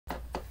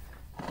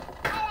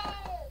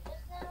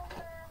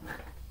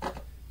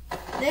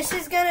this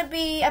is gonna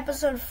be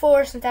episode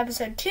 4 since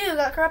episode 2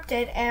 got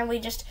corrupted, and we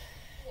just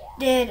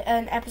did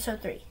an episode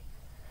 3.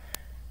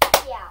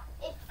 Yeah.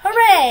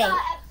 Hooray! If you saw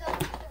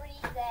episode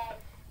 3, then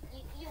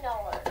you know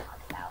what we're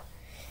talking about.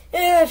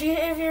 Yeah,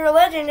 if you're a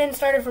legend and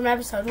started from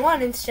episode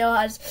 1 and still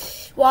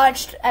has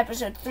watched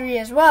episode 3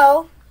 as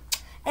well,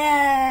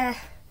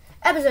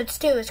 episode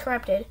 2 is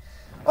corrupted.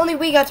 Only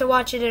we got to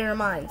watch it in our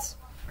minds.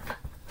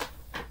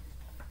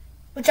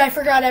 Which I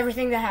forgot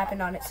everything that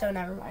happened on it, so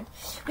never mind.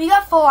 We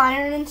got full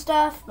iron and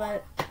stuff,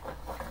 but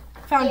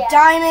found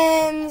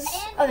diamonds,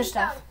 And other we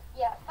stuff.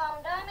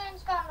 Found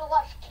diamonds, found a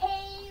lush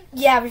cave.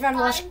 Yeah, we found a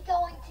lush. I'm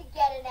going to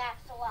get an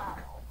axolotl.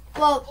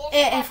 Well,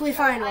 if we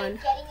find I'm one.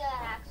 getting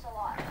an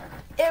axolotl.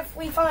 If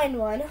we find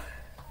one.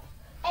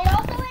 And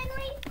also,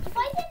 Henry, if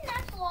I get an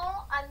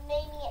axolotl, I'm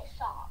naming it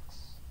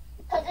Socks.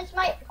 Because it's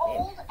my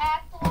old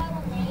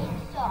axolotl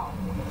name, so.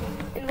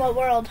 In what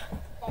world?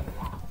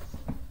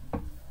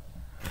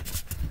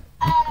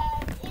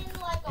 In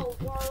like a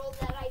world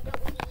that I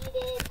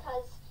deleted,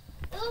 because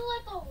it was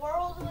like a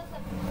world with a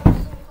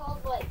person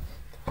called like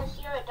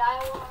Ashira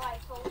Daiwa. I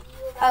told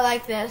you about. I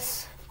like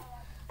this.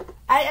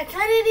 I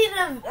kind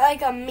of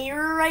need a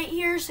mirror right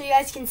here so you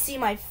guys can see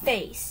my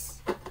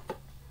face.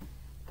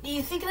 Do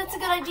you think that's a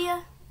good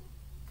idea?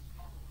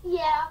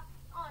 Yeah,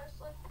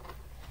 honestly.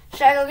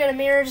 Should I go get a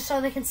mirror just so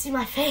they can see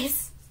my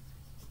face?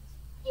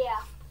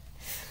 Yeah.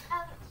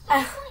 Some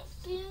point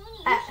soon,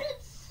 you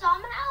should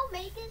somehow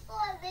make it so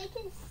that they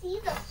can see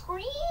the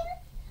screen,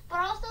 but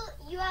also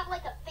you have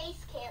like a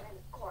face cam in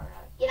the corner,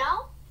 you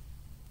know?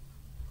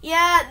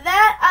 Yeah,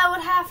 that I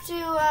would have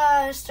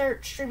to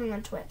start streaming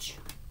on Twitch.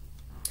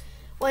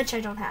 Which I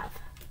don't have.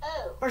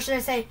 Oh. Or should I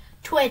say,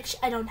 Twitch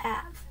I don't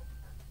have.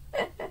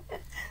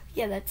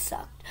 Yeah, that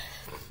sucked.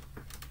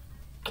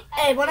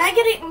 Hey, when I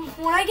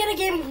get a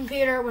gaming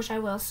computer, which I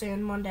will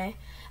soon one day,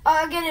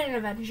 I'll get it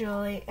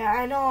eventually.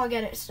 I know I'll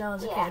get it still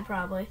as a kid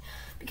probably,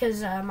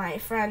 because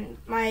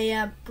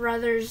my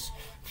brother's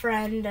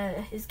friend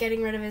is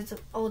getting rid of his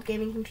old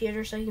gaming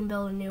computer so he can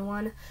build a new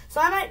one.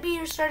 So I might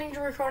be starting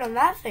to record on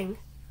that thing.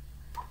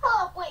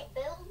 Oh, wait,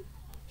 build?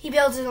 He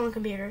builds his own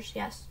computers,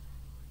 yes.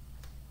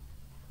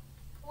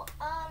 Well,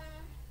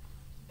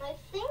 I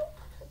think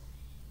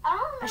I don't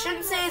know. I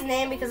shouldn't say his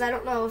name because I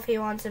don't know if he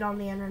wants it on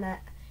the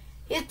internet.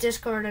 He has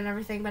Discord and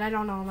everything, but I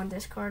don't know him on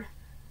Discord.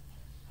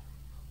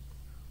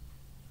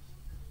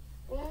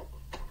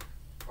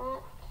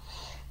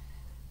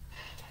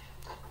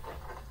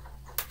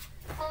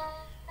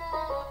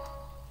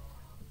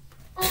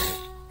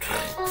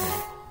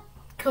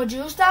 Could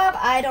you stop?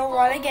 I don't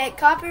want to get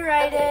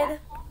copyrighted.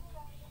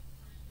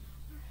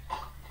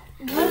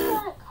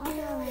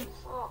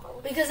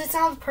 Because it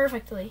sounds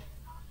perfectly.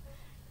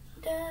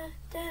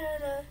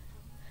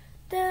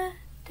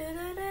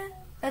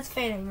 That's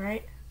fading,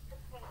 right?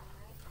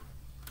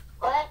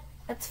 What?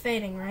 That's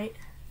fading, right?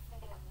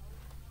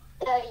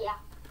 Yeah.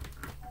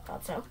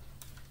 Thought so.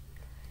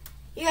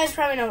 You guys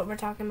probably know what we're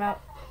talking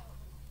about.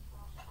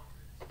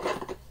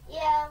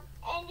 Yeah,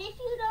 and if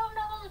you don't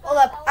know the Hold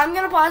up, I'm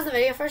gonna pause the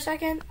video for a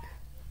second.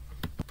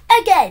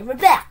 Okay, we're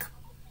back.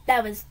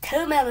 That was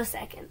 2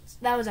 milliseconds.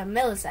 That was a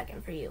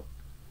millisecond for you.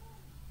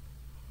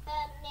 A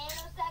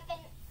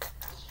nanosecond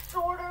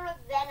shorter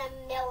than a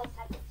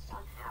millisecond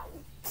somehow.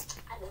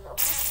 I don't know.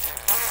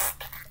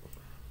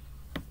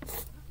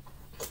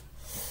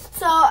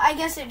 So I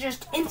guess it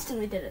just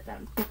instantly did it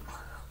then.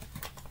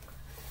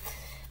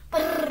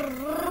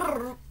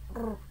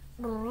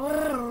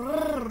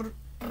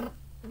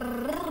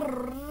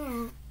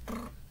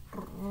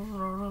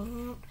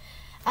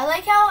 I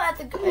like how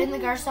in the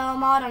Garcelle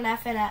mod on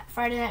FN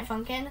Friday Night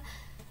Funkin',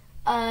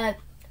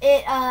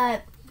 it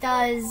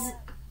does,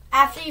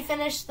 after you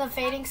finish the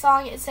fading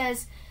song, it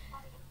says,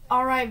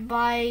 "Alright,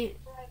 bye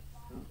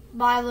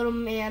little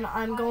man,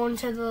 I'm going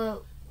to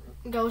the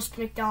Ghost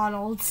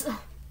McDonald's."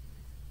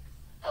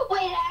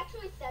 Wait, it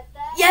actually said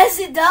that? Yes,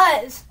 it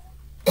does.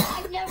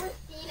 I've never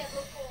seen it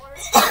before.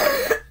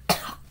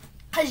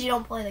 Because you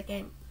don't play the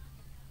game.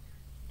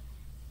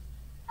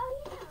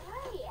 Oh,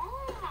 yeah,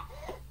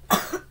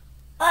 right.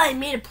 I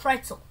made a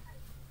pretzel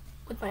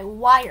with my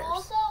wires.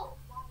 Also,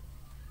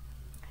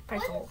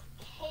 Pretzel.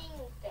 what is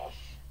kingfish?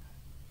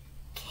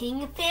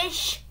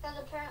 Kingfish? Because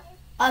apparently,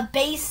 A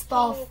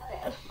baseball.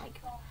 Kingfish. Oh my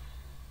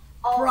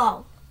god.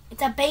 Bro,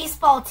 it's a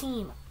baseball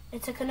team.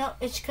 It's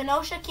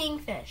Kenosha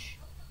Kingfish.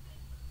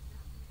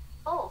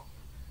 Oh,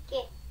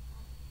 okay.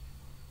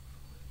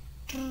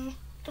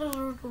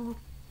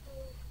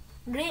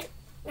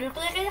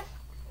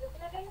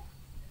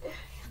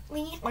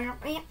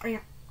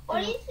 What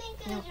do you think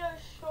is your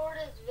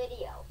shortest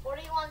video?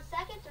 41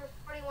 seconds or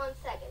 41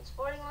 seconds?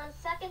 41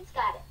 seconds,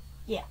 got it.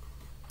 Yeah.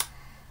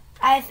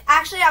 I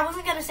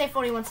wasn't going to say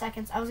 41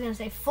 seconds. I was going to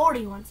say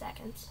 41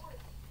 seconds.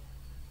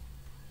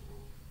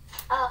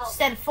 Oh.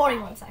 Instead of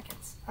 41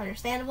 seconds.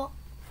 Understandable?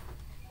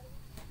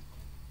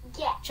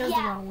 Yeah. Chose the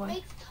wrong one.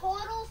 Makes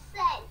total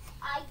sense.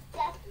 I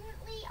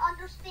definitely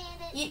understand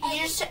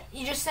it.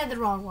 You just said the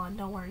wrong one.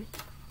 Don't worry.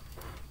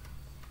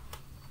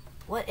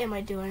 What am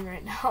I doing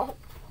right now?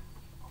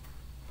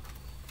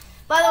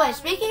 By the way,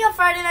 speaking of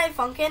Friday Night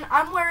Funkin',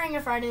 I'm wearing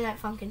a Friday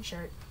Night Funkin'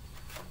 shirt.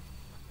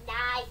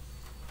 Nice.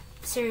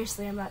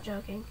 Seriously, I'm not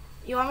joking.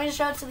 You want me to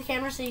show it to the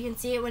camera so you can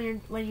see it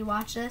when you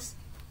watch this?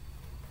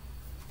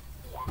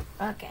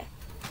 Yeah. Okay.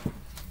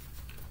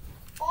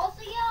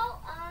 Also, yo,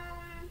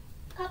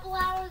 a couple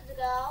hours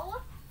ago,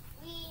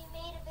 we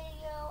made a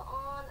video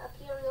on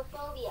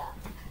Apeirophobia.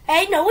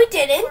 Hey, no we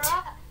didn't.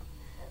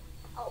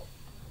 Oh.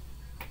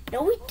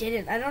 No we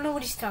didn't. I don't know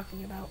what he's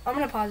talking about. I'm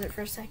going to pause it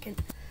for a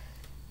second.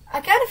 I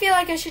kind of feel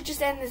like I should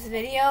just end this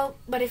video,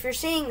 but if you're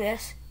seeing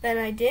this, then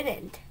I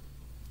didn't.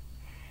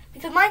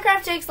 Because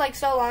Minecraft takes like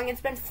so long,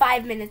 it's been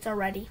 5 minutes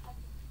already.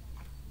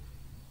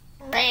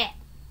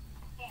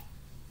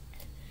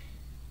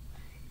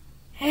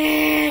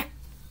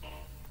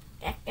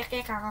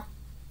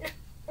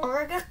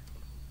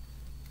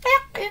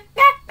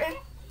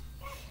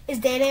 Is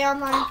Day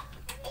online?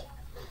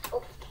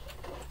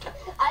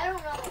 I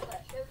don't know,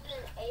 but it was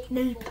an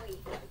No. 8-boy.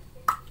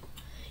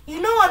 You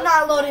know I'm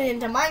not loaded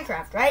into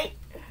Minecraft, right?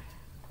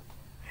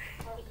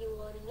 What are you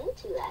loading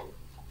into then?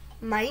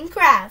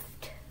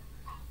 Minecraft.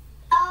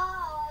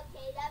 Oh,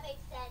 okay, that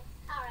makes sense.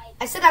 Alright.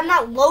 I said I'm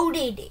not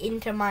loaded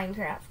into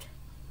Minecraft.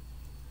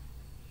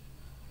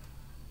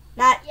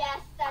 Not. Yes,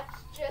 that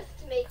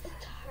just makes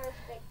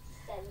perfect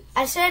sense.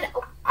 I said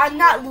I'm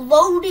not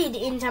loaded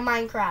into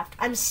Minecraft.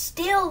 I'm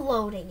still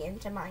loading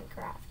into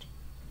Minecraft.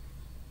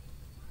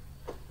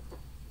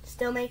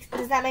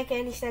 Does that make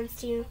any sense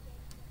to you?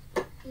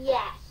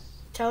 Yes.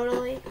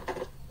 Totally.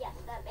 Yes,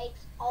 that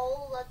makes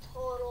all the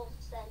total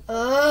sense.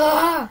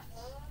 Ugh.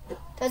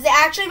 Does it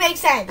actually make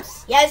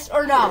sense? Yes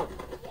or no?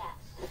 Yes.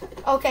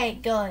 Okay,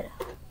 good.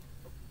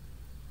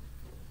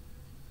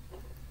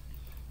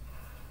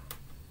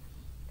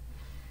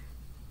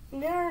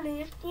 Yes,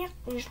 yes,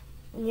 yes,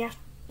 yes,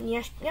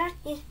 yes, yes,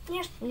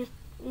 yes, yes.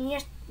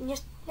 Yes,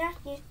 yes, yes, yes,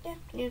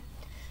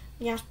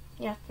 yes,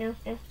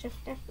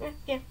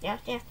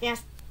 yes, yes,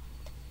 yes.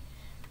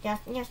 Yes,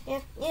 yes, yes,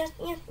 yes, yes, yes,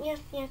 yes, yes,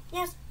 yes,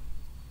 yes.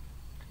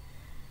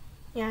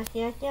 Yes,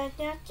 yes, yes,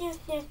 yes, yes,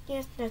 yes,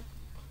 yes,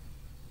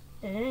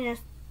 yes,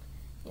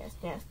 yes,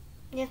 yes.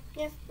 Yes,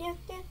 yes,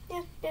 yes.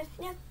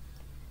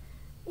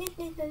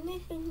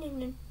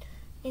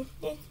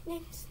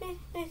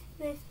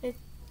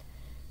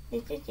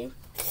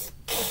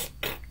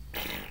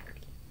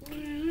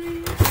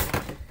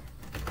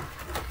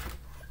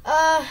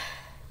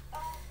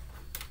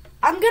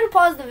 I'm gonna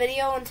pause the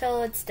video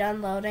until it's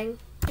done loading.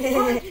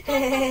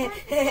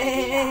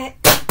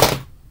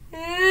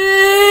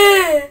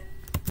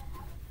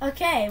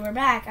 Okay, we're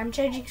back. I'm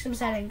changing some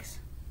settings.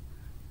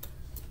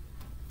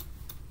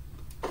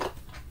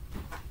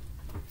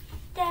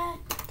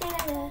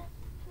 Hello,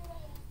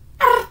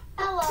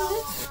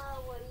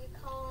 what do you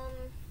call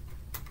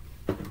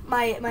him?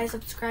 My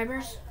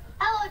subscribers.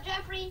 Hello,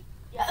 Jeffrey.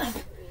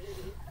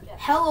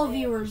 Hello,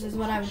 viewers is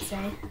what I would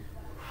say.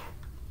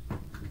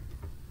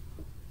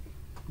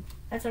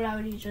 That's what I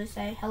would usually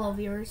say. Hello,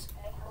 viewers.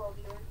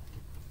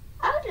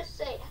 I would just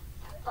say,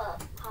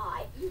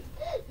 hi.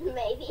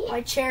 Maybe.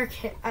 My chair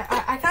can't.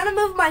 I kind of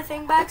moved my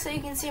thing back so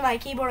you can see my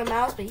keyboard and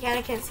mouse, but you kind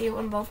of can't see it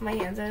when both my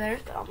hands are there.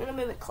 So I'm gonna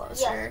move it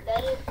closer. Yes,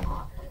 that is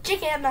awesome.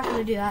 JK, I'm not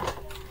gonna do that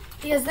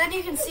because then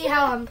you can see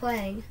how I'm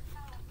playing.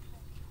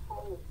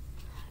 Oh.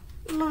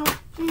 No,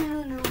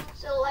 no, no.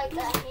 So, like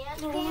a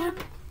hand cam?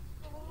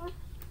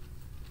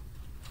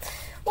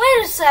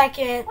 Wait a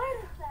second.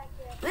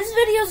 This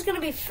video is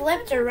gonna be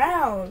flipped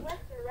around.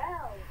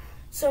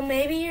 So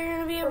maybe you're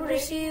gonna be able to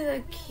see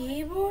the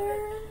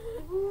keyboard.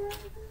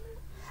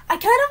 I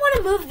kind of want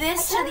to move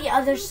this to the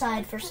other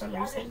side for some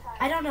reason.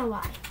 I don't know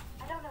why.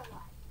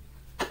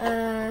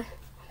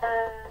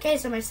 Okay,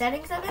 so my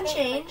settings have been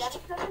changed.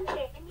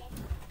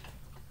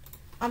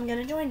 I'm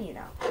gonna join you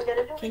now.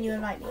 Can you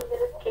invite me?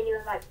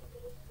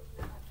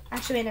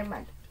 Actually, never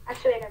mind.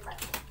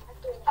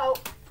 Oh,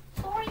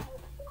 sorry.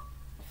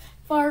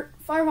 Fart.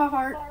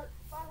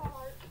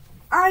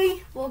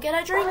 I will get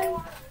a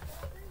drink.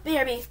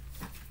 BRB.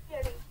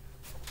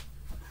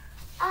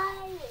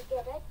 I will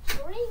get a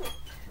drink.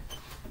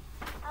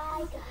 I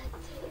got to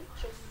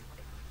drink.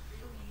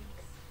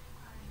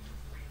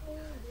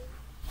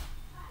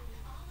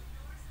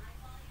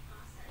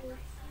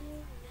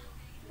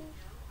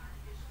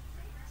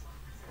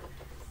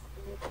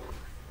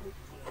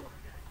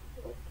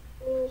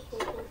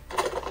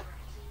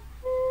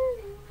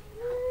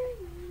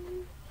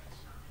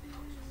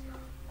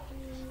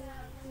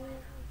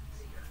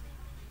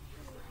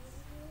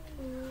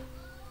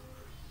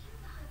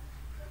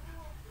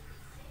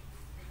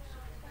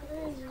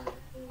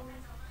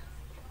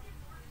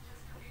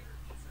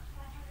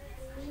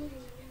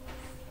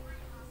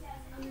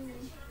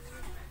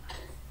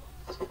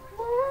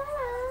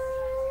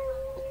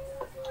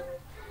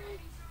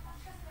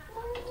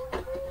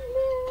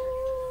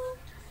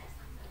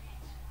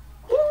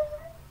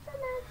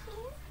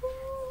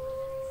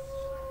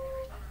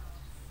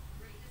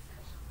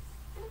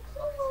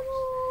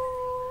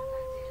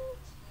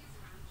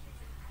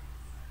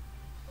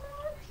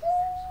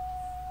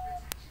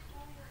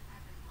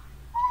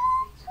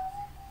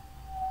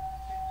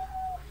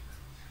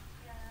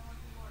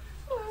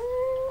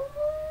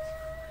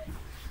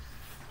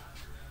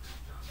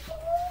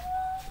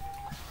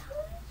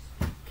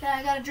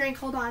 I got a drink.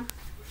 Hold on.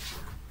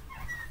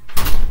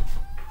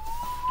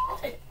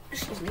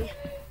 Excuse me.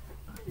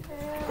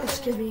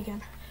 Excuse me again.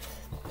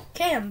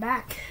 Okay, I'm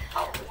back.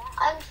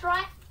 I'm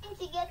trying to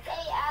get the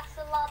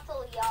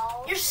axolotl,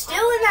 y'all. You're still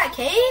in that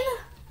cave?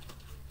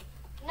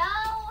 No.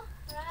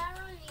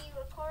 Remember we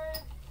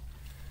recorded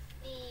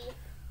the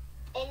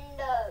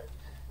end of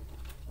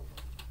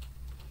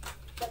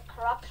the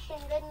corruption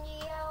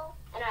video,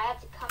 and I had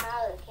to come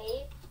out of the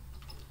cave?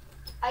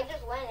 I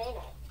just went in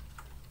it.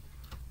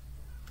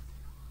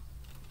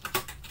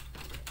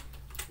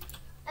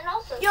 And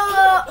also,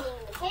 YOLO! being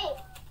in the cave,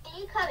 can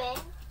you come in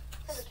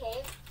to the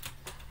cave?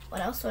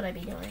 What else would I be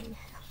doing?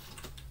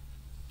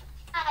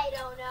 I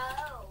don't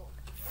know.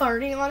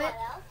 Farting on it? What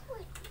else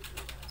would you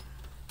do?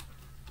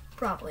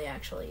 Probably,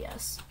 actually,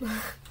 yes.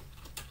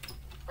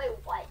 Wait,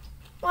 what?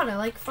 What? I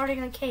like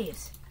farting on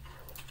caves.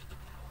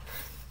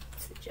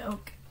 It's a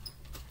joke.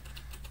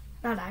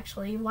 Not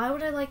actually. Why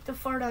would I like to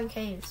fart on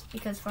caves?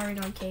 Because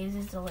farting on caves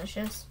is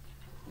delicious.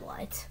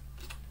 What?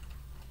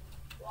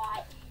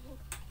 What?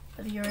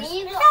 The viewers.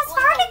 Because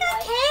farting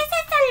on caves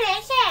is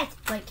delicious.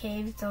 Like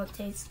caves don't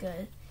taste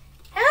good.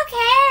 Who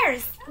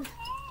cares?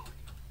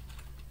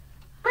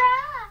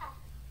 Bruh!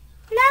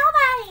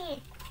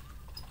 Nobody.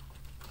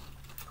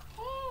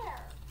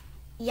 Here.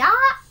 Yeah.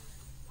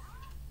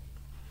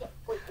 Yeah,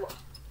 wait, what?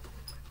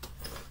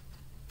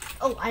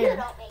 Oh, You iron.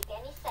 don't make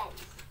any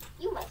sense.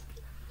 You must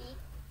eat.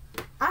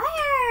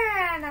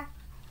 Iron.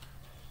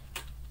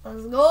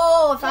 Let's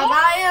go. I found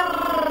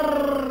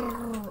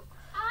iron.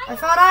 I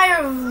found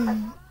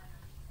iron.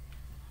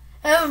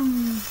 Also,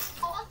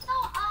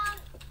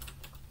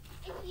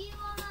 if you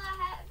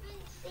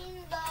haven't seen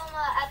the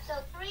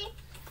episode 3,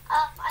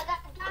 I got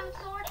the diamond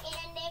sword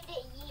and named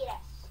it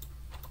Yeetus.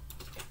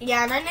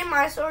 Yeah, and I named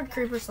my sword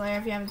Creeper Slayer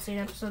if you haven't seen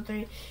episode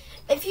 3.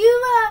 If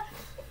you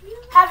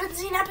haven't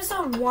seen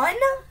episode 1,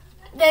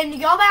 then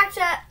go back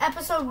to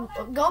episode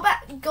go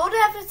to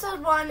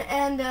episode 1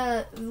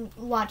 and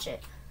watch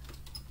it.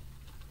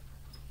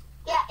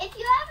 Yeah, if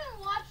you haven't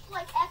watched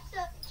like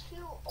episode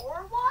 2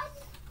 or 1,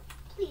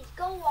 please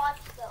go watch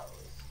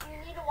those. You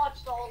need to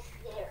watch the whole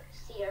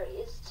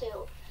series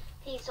to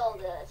piece all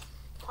this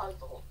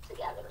puzzle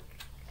together.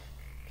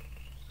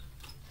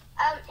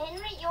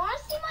 Henry, you want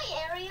to see my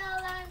area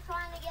that I'm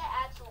trying to get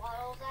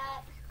axolotls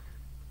at?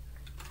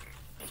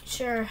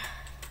 Sure.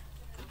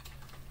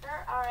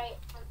 Sure, alright.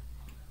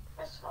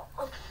 First of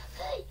all,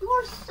 you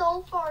are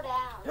so far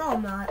down. No,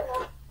 I'm not.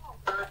 Oh,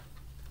 never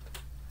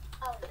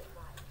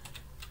mind.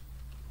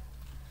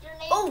 Your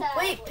name Oh, tag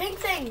wait, was- pink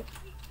thing.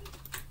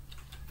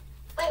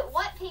 Wait,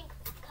 what pink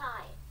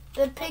kind?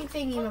 The pink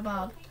thingy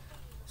bob.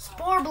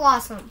 Spore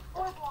Blossom.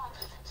 Spore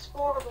blossom.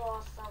 Spore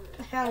blossom.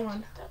 I found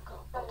one.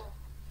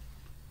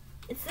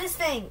 It's this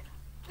thing.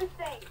 This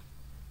thing.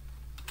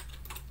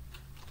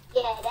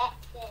 Yeah, that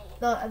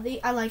thing.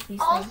 I like these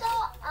Also,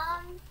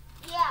 things.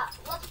 yeah,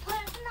 let's put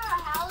it in our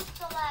house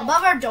so that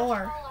Above our door.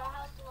 our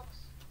house looks.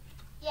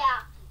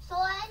 Yeah, so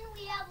then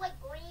we have like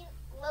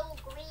little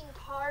green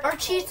particles. Are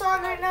cheats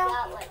on right now?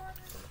 Yeah, like,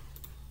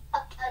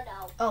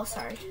 no. Oh,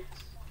 sorry.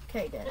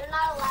 Okay, good. They're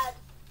not allowed.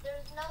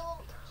 There's no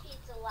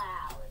cheats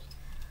allowed.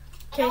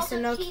 Okay, And so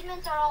also, no.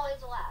 achievements are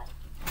always allowed.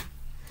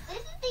 This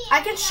is the I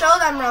can area show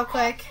them I real get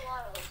quick.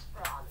 axolotls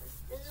from.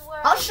 This is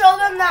where I'll I show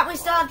get them that we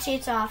still have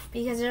cheats off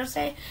because it'll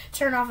say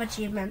turn off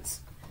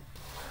achievements.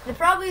 They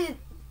probably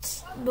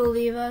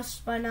believe us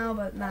by now,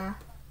 but nah.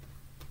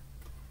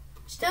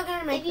 Still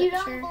gonna make If you it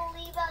don't sure.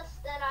 believe us,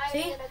 then I'm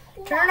See? gonna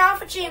quit. Turn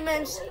off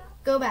achievements.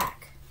 Go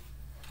back.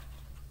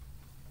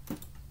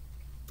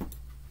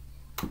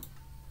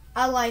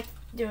 I like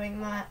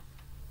doing that.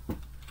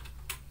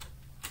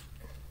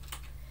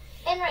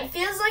 Henry, It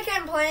feels like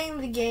I'm playing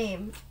the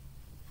game.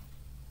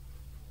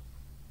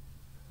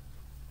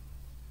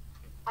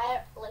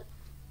 we're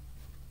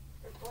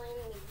playing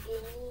the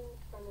game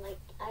from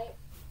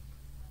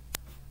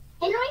Henry,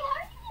 how are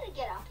you gonna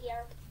get up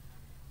here?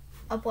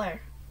 Up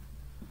where?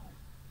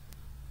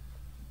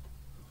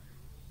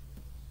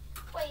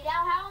 Wait, now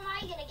how am I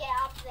gonna get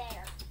up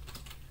there?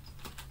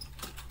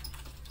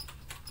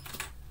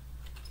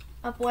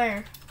 Up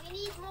where? We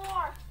need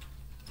more.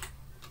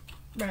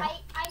 Bruh.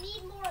 I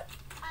need more.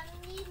 I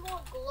need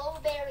more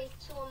glowberries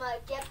to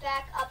get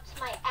back up to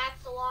my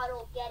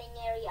axolotl getting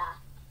area.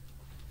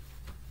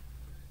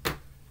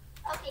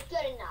 Okay,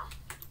 good enough.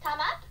 Come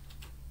up.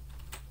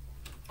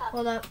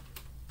 Hold up.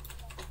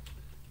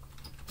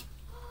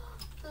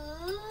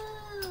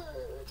 Ooh,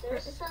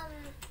 there's some.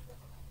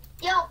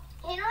 Yo,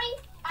 Henry,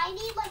 I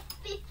need like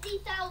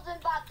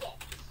 50,000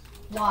 buckets.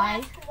 Don't Why?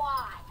 ask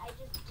why. I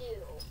just do.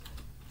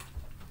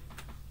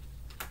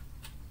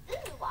 This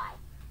is why.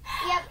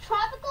 We have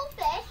tropical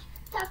fish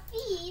to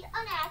feed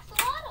an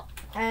axolotl.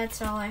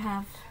 That's all I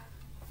have.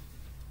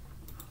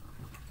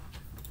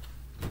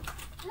 Do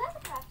you have a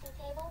crafting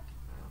table?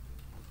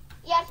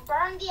 Yes,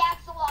 burn the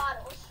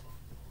axolotls.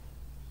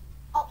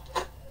 Oh.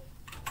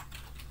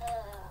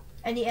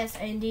 And yes,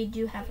 I indeed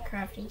do have a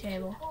crafting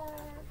table.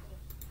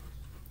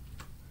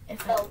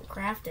 If I can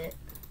craft it.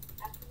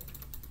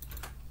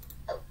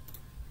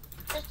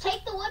 Just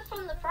take the wood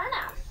from the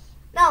furnace.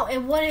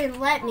 it wouldn't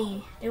let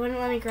me. It wouldn't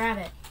let me grab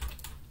it.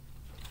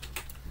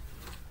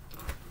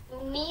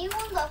 Me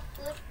when the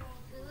food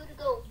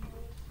goes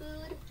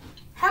food.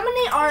 How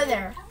many are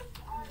there?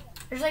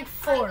 There's like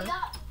 4. We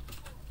got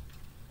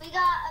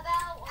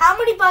about. How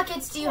many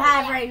buckets do you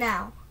have right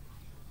now?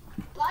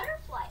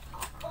 Butterfly.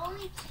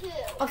 Only 2.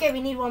 Okay,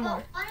 we need one But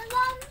more. one of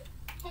them,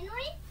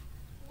 Henry,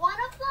 one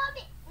of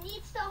them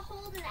needs to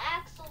hold an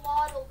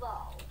axolotl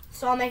bow.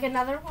 So I'll make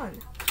another one.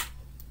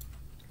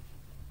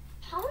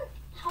 How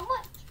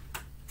much?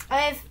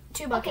 I have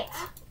 2 buckets.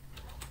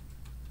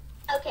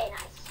 Okay,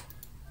 nice.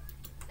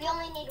 We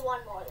only need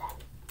one more then.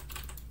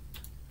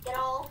 Get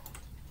all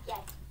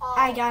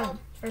I got him of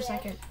for a fish.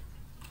 second.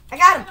 I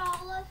got him. Get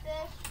all the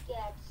fish.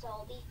 Get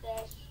salty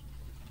fish.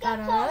 Got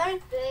Get another. salty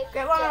fish.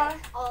 Get one more.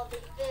 All the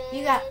fish.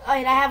 You got. Oh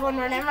wait, I have one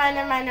more. Never mind.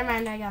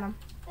 I got him.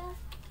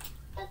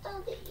 Get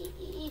all the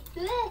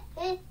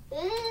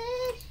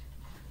fish.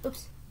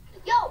 Oops.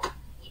 Yo,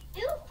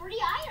 do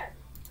free iron.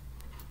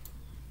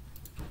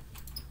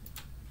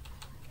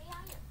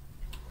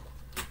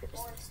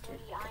 More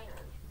free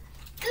iron.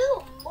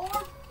 Ooh, more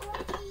free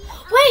iron.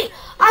 Wait,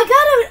 I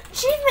got an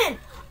achievement.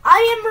 I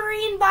am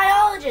marine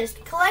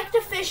biologist. Collect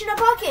a fish in a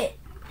bucket.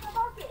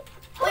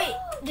 Wait,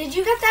 did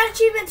you get that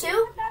achievement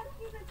too?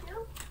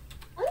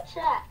 Let me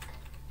check.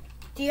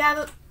 Do you have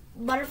a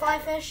butterfly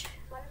fish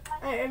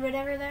or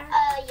whatever there?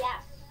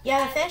 Yes. You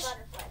have a I fish?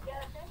 butterfly.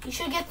 You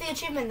should get the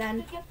achievement then.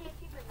 Let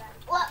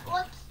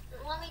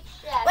me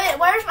check. Wait,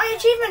 where's my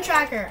achievement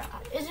tracker?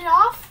 Is it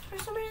off for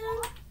some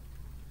reason?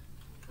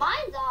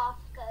 Mine's off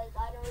because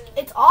I don't really.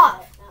 It's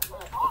off. That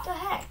much. What the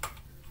heck?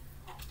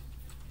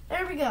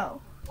 There we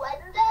go. When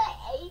the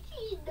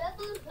HE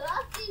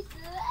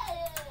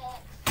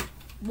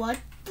What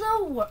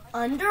the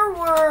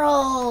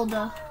underworld?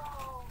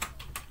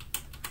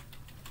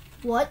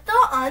 What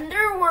the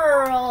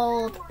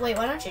underworld? Wait,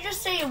 why don't you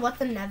just say what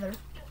the nether?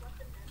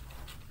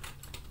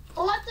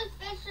 What's a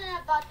fish in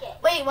a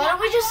bucket? Wait, why don't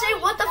we just say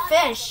what the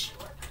fish?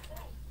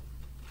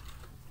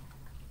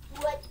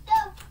 What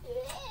the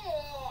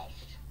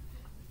fish?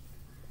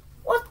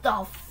 What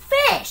the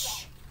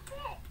fish?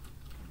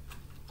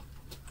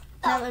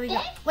 Now that we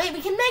go. Wait, we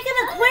can make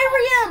an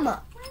aquarium!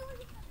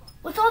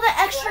 With all the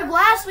extra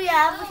glass we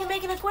have, we can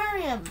make an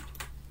aquarium.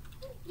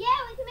 Yeah,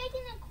 we can make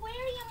an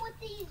aquarium with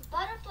these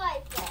butterfly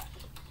fish.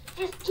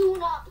 Just do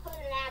not put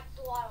an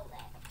axolotl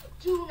there.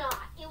 Do not.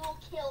 It will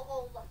kill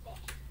all the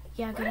fish.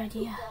 Yeah, good Where'd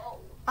idea. you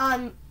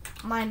go?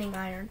 Mining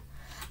iron.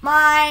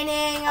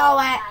 Mining Oh,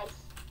 away. nice.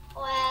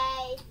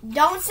 Wait.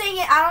 Don't sing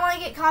it. I don't want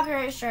to get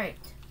copyright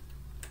striked.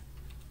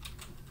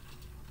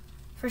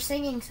 For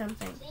singing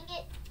something. Sing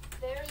it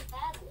very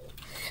badly.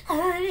 I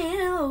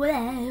don't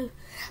know.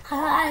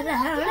 I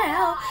don't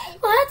know.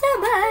 What's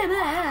on my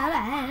mind?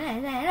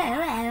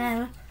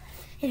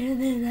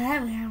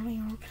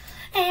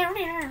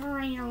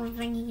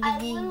 I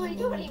literally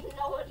don't even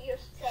know what you're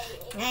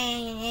saying.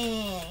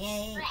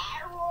 Hey,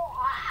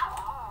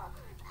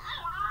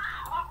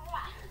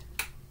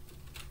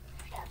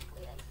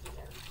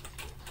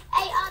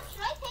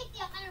 should I take the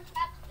iron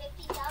trap to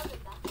 50,000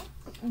 buckets?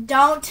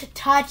 Don't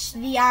touch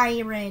the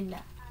iron.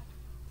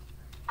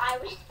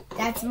 Iron.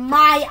 That's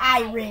my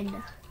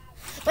iron.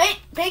 Wait,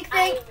 pink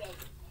thing. Iron.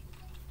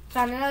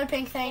 Found another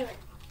pink thing.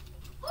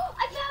 Oh,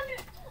 I found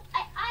it. I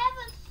have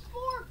a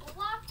 4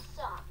 block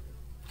some.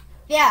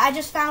 Yeah, I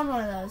just found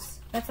one of those.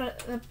 That's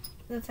what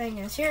the thing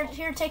is. Here,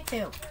 take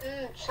 2.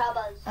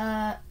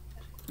 Chubbas.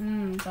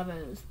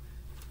 Chubbas.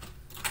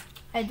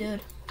 Hey,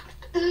 dude.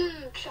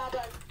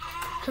 Chubbas.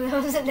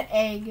 That was an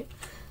egg.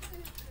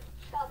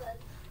 Chubbas.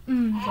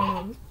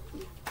 Chubbas.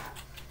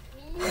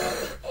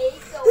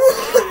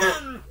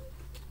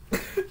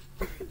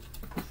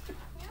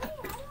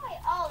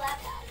 Oh,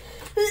 that's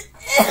Is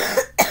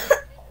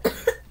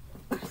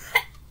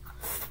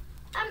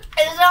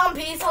it on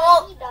peaceful?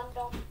 I don't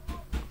know.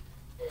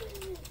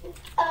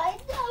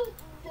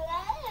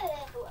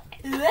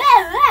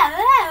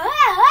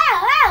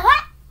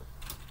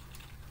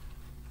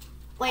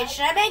 Wait,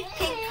 should I make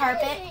pink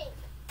carpet?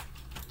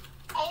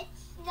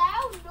 It's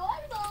now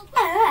normal.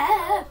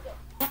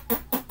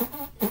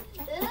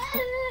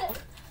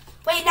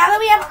 Wait, now that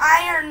we have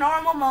iron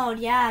normal mode,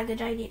 yeah,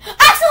 good idea.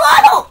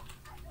 Axolotl!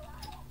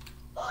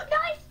 Oh,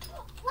 nice!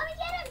 Let me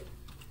get him!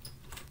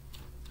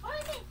 What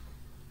is it?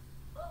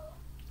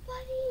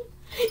 Buddy!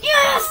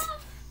 Yes!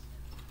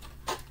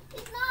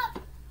 He's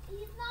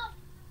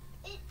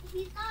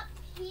not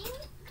pink,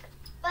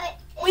 but...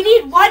 We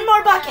need one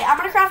more bucket. I'm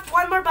gonna craft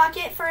one more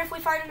bucket for if we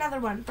find another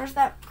one. Where's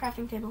that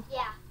crafting table?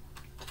 Yeah.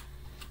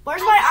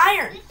 Where's my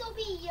iron? This will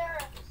be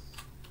yours.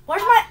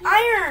 Where's my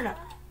iron?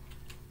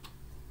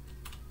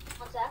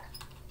 One sec.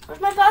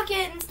 Where's my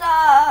bucket and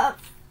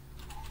stuff?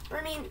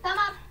 I mean, Come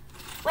up.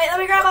 wait, let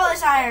me grab all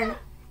this iron.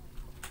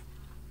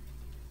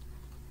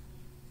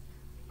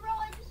 Bro,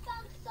 I just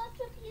found such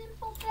a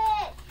beautiful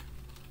fish.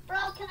 Bro,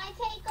 can I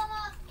take them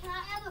up? Can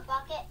I have a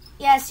bucket?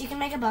 Yes, you can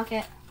make a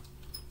bucket.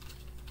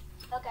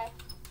 Okay.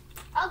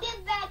 I'll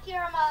give back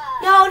your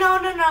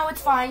No,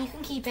 it's fine. You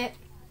can keep it.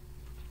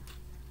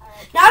 Alright.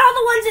 Not all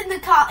the ones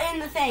in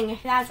the thing.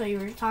 If that's what you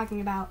were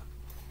talking about.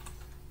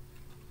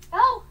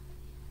 Oh,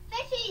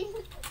 fishies!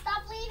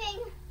 Stop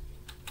leaving.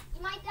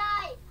 You might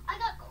die. I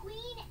got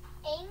queen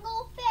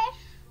anglefish,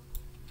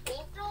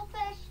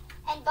 angelfish,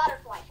 and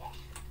butterfly fish.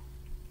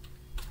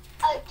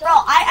 Bro,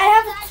 I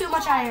have too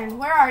much iron.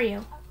 Where are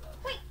you?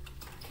 Wait.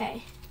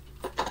 Okay.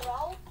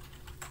 Bro,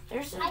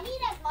 I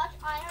need as much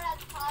iron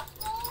as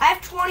possible. I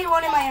have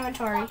 21 in my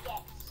inventory.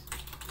 Buckets.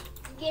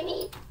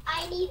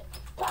 I need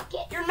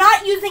buckets. You're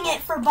not using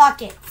it for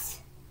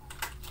buckets.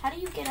 How do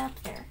you get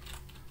up there?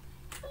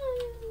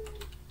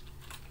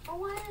 I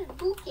wanted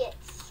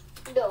buckets.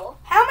 No.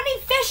 How many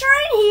fish are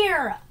in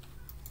here?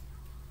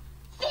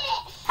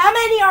 Fish. How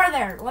many are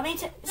there? Let me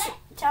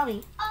tell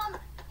me.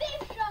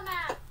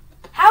 Fisherman.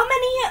 How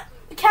many?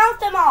 Count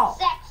them all.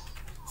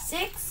 6.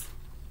 6?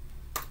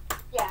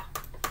 Yeah.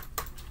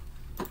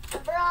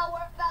 Bro,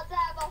 we're about to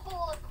have a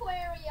whole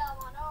aquarium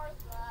on our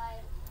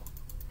side.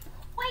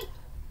 Wait.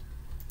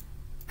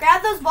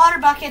 Grab those water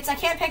buckets. I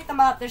can't pick them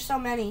up. There's so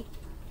many.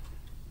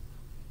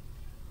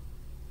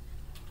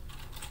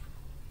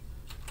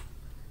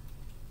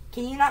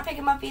 Can you not pick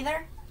them up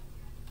either?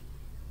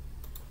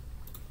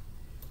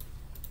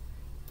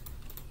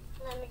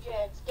 Let me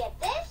just get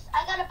this.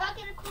 I got a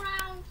bucket of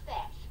crown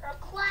fish. Or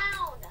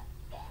clown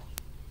fish.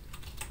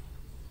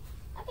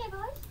 Okay,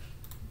 boys.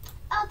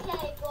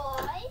 Okay,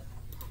 boys.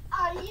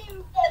 Are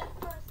you ready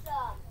for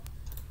some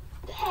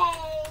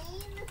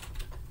pain?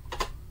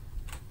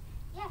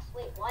 Yes,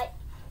 wait, what?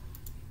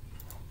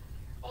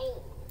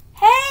 Pain.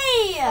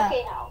 Hey!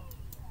 Okay, no.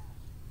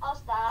 I'll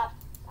stop.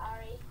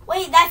 Sorry.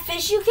 Wait, that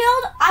fish you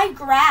killed? I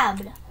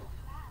grabbed.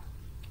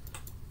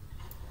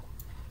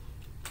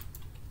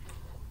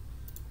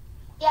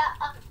 Yeah,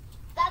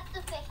 that's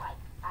the fish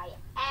I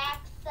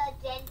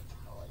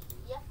accidentally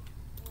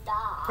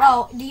knocked.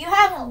 Bro, do you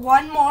have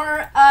one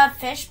more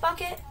fish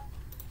bucket?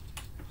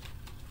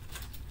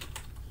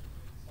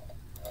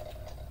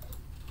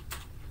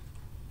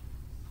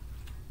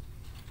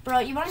 Bro,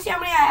 you want to see how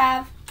many I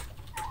have?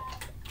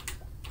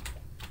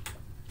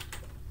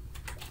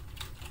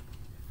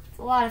 It's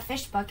a lot of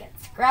fish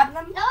buckets. Grab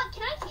them. No,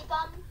 can I keep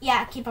them?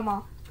 Yeah, keep them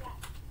all.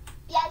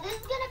 Yeah, this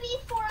is gonna be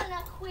for an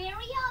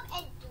aquarium,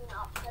 and do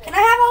not put it. Can I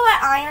have all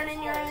that iron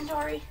in your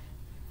inventory?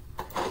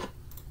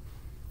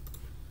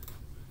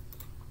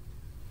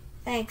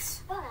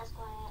 Thanks. Don't ask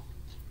quiet.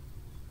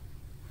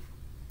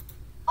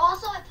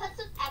 Also, I put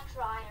some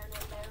extra iron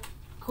in there.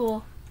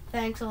 Cool.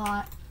 Thanks a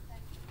lot.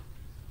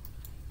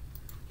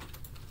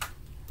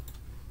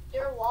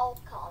 You're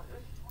welcome.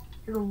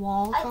 Your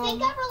wall I think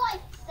every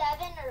like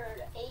 7 or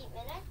 8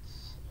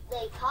 minutes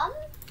they come.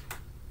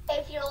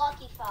 If you're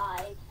lucky,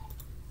 5.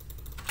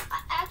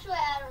 Actually,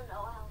 I don't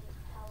know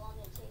how long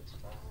it takes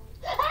for them.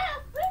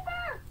 Ah,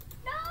 Reaper!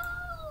 No!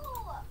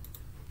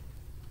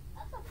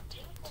 That's a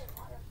beautiful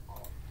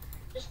waterfall.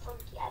 Just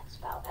forgets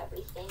about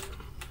everything.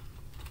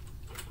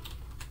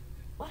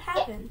 What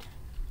happened?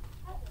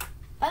 Yeah.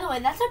 By the way,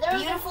 that's a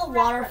There's beautiful a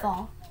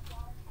waterfall.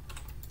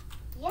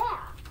 Yeah,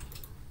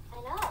 I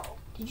know.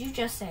 Did you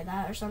just say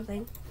that or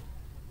something?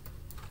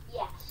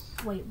 Yes.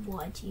 Wait,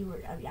 what?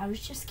 I was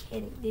just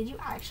kidding. Did you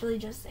actually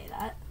just say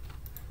that?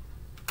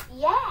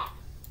 Yes.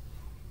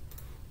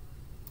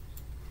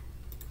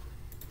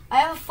 I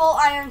have a full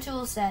iron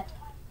tool set.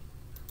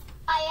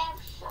 I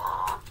have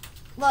shock.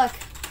 Look.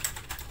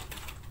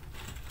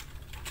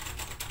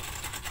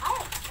 I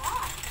have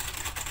shock.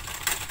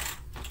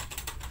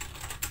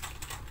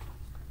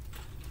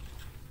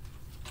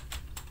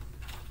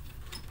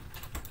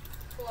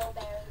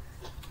 Glowberry.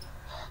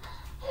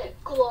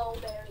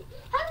 Glowberry.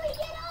 How do we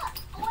get up?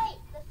 Oh, wait,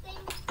 the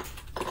same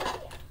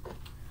area.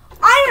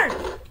 Iron!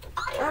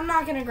 I'm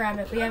not gonna grab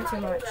it. We have too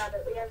much.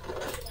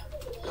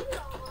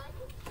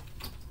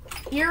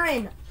 You're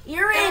in.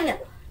 You're in.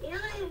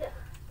 You're in.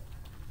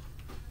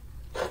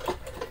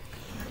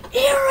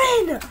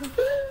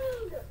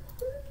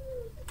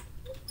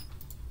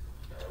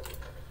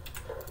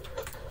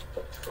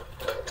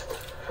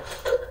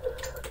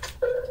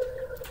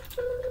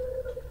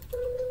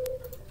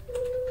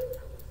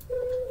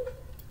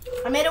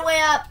 I made a way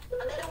up.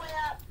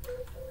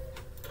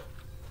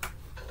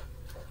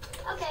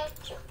 Okay.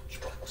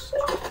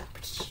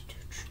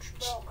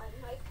 Bro, my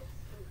mic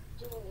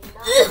is doing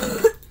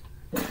nothing.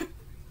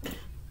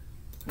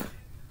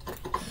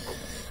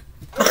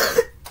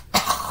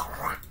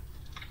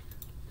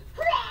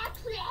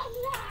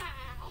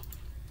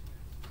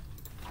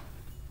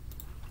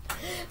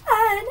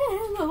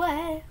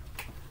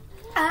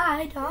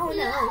 I don't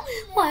know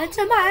what's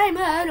my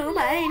motto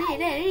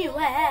made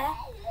anyway.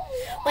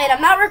 Wait,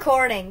 I'm not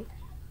recording.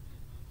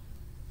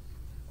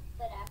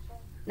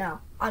 No,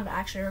 I'm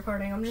actually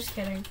recording. I'm just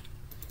kidding.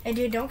 Hey,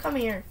 dude, don't come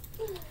here.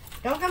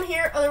 Don't come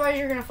here, otherwise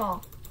you're gonna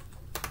fall.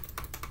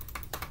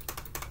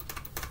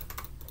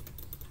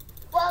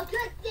 Well,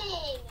 good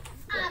thing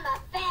I'm a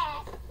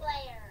fast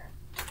player.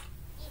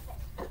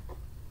 Ethan.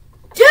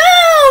 Dude!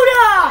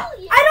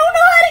 I don't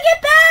know how to get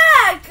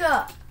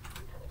back!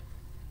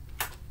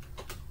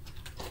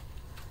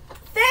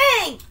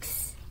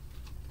 Thanks!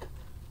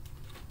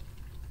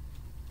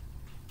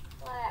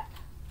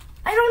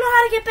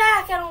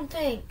 I don't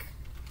think.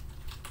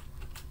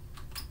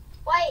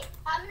 Wait,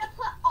 I'm gonna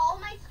put all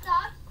my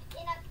stuff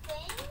in a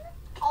thing.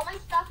 All my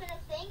stuff in a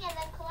thing, and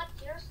then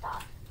collect your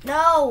stuff.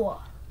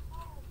 No.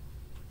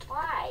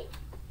 Why?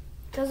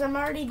 Because I'm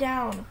already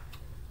down.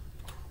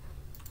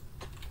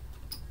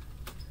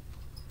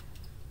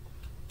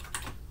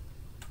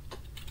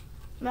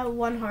 I'm at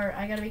 1 heart.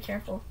 I gotta be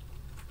careful.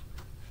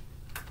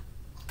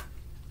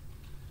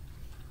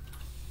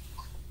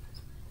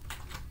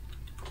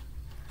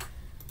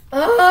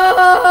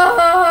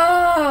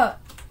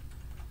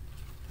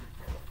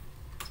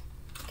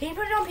 Can you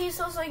put it on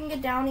peaceful so I can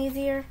get down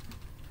easier?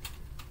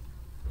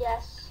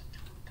 Yes.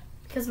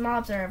 Because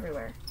mobs are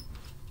everywhere.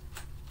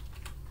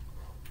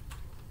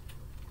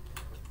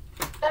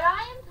 But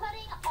I am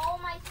putting all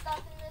my stuff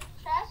in this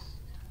chest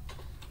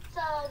so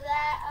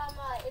that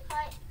if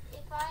I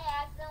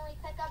accidentally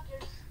pick up your,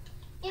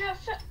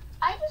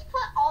 I just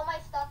put all my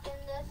stuff in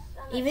this.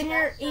 Even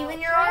chest,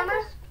 your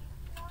armor?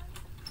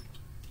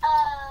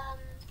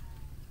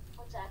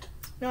 What's that?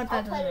 No, that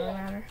doesn't really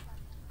matter.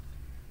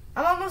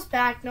 I'm almost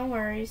back. No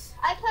worries.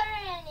 I put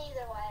it in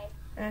either way.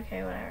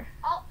 Okay, whatever.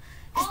 I'll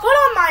Just put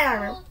on my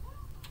armor.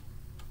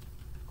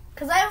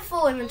 Because I have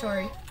full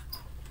inventory.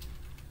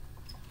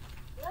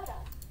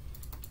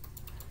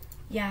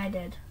 Yeah, I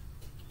did.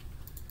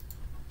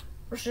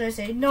 Or should I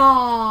say, no,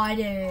 I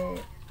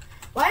didn't.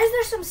 Why is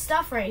there some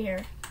stuff right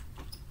here?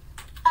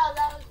 Oh,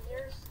 that was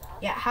your stuff.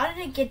 Yeah, how did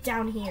it get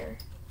down here?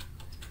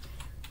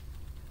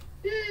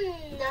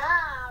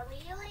 Nah,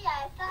 really?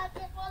 I thought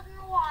there wasn't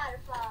a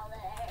waterfall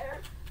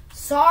there.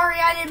 Sorry,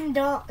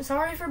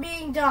 sorry for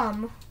being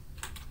dumb.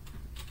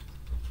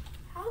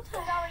 How the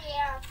Sorry,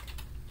 yeah.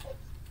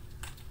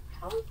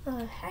 How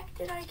the heck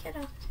did I get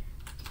up?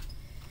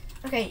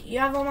 Okay, you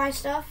have all my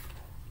stuff?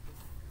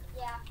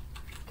 Yeah.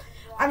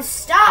 I'm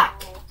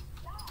stuck!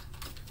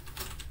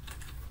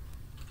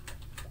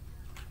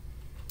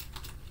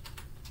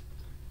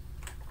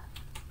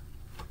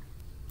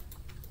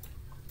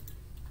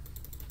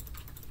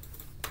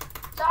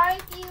 Sorry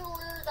if you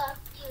lose a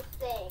few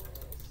things.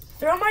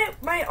 Throw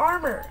my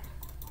armor.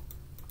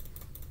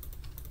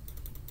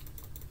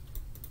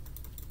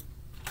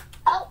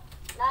 Oh,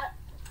 not.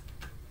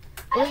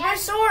 Where's my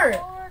sword?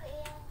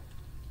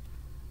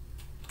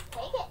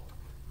 Take it.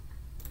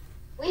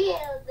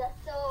 Wield the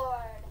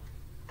sword.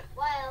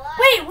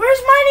 Wait,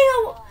 where's my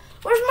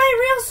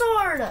real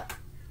sword?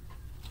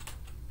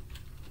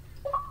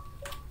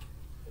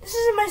 This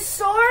isn't my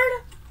sword?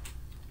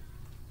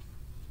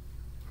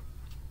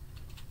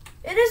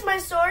 It is my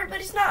sword, but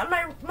it's not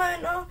my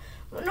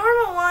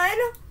normal one.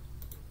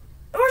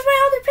 Where's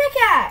my other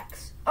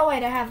pickaxe? Oh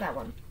wait, I have that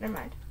one. Never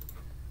mind.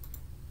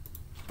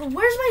 But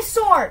where's my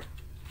sword?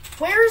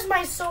 Where is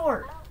my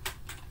sword?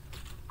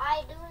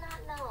 I do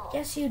not know.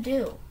 Yes, you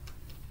do.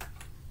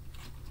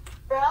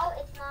 Bro,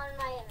 it's not in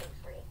my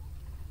inventory.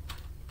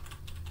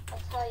 I'll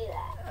tell you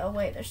that. Oh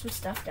wait, there's some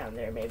stuff down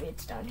there. Maybe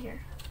it's down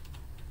here.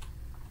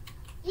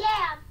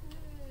 Yeah.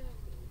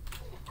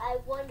 I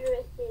wonder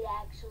if it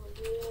actually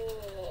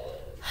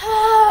is.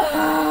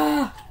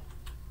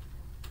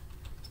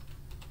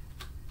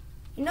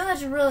 You know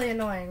that's really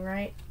annoying,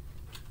 right?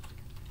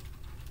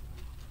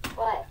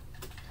 What?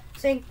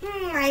 Saying,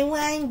 I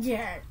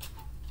wonder.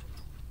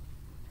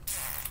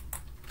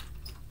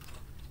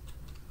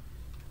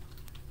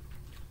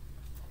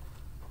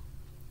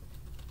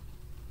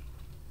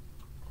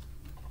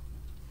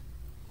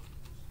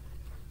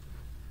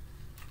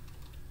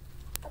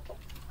 Okay.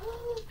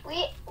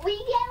 We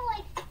get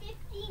like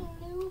 50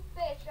 new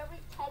fish every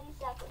 10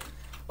 seconds.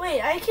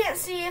 Wait, I can't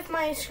see if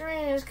my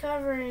screen is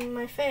covering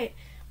my face.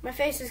 My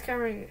face is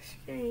covering the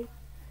screen.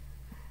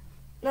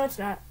 No, it's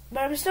not. But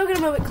I'm still going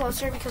to move it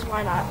closer because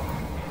why not?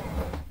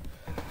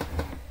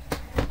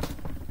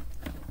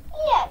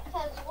 Yeah,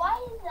 because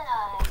why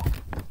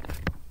not?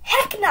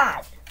 Heck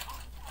not!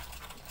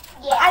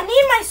 Yeah. I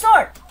need my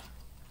sword.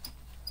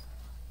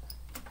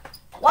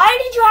 Why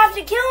did you have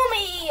to kill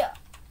me?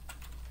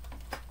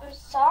 I'm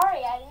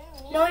sorry, I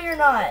didn't mean No, you're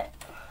not.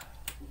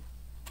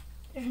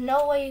 There's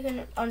no way you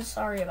can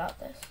unsorry about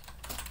this.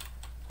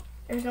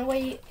 There's no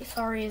way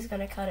sorry is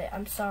gonna cut it.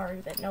 I'm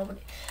sorry, but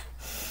nobody.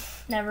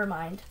 Never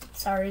mind.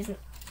 Sorry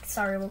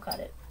will cut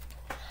it.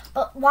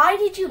 But why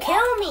did you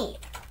kill me?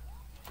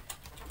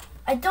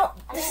 I don't.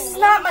 This is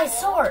not my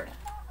sword.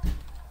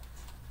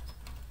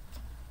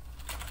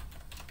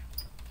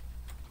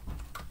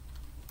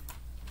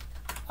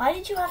 Why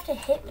did you have to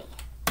hit me?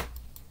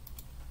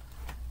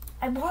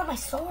 I want my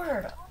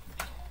sword.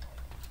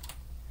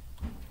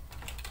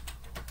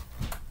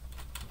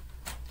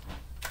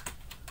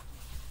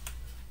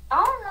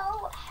 I don't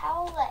know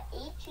how the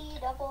HE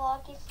double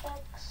hockey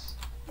sticks.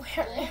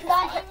 Where You is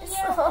got my in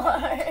your-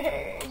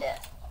 sword?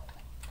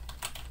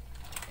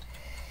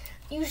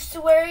 You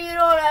swear you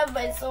don't have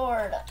my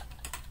sword.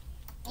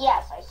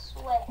 Yes, I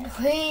swear.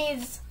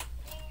 Please.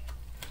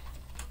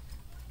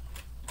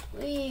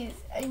 Please.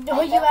 I know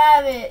I you don't-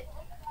 have it.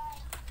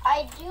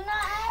 I do not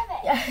have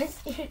it.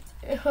 Yes, you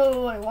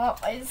do. I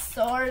want my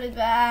sword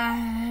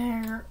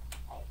back.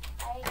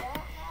 I don't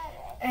have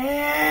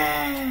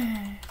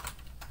it.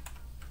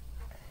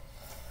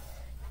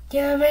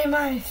 Give me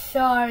my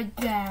sword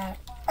back.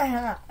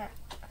 Awesome.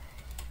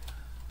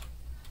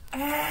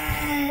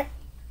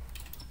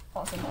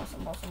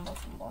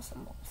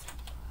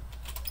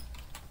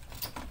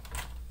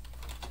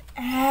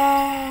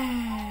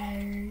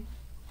 And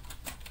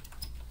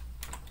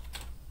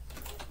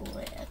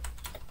flip.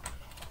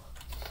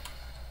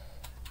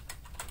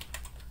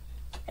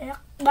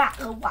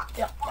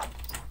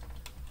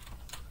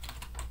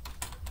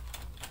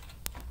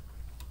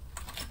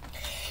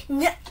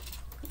 No.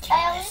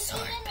 At least you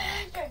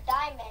didn't use your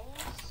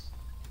diamonds.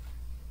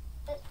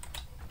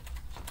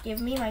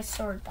 Give me my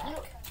sword back.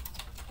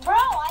 Bro,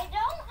 I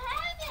don't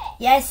have it.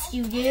 Yes,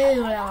 you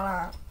do.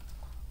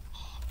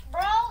 Bro,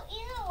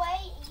 either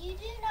way, you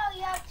do know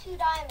you have 2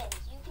 diamonds.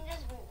 You can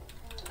just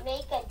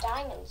make a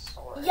diamond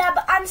sword. Yeah,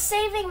 but I'm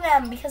saving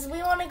them because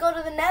we want to go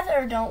to the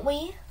Nether, don't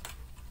we?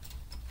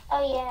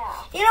 Oh,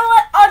 yeah. You know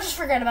what? I'll just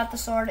forget about the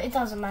sword. It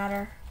doesn't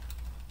matter.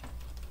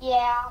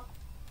 Yeah.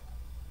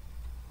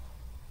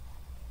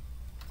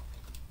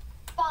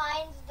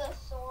 Finds the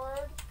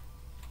sword.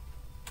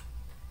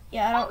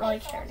 Yeah, I don't Okay, really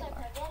so care once I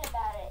anymore. forget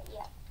about it,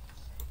 yeah.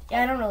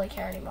 Yeah, I don't really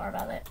care anymore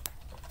about it.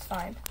 It's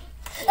fine.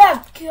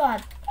 Oh,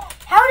 God.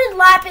 How did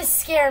Lapis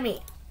scare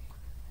me?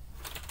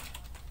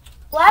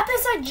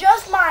 Lapis I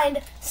just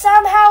mined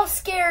somehow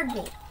scared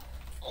me.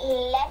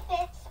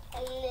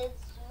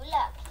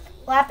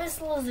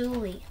 Lapis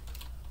Lazuli.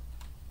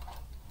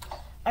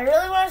 I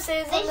really want to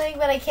say something,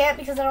 but I can't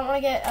because I don't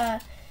want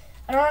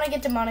to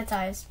get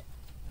demonetized.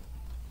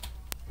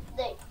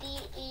 The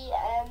DEMONITIZE.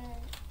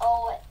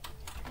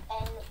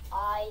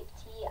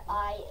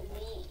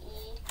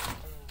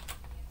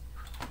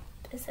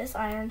 Is this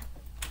iron?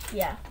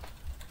 Yeah.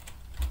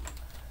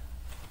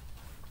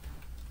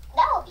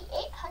 That will be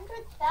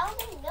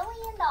 $800,000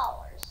 million.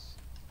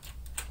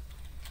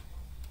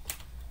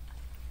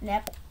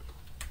 Nep.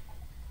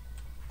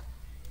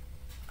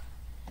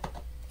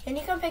 Can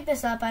you come pick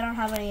this up? I don't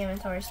have any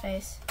inventory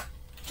space.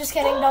 Just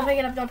kidding. Don't pick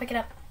it up. Don't pick it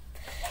up.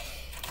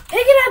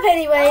 Pick it up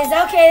anyways.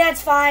 Okay,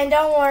 that's fine.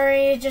 Don't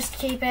worry. Just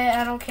keep it.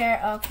 I don't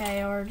care.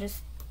 Okay, or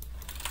just...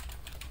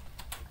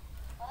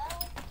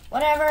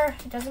 whatever.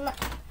 It doesn't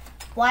matter.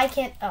 Why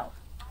can't... oh.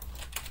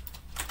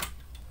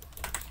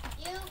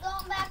 You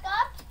going back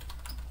up?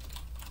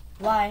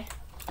 Why?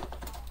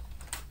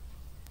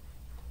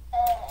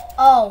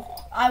 Oh,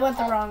 I went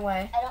the wrong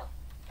way. I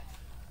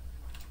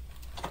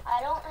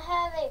don't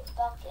have a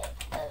bucket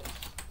of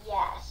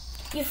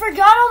yes. You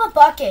forgot all the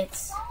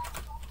buckets.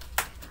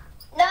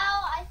 No,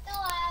 I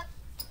still have.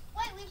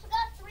 Wait, we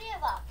forgot 3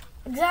 of them.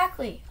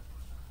 Exactly.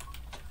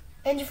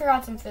 And you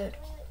forgot some food.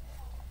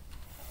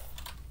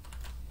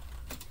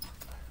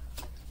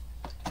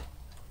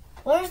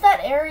 Where's that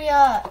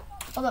area?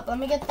 Hold up, let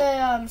me get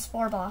the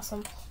spore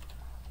blossom.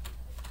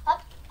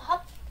 Hup,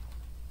 hup.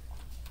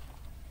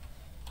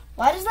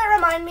 Why does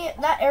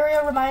that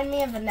area remind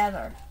me of the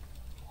Nether?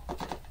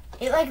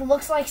 It like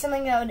looks like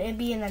something that would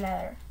be in the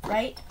Nether,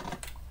 right?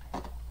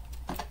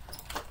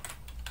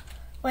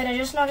 Wait, I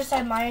just noticed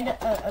I mined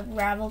a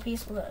gravel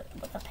piece with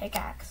a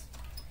pickaxe.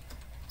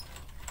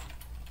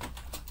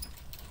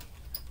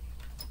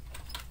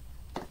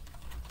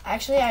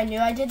 Actually, I knew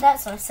I did that,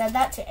 so I said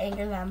that to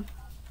anger them.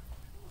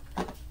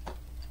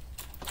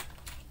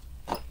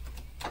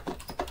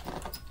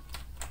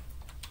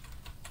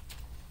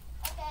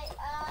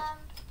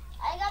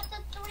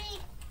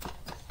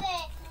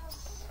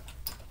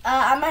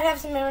 I might have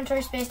some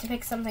inventory space to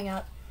pick something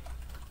up.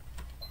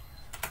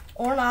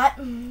 Or not.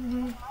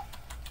 Well,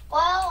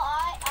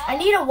 I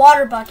need a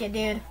water bucket,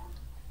 dude.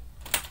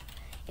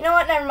 You know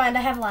what? Never mind.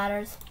 I have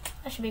ladders.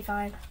 I should be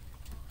fine.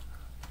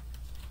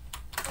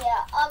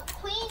 Yeah,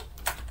 Queen.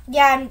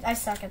 Yeah, I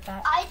suck at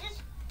that. I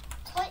just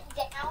put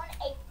down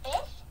a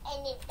fish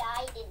and it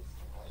died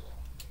instantly.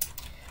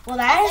 Well,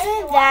 that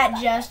isn't that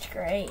just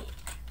great.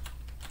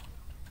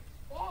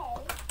 Yay.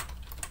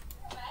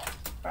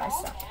 Or I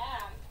suck.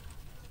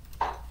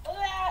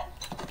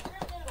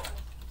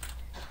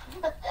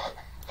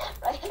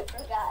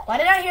 Why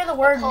did I hear the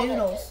word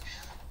noodles?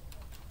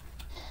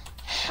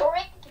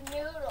 Shrimp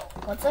noodle.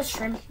 What's a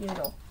shrimp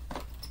noodle?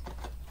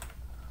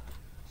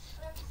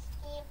 Shrimp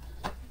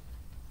scampi.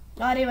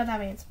 No idea what that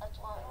means. That's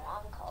what my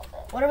mom calls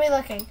it. What are we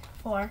looking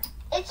for?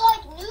 It's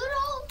like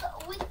noodles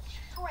with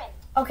shrimp.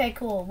 Okay,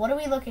 cool. What are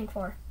we looking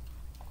for?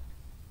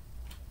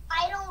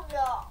 I don't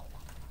know.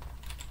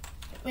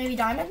 Maybe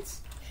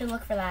diamonds? Should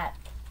look for that.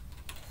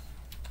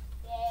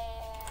 Yeah.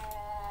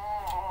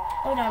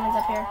 No diamonds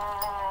up here.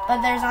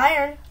 But there's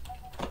iron.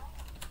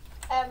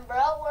 And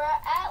bro, we're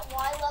at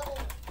Y level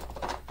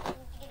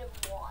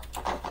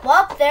 -1.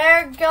 Well,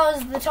 there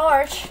goes the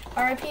torch.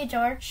 RIP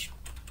torch.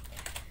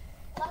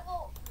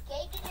 Level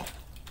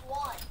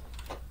 -1.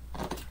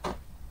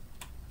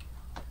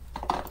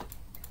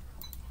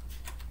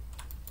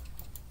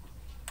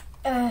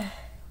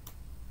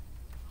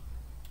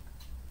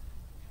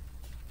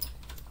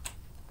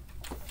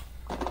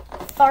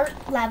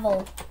 Fart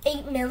level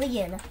 8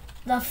 million.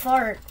 The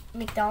fart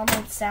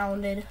McDonald's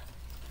sounded.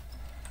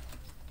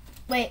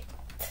 Wait.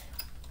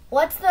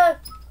 What's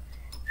that?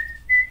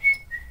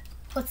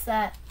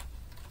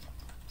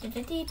 I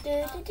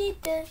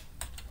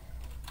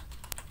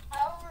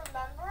don't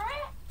remember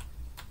it.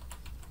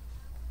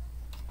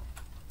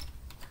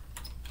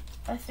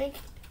 I think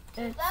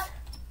it's...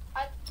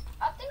 I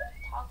think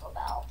it's Taco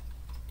Bell.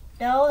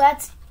 No,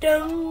 that's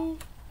dung.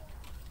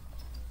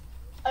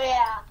 Oh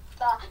yeah.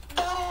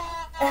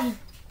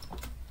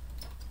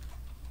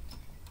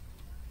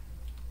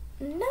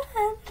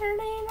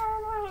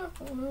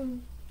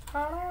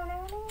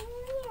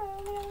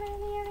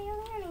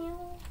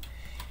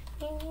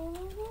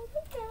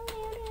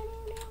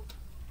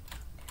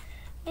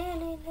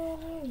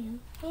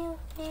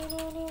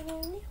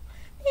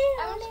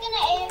 I'm just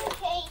gonna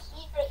AFK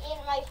here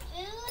eating my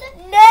food.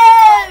 No!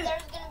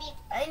 There's gonna be.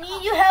 I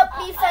need you help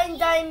me find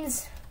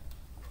diamonds.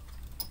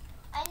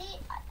 I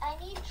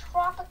need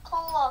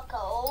Tropical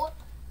Cold.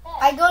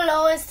 I go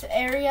lowest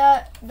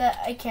area that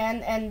I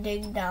can and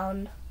dig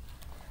down.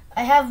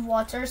 I have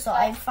water, so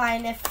I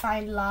find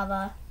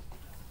lava.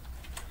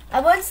 I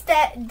once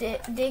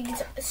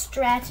digged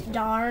Strat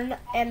Darn,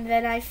 and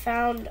then I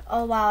found,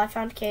 oh wow, I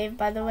found cave,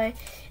 by the way.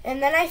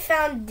 And then I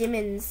found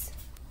diamonds.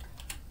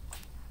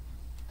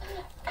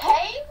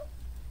 Cave?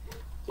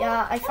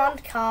 Yeah, I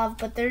found cave,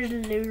 but there's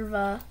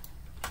larva.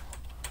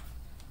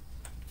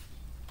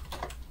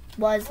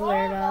 Was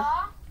larva.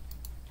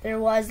 There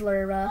was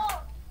larva.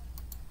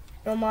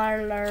 No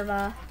more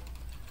larva.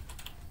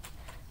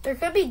 There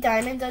could be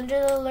diamonds under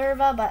the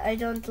larva, but I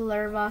don't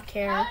larva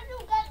care. How did you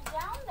get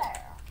down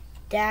there?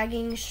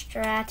 Dagging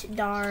Strat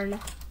Darn.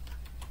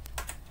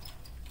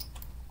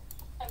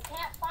 I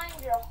can't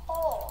find your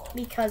hole.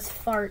 Because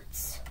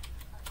farts.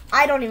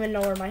 I don't even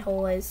know where my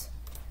hole is.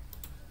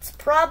 It's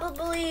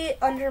probably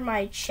under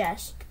my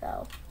chest,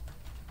 though.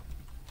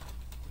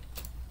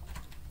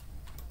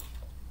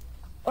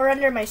 Or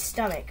under my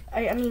stomach.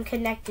 I mean,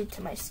 connected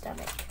to my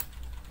stomach.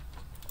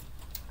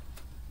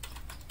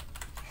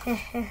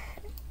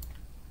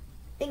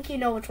 Think you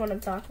know which one I'm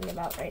talking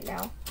about right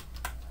now.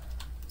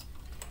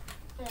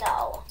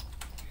 No.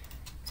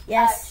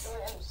 Yes.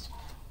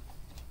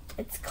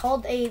 It's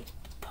called a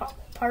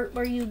part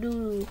where you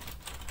do.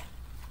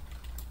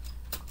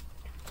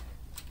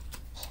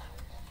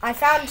 I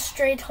found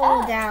straight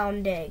hole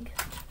down dig.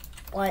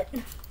 What?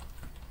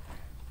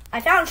 I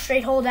found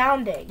straight hole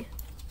down dig.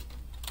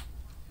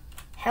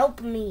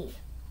 Help me.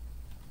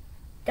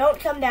 Don't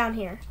come down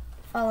here.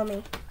 Follow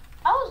me.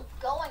 I was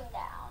going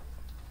down.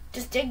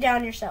 Just dig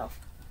down yourself.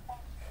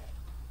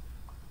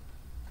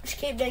 Just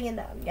keep digging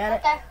down. Got it?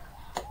 Okay.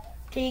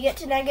 Till you get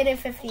to negative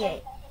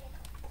 58.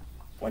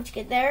 Once you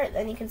get there,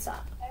 then you can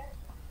stop.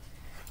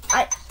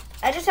 I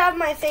just have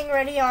my thing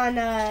ready on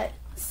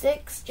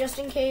 6 just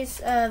in case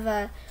of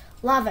a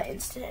lava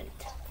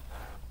incident.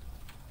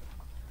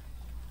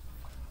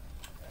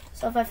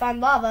 So if I find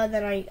lava,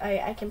 then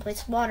I can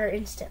place water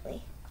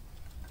instantly.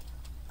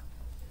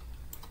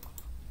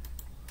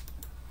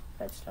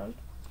 Redstone.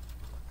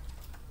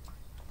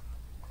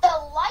 The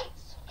light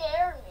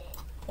scared me.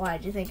 Why,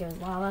 did you think it was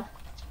lava?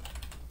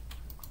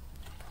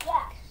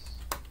 Yes.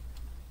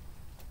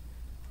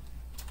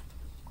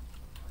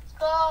 Let's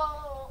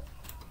go.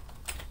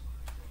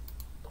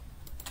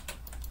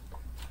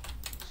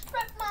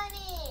 Strip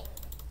mining.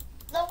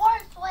 The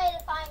worst way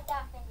to find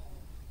diamonds.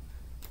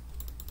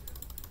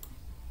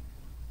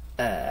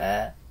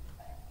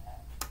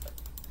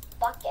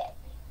 Bucket.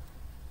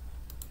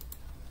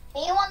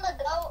 You want to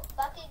go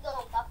bucket? Go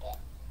bucket.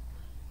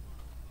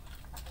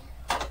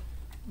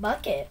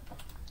 Bucket.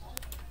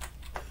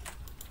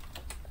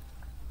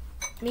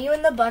 Me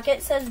when the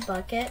bucket says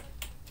bucket.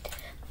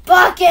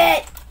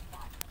 Bucket!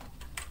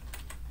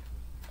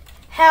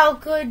 How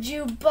could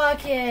you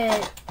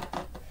bucket?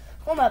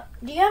 Hold up.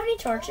 Do you have any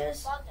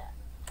torches? Bucket.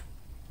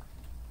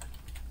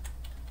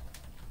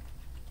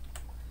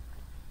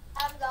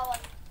 I'm going.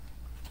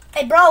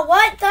 Hey, bro,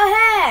 what the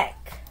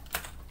heck?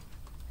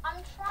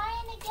 I'm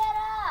trying to get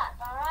up,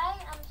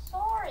 alright? I'm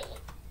sorry.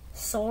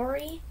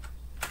 Sorry?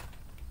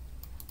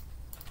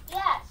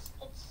 Yes,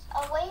 it's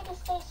a way to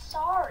say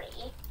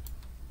sorry.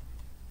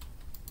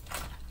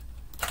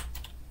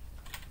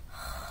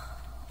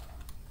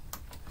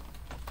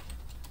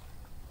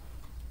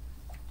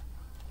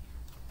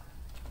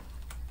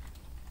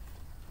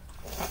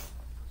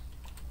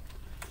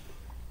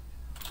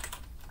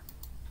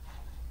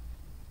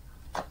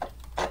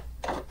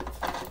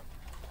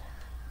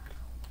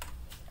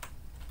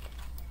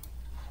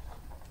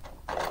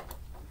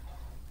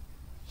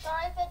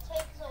 Sorry if it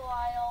takes a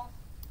while.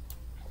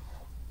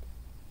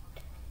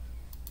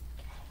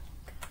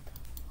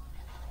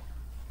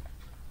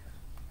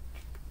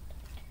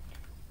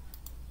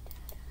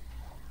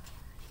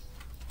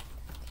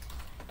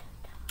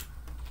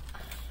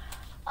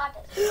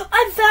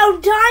 I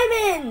found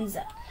diamonds!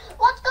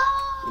 Let's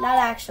go! Not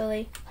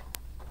actually.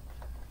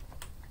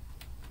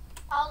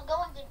 I was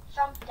going to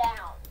jump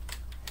down.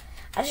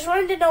 I just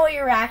wanted to know what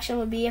your reaction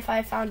would be if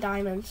I found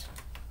diamonds.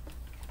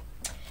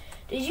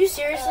 Did you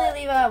seriously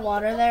leave that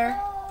water there?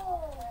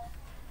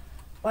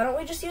 Why don't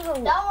we just use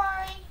Don't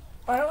worry.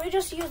 Why don't we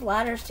just use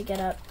ladders to get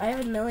up? I have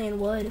 1 million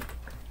wood.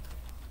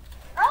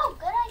 Oh,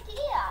 good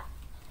idea.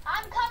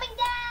 I'm coming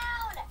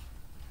down.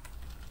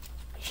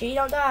 sure you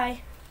don't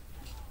die.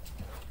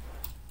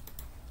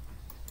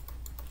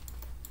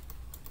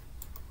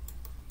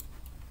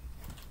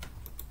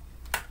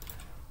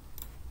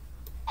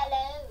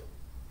 Hello.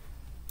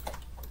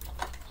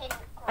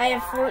 I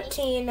have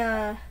 14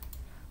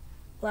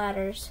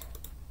 ladders.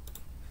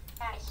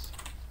 Nice.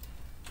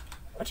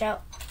 Watch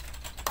out.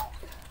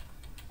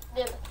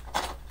 Good.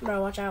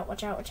 Bro, watch out,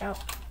 watch out, watch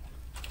out.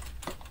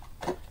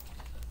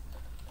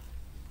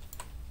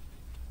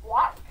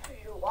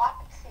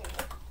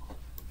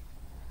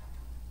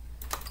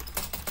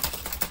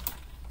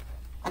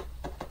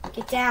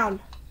 Get down.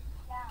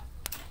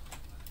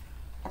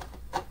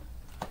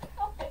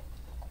 Okay.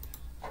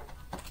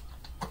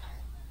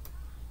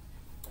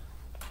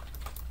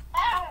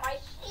 Ow, my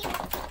shield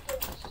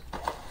hurts.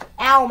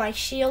 Ow, my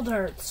shield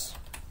hurts.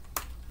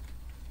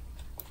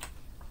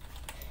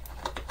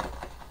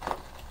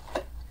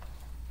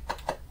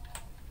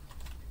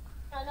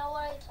 I know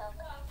what I took.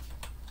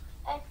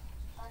 Hey,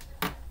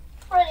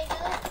 pretty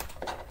good.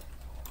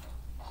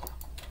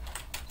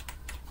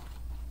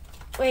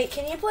 Wait,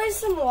 can you place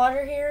some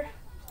water here?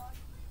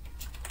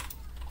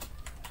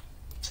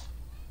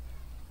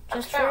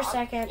 Just for a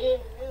second.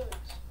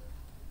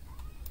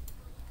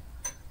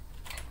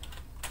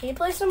 Can you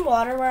place some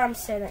water where I'm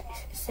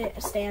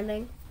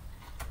standing?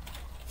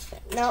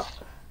 Nope.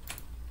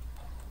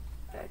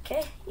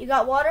 Okay, you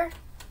got water?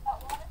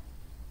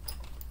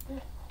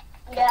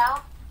 Yeah.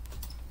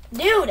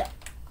 Dude!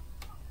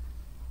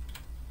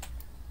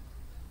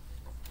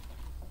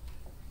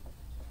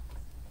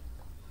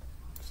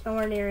 It's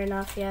nowhere near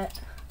enough yet.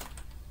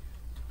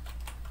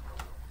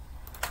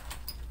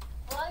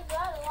 Well, you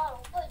got a lot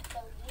of wood, so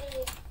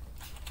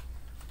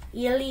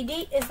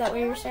LED, is that what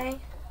you were saying?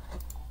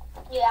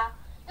 yeah.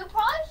 You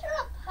probably should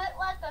have put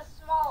like a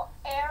small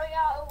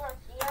area over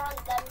here and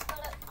then put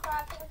a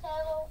crafting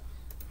table.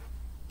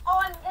 Oh,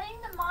 I'm getting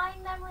the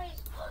mine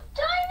memories.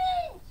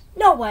 Diamonds!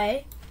 No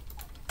way.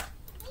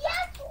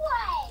 Yes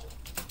way!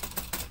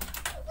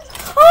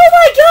 Oh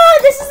my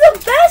god, this is the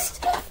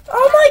best!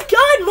 Oh my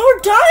god, more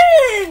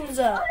diamonds!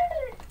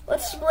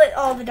 Let's split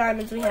all the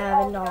diamonds we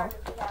have and all. Bro,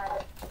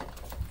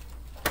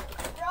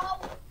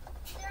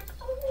 there's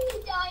so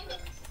many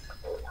diamonds.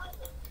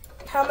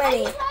 How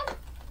many? He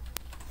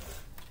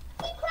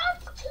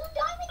crafts 2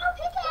 diamond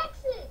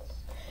pickaxes.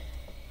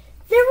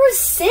 There was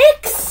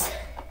 6?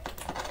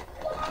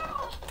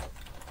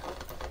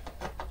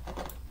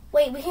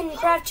 Wait, we can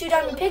craft 2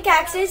 diamond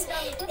pickaxes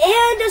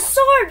and a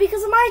sword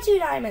because of my 2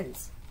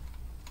 diamonds.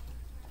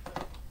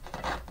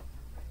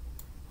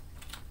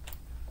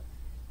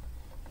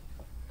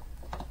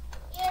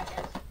 Yeah,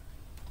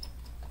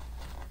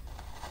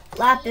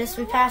 Lapis,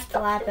 we passed the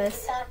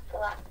lapis.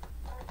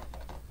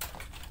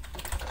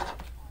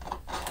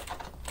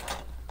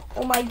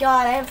 Oh my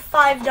god, I have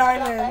 5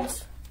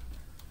 diamonds.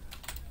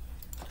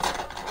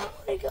 Oh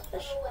my gosh.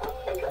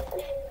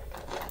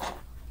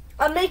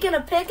 I'm making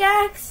a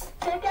pickaxe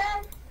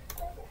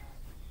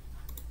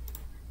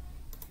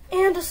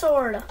and a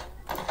sword.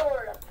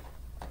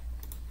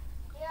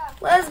 Yeah,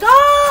 Let's go!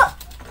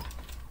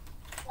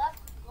 let's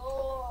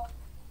go.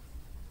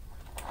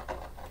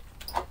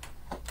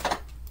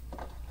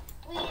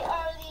 We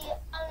are the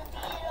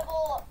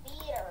unbeatable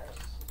beaters.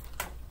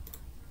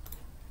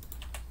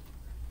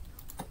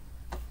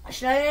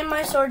 Should I name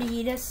my sword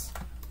Yeetus?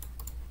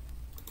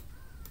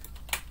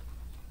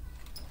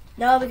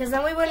 No, because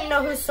then we wouldn't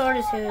know whose sword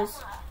is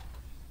whose.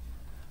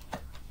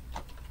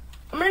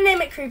 I'm gonna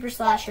name it Creeper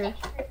Slasher.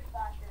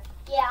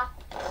 Yeah.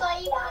 So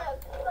you gotta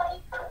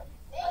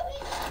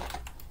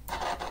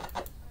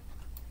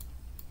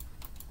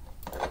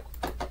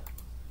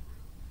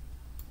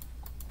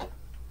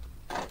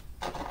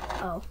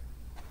Oh.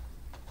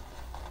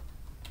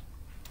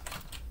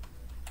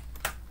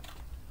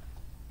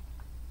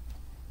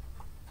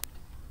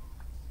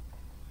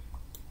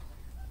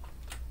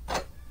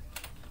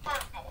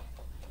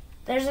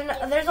 There's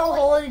a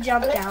hole to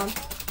jump down.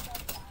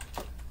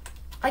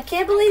 I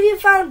can't believe you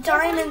found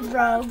diamonds,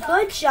 bro.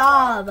 Good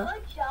job.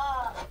 Good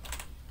job.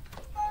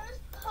 First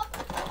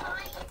couple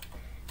times.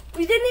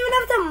 We didn't even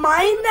have to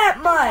mine that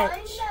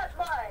much.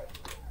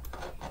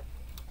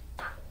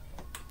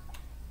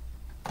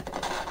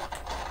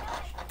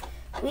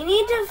 We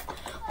need to...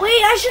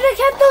 Wait, I should have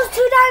kept those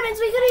 2 diamonds.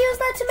 We could have used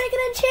that to make an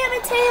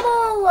enchantment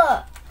table.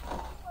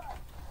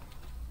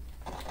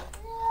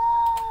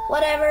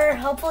 Whatever.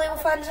 Hopefully we'll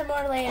find some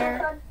more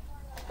later.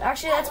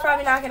 Actually, that's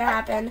probably not going to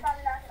happen.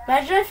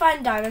 Imagine I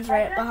find diamonds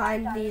right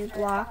behind these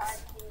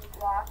blocks.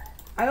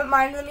 I haven't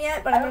mined them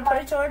yet, but I'm going to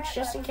put a torch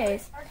just in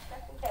case.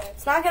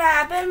 It's not going to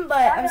happen,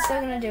 but I'm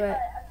still going to do it.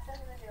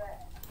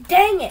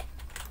 Dang it!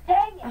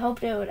 I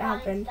hoped it would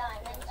happen.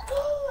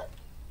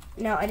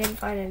 No, I didn't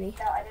find any.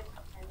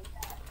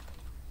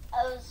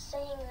 I was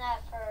saying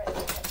that for a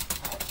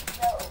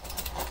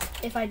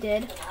joke. If I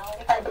did.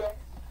 If I did.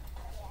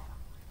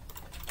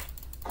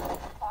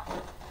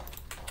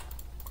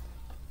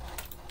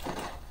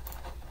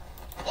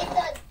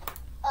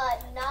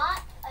 It's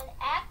not an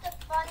act of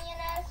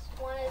funniness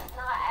when it's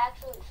not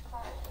actually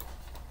funny.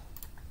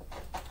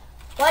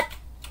 What?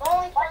 The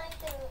only funny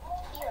thing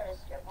here is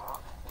your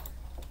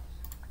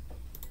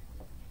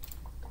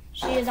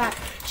is not.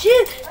 She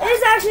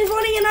is actually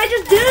floating, and I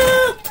just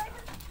duped.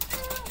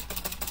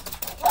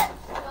 Let's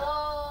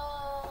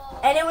go.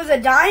 And it was a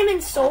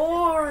diamond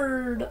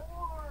sword.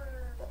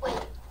 Wait.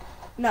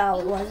 No,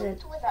 it You wasn't.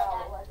 duped with a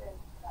diamond.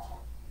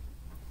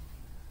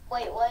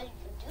 Wait, what did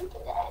you do to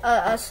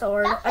that? A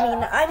sword.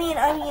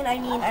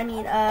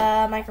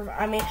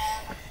 Microphone.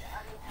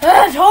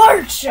 A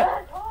torch.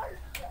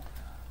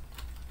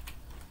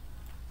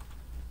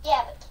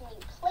 Yeah, but can you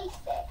place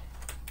it?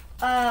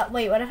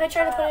 Wait. What if I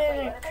try to put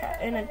it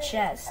in a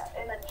chest?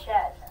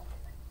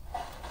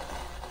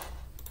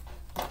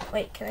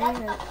 Wait, can I That's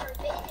even? not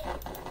forbidden.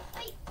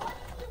 Wait, what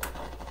if you touch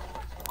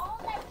all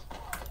that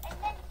torch and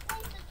then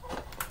place the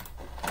torch?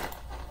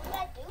 What does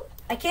that do?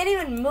 I can't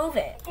even move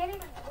it.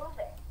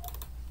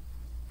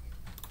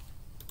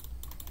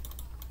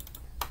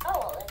 Oh,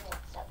 well, then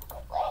it's a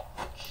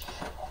glitch.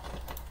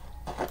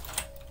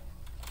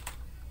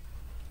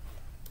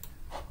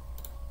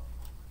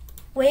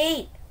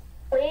 Wait.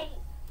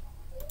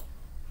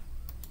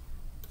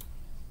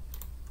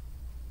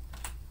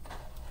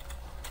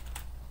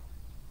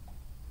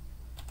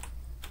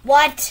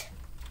 What?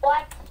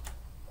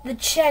 The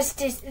chest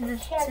just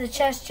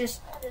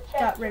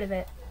got rid of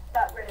it.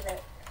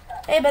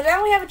 Hey, but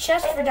now we have a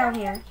chest for down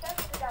here,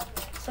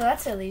 so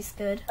that's at least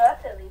good.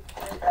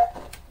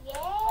 Yeah.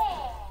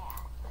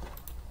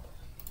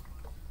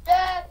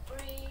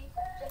 Jeffrey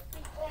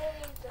Bezos.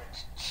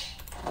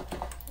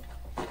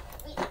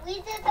 We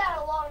did that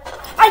a long time.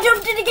 I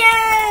jumped it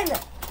again.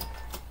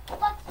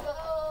 Let's go.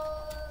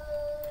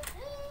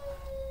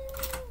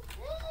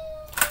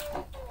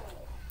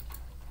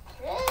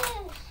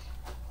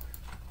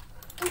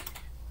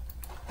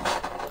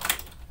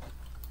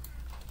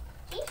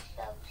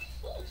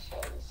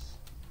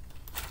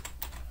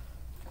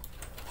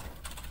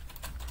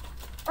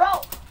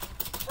 Bro,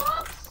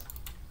 socks!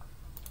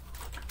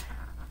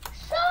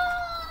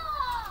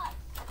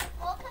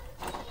 Welcome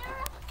to your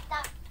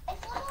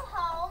nice little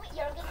home.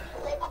 You're going to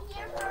be living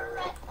here for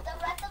the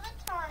rest of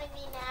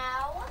eternity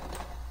now.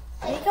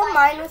 Can you come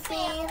mine with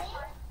me?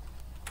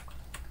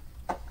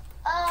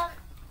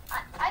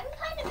 I'm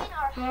kind of in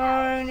our house.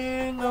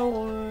 Mining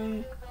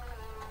away.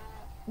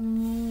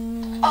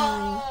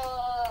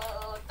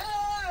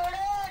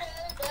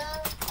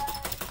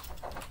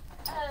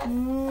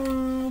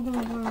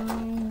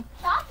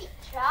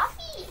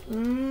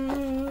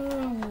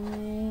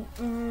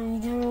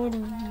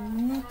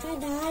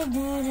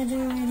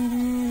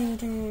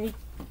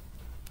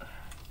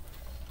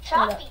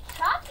 Choppy.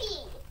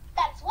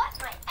 That's what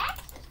my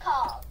axe is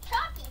called.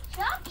 Choppy.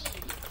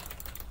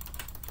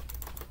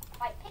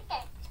 My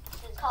pickaxe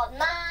is called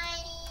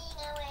Mining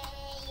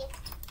Away.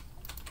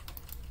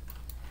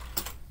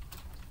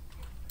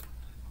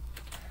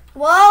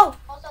 Whoa!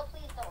 Also,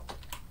 please don't.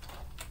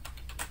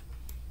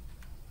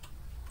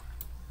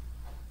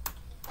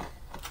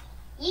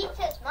 Yeet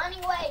says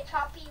Mining Away,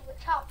 Choppy with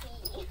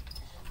Choppy.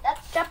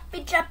 That's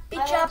Choppy.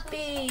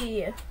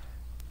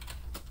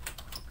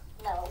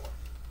 no.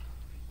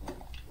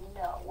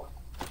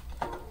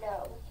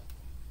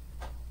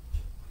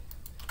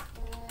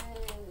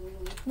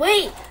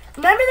 Wait,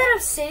 remember that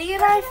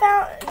obsidian I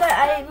found? That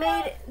I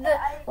made the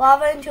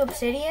lava into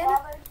obsidian?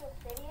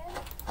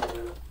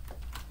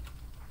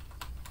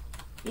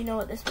 You know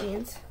what this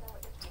means?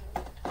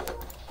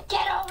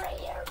 Get over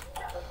here.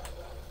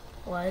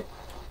 What?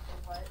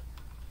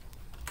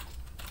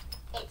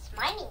 It's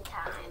mining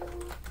time.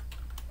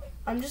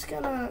 I'm just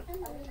gonna...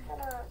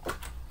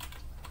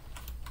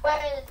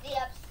 Where is the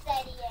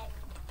obsidian?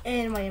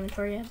 In my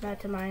inventory, not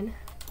to mine.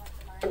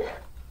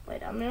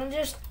 Wait, I'm gonna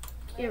just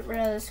get rid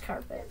of this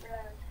carpet.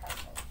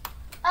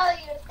 Oh,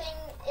 your thing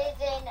is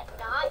in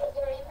not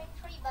your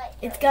inventory, but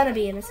It's gonna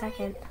be in a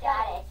second.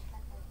 got it.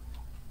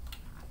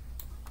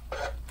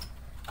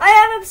 I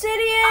have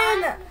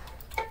obsidian!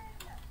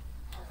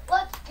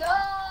 Let's go.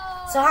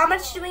 So how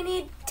much do we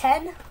need?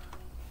 10?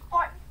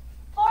 14.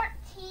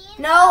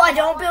 No, I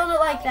don't build it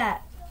like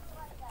that.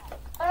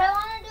 But I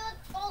want to do it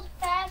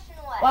old-fashioned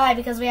way. Why?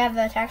 Because we have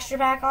the texture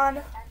pack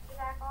on?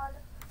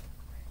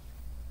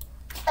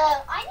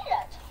 I need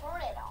to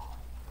turn it on.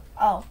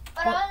 Oh,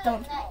 But well, other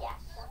don't. than that, yes.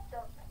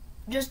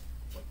 Just,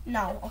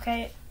 no,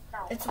 okay?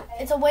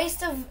 It's a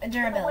waste of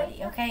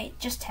durability, okay?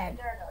 Just 10.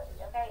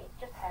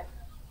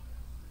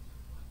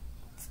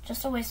 It's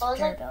just a waste of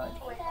durability.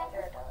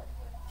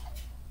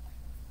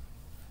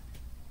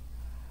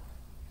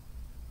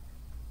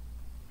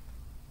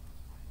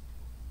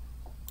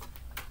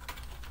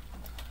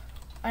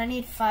 I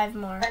need 5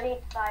 more.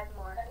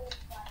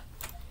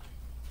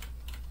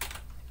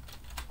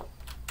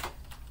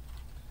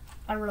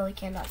 I really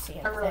cannot see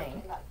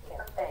anything.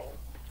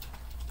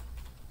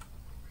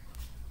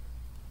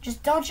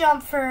 Just don't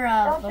jump for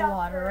the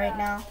water right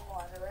now.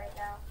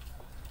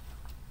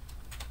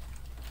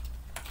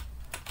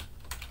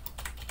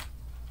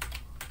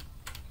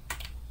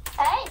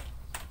 Hey,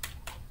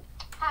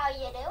 how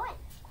you doing?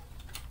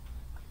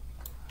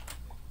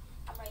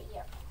 I'm right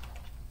here.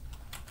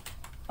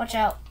 Watch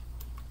out.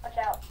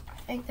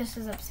 I think this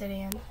is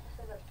obsidian.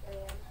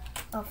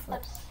 Oh,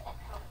 flip.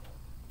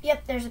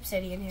 Yep, there's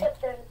obsidian here.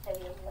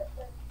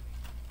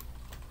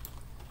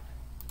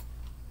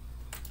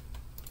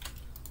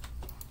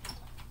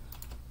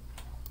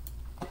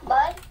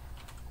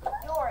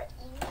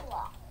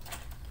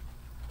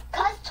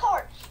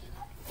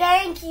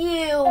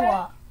 you.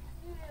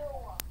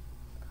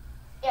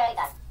 Yeah, I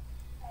got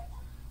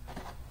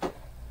it.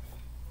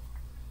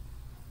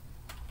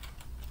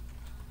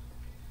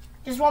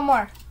 Just one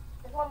more.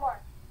 There's one more.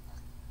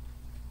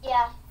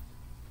 Yeah.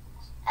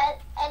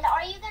 And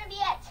are you going to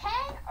be at 10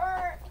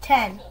 or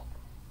 10. 15?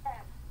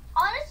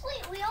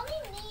 Honestly, we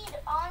only need,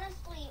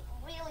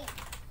 really,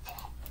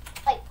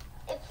 like,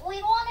 if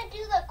we want to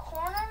do the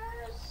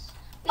corners.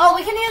 Oh,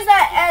 we can use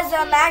that as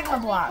a magma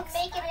block. We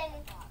can make it in.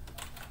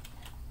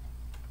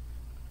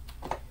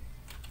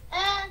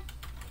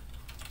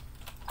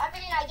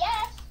 I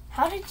guess.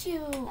 How did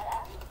you?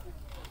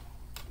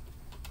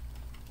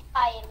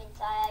 I am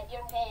inside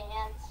your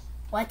pants.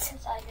 What?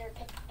 Inside your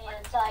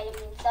pants. I am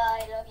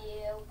inside of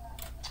you.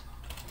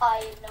 I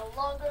am no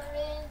longer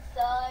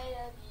inside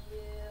of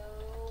you.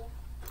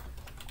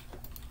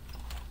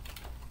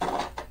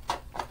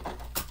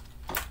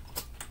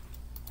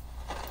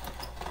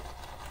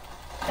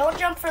 Don't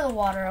jump for the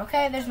water,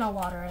 okay? There's no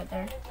water right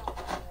there.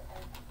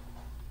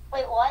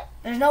 Wait, what?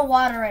 There's no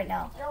water right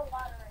now. No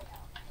water right now.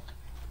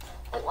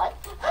 Wait, what?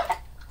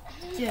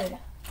 Dude,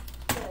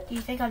 do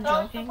you think I'm That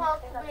was joking?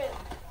 supposed to be.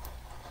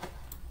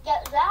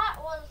 Yeah, that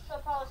was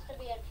supposed to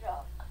be a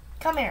joke.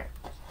 Come here.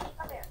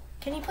 Come here.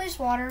 Can you place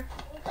water?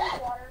 Can you please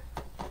water?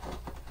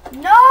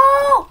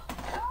 No!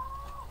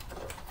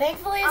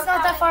 Thankfully, it's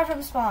not that far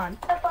from spawn.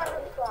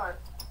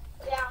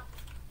 Yeah.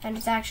 And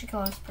it's actually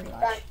close, pretty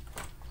much.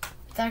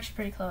 It's actually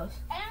pretty close.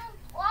 And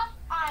plus,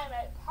 I'm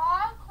a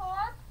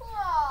parkour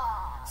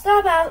pro.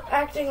 Stop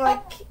acting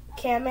like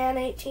Camman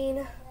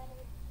 18.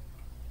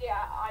 Yeah,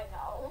 I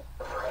know.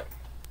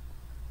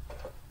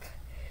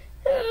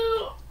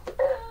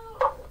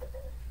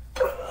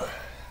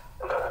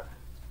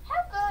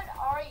 How good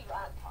are you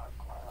at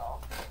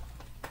parkour?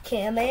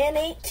 Camman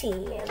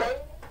 18.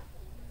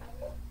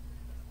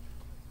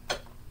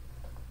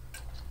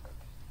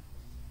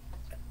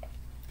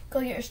 Go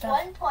get your stuff.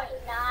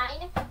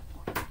 1.9.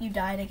 You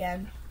died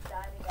again.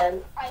 I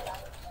know.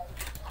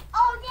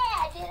 Oh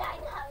yeah, did I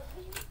know?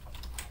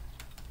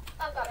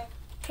 I'm coming.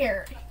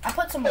 Here, I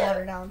put some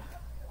water down.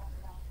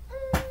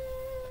 Don't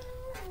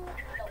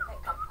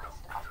pick up my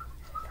stuff.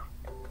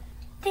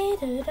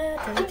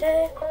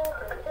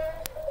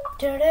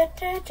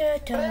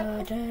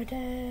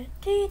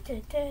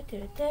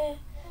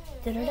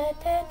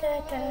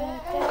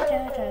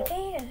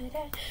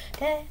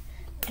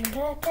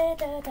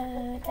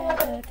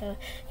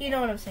 You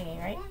know what I'm singing,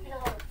 right?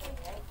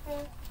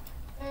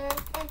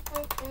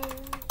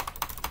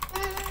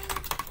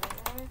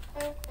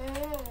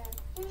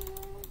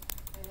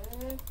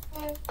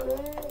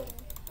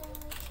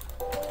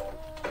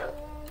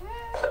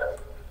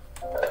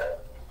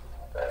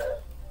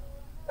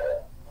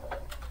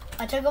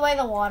 I took away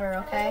the water,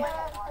 okay?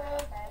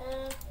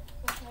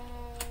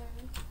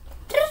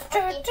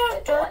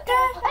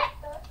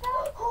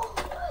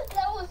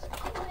 That was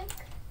quick.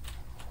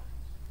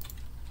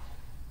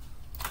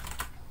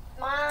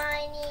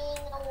 Mining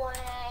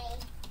away.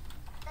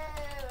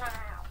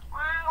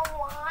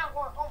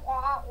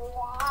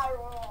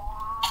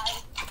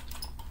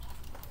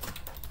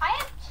 I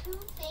have two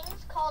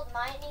things called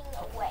mining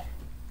away.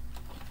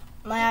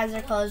 My eyes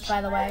are closed, by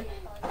the way.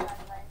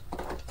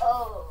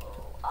 Oh,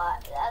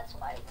 that's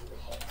why you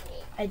hit me.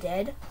 I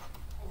did.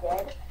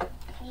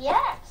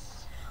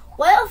 Yes.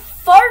 Well,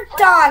 fart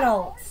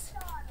Donalds!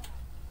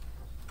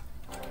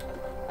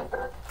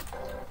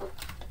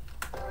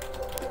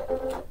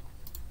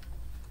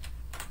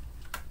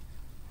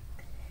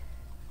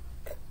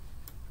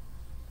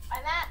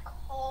 I'm at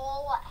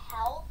Cole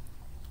Health.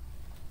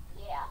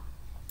 Yeah.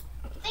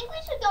 Think we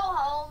should go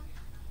home?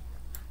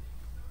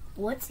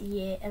 What's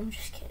yeah? I'm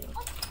just kidding.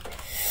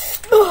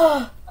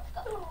 Ugh.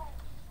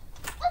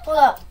 Hold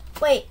up.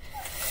 Wait.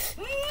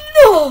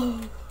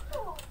 No!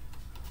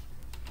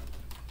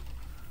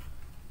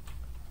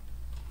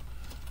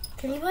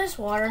 Can you place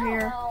water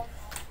here? Oh.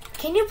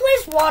 Can you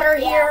place water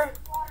here?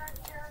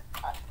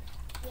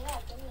 Yeah,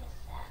 give me a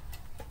sec.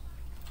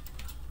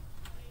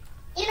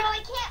 You know, I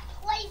can't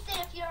place it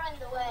if you're in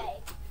the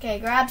way. Okay,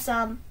 grab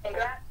some. I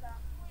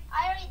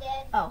already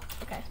did. Oh,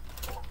 okay.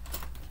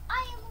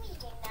 I am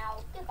leaving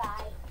now.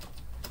 Goodbye.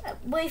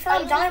 We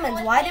found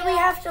diamonds. Why do we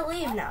have to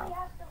leave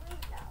now?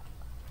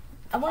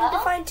 I wanted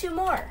to find 2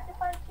 more.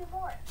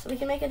 So we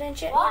can make an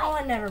enchant. You know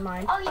what? Never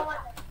mind. Oh, you want?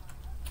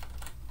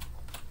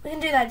 We can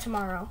do that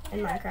tomorrow in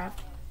Minecraft.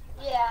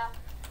 Yeah.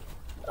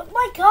 Oh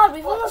my god,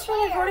 we've almost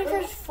been recording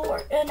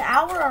for an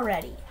hour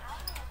already.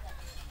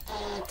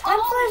 Time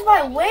flies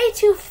by way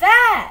too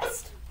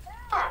fast.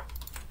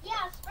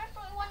 Yeah,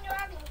 especially when you're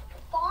having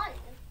fun.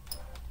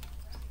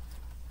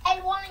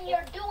 And when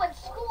you're doing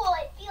school,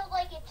 it feels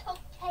like it took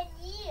 10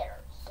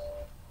 years.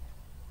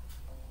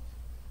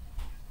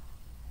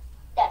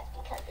 That's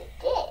because it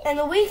did. And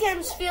the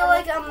weekends feel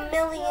like a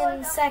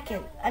million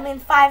seconds.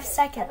 5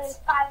 seconds.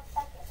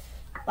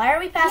 Why are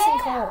we passing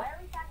coal?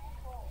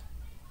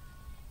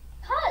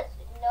 Cause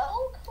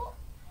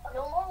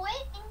no more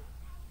waiting.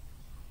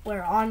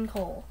 We're on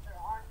coal.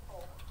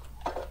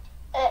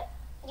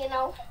 You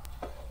know.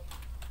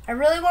 I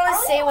really want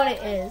to say what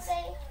it is.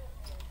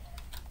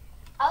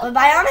 But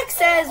Bionic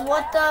says,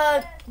 what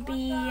the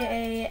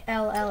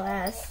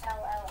BALLS?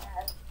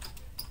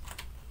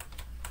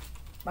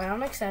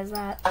 Bionic says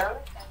that.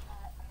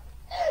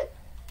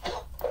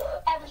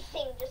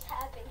 Everything just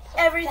happened. So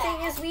Everything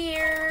fast. is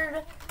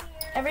weird.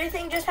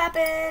 Everything just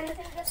happened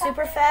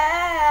super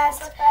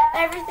fast.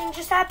 Everything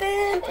just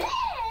happened.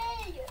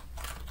 Hey!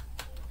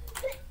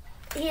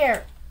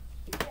 Here.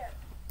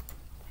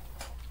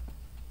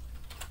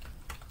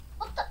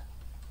 What the?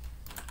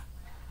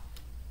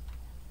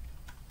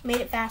 Made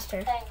it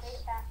faster. Thanks.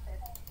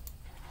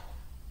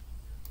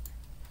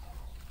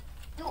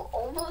 You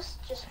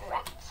almost just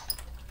wrecked.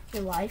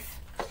 Your life.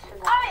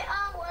 Alright,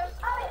 where's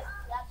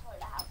that's where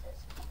the house is.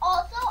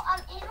 Also,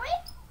 Henry,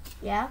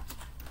 Yeah?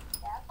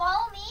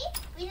 follow me.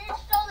 We need to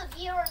show the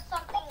viewers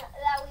something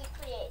that we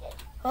created.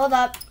 Hold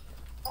up.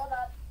 Hold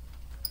up.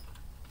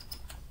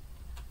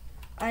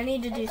 I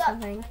need to do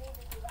something.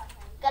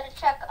 Gotta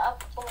check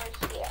up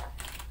over here.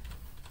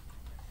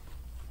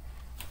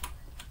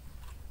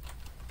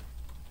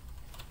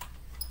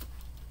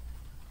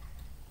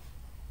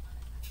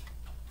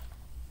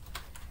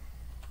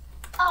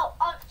 Oh,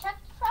 check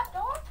the trap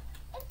door.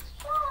 It's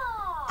shut.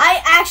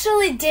 I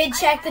actually did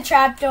check the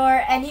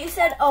trapdoor, and you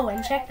said, oh,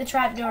 and check the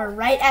trapdoor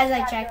right as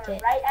I checked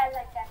it. Right as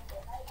I checked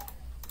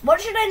it.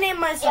 What should I name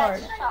my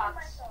sword? Yeah,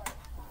 shocks.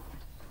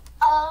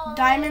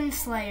 Diamond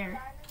Slayer.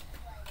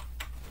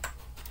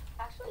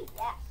 Actually,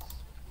 yes.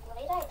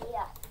 Great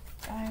idea.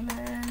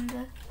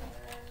 Diamond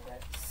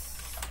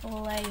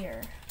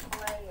Slayer.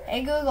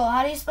 Hey Google,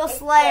 how do you spell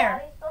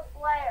Slayer?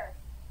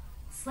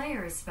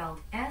 Slayer is spelled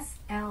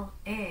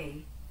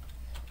S-L-A-Y-E-R.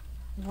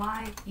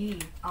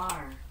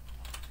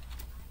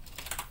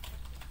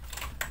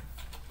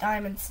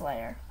 Diamond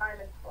Slayer.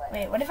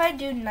 Wait, what if I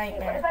do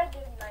Nightmare?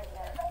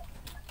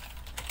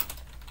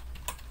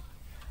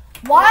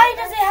 Why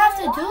does it have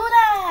to do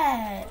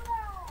that?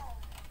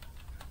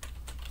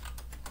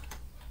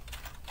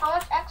 How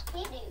much XP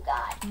do you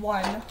got?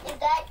 1. Is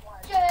that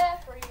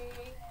Jeffrey?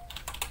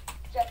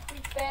 Jeffrey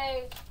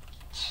Banks.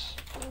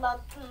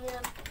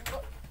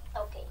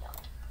 Okay, no.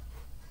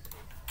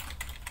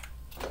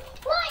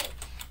 Light!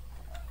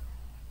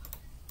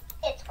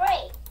 It's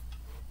great.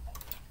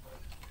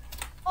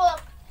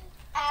 Look,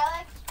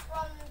 Alex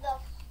from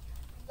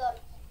the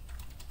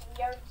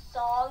weird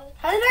song.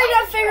 How did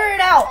I not figure it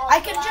out? I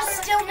can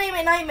just still name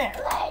it Nightmare.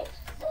 Life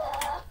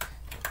sucks.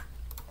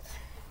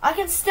 I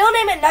can still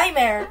name it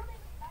Nightmare,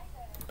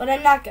 but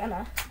I'm not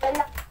gonna.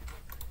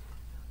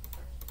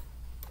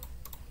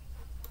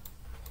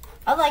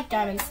 I like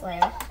Diamond Slayer.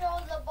 Show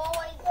the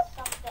boys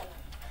something.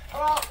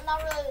 Well,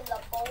 not really the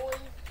boys,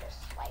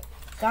 just like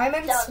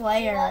Diamond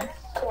Slayer.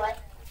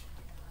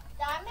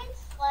 Diamond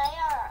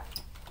Slayer.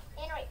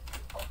 Henry,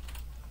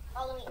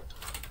 follow me.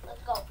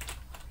 Let's go.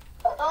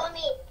 Follow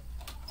me.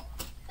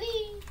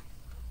 Whee.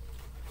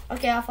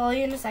 Okay, I'll follow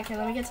you in a second.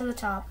 Let me get to the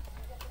top.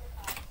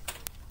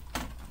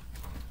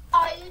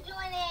 Are you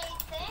doing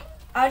anything?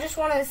 I just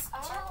want to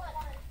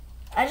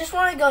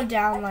Oh, go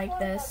down like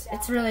this.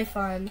 It's really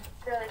fun.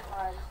 really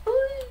fun.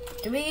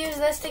 Do we use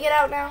this to get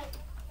out now?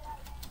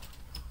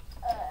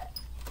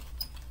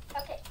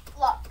 Okay,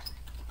 look.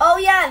 Oh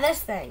yeah, this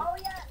thing.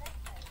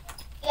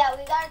 Yeah,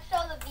 we gotta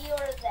show the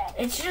viewers it.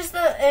 It's just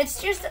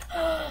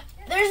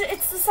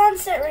it's the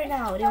sunset right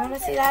now. Do you want to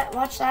see that?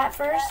 Watch that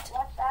first.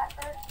 Watch that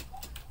first.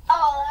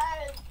 Oh,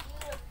 that is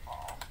beautiful.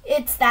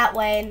 It's that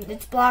way, and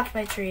it's blocked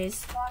by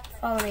trees.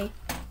 Follow me.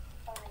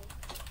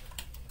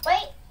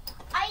 Wait,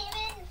 I'm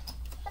in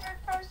third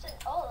person.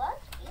 Oh,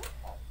 that's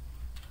beautiful.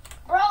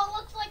 Bro, it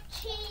looks like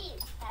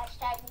cheese.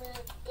 Hashtag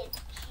move, it's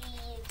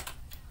cheese.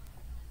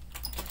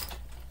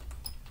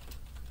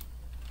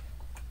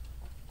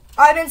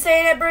 I'm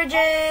insane at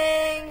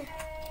bridging.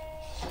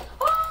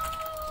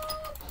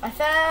 I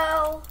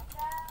fell.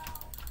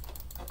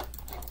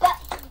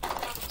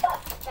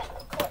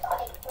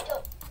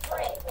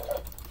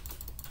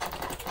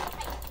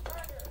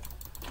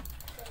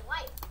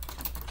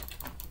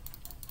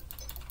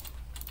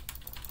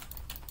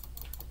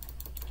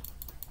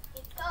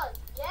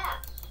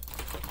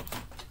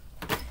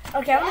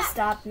 Okay, I'm gonna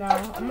stop now.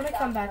 I'm gonna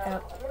come back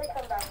up.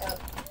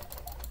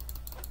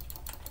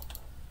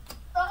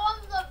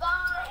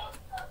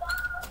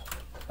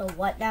 The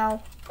what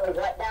now?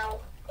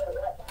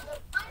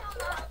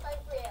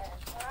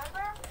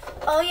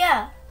 Oh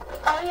yeah.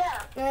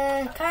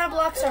 Kind of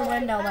blocks our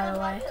window, by the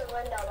way.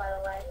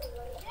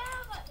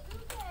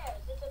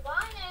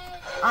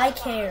 I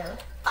care.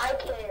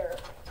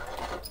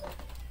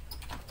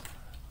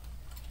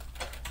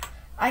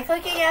 I'm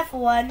clicking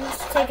F1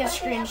 to take a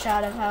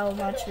screenshot of how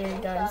much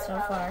we've done so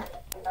far.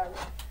 So,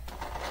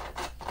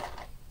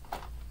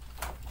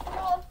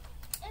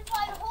 if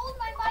I hold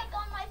my mic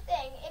on my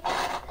thing, it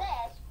makes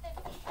this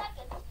 50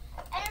 seconds.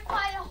 And if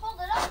I hold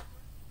it up,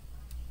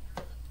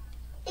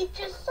 it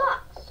just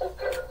sucks. Bro,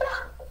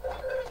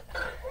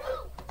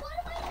 what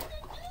am I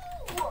gonna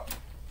do?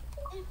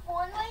 If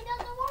one way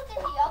doesn't work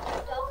and the other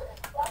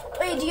doesn't.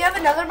 Wait, do you have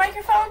another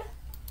microphone?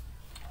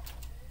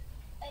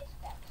 It's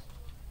fixed.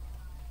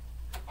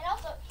 And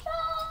also,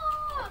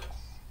 shucks.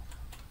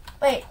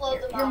 Wait, Close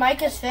them your up.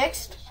 mic is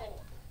fixed?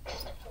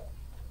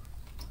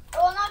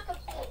 Well, not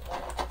completely.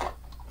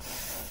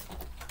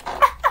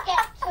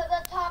 Get to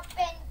the top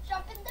and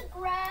jump in the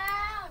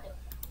ground.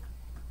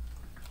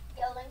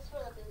 Yo, thanks for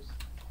the boost.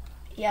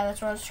 Yeah,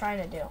 that's what I was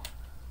trying to do.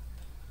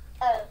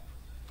 Oh.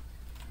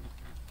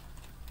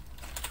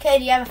 Okay,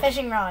 do you have a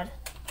fishing rod?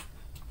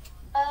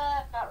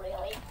 Not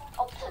really.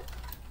 Oh.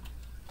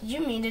 Did you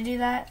mean to do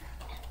that?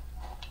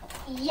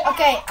 Yeah.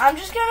 Okay, I'm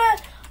just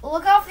gonna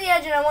look off the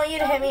edge and I want you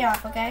to hit me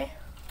off, okay?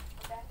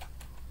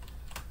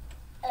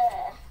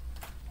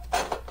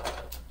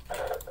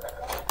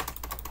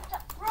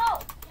 Bro,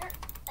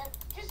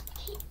 just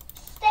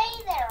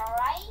stay there,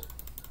 alright?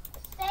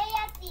 Stay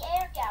at the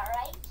area,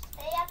 alright?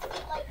 Stay at the,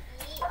 like,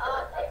 the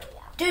area.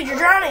 Dude, you're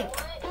drowning.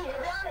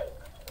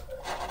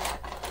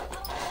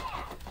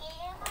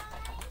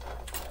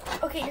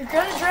 Okay, you're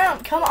gonna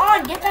drown. Come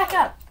on, get back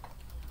up.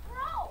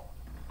 Bro,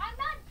 I'm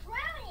not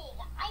drowning.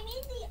 I'm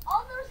in the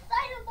other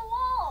side of the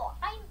wall.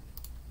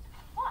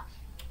 What?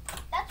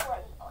 That's where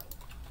I'm going.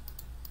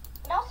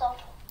 And also,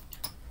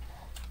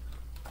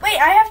 Wait,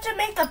 I have to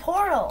make the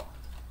portal.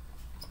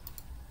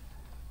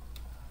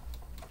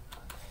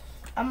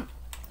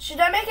 Should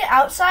I make it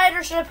outside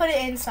or should I put it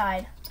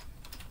inside?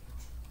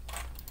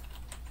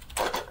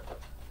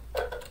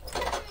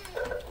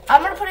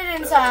 I'm gonna put it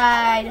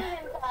inside. okay,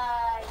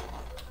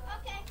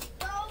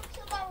 go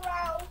to the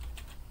road.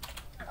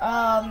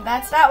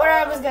 That's not where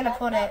I was gonna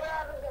put it.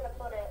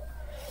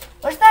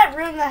 Where's that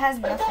room that has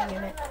nothing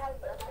in it?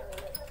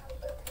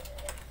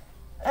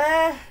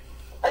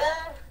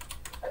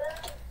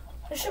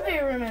 There should be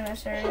a room in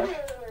this area.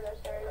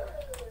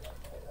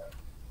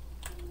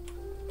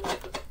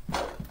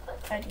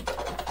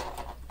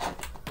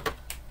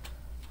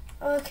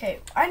 Okay,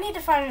 I need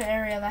to find an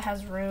area that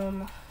has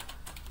room.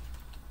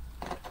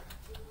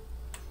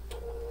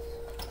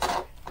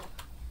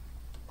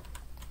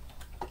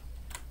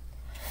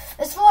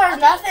 This floor has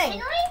nothing.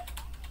 Henry?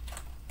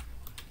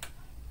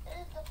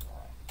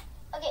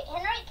 Okay,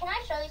 Henry, can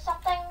I show you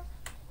something?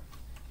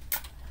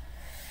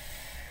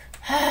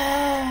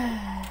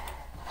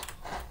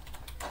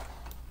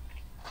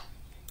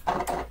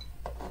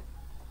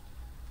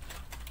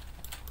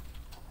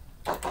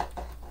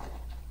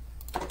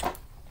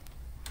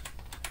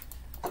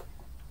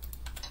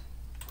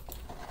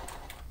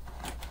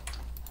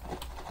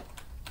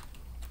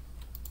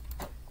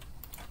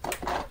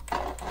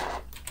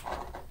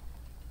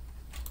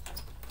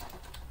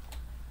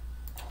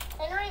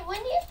 Henry, when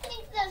do you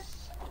think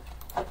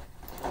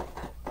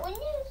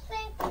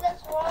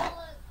this world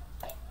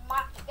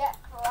might get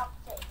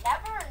corrupted?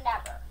 Never or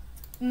never?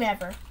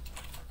 Never.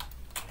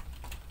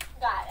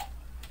 Got it.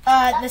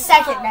 The That's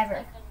second what I was never.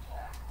 thinking too.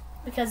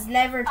 Because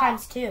never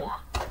times 2. Yeah.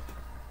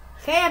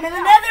 Okay, I'm in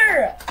the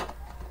nether!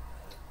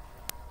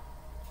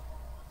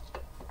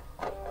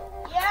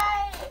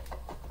 Yay!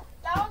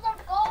 That was our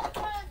goal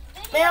for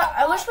this video. Man,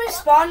 I wish we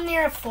spawned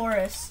near a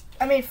fortress.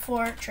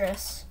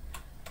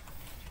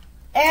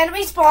 And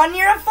we spawned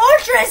near a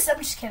fortress! I'm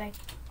just kidding.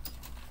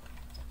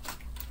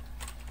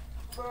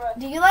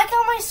 Do you like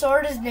how my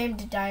sword is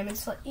named Diamond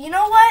Sling? You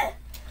know what?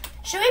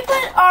 Should we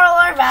put all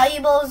our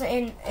valuables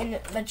in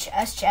the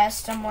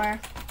chest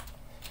somewhere?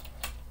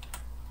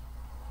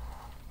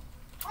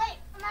 Wait,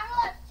 remember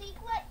that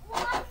secret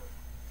one?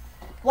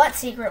 What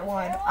secret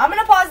one? I'm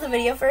gonna pause the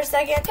video for a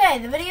second. Okay,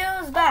 the video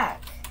is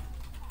back.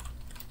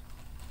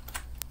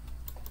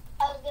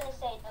 I was gonna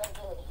say don't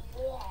do it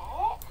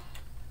yet,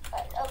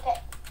 but okay.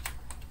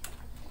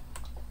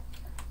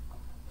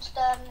 Just,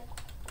 I'm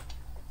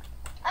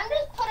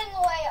just putting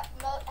away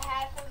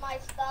half of my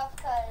stuff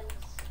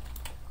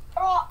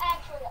or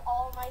actually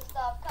all my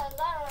stuff because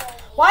I don't really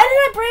need Why did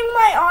I bring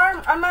my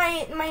arm?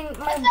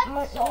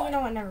 sword. You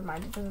know what? Never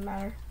mind. It doesn't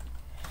matter. and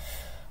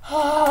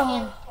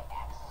Oh,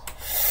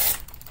 pickaxe.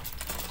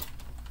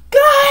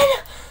 God!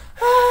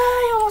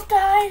 I almost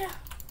died.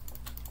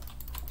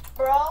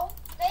 Bro,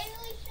 maybe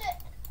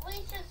we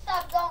should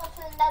stop going to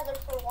the nether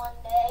for one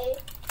day.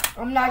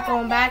 I'm not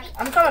going back.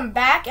 I'm coming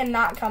back and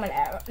not coming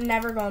out.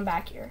 Never going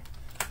back here.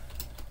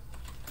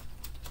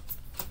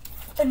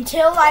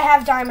 Until I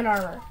have diamond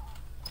armor.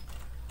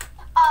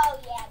 Oh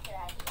yeah, good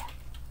idea.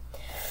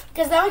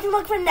 Because then we can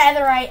look for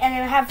netherite and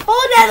then have full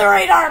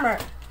netherite armor.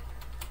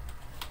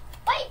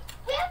 Wait,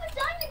 we have a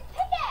diamond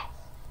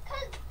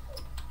pickaxe.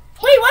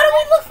 Wait, why don't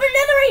we look for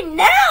netherite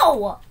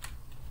now?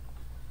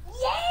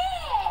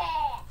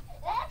 Yeah,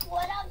 that's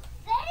what I'm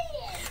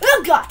saying.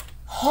 Oh, God.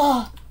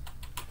 Oh.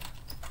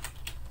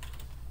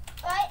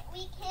 But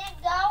we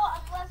can't go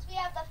unless we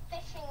have the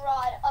fishing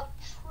rod of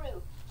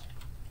truth.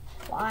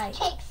 Why? It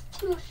takes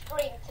 2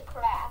 string to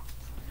craft.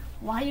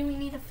 Why do we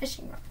need a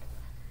fishing rod?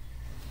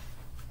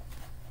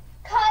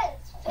 Cause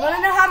You want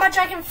to know how much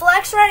I can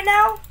flex right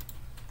now?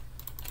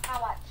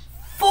 how much?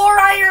 4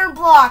 iron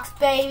blocks,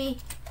 baby.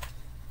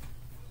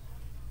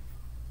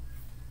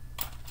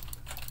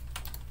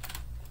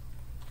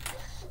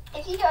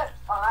 If you got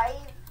 5,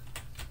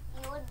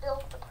 you would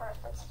build the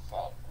perfect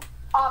thing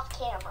off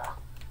camera.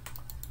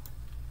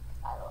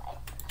 By the way,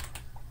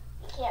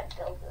 you can't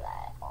build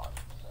that on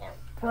camera.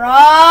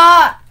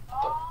 Bruh.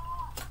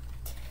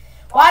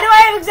 Why do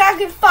I have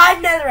exactly 5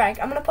 netherrack?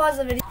 I'm gonna pause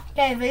the video.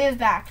 Okay, video's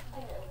back.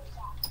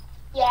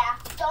 Yeah,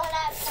 don't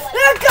ask. Like,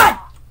 Oh God!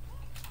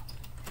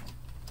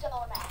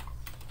 don't ask.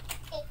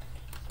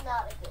 It's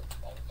not a good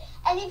thing.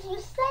 And if you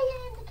say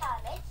it in the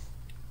comments,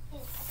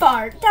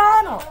 Fart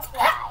Donald.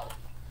 reply.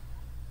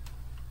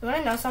 You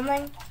wanna know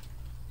something?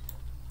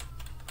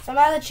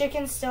 Somehow the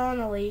chicken's still on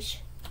the leash.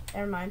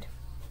 Never mind.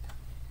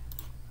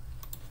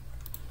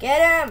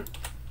 Get him!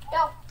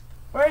 Go,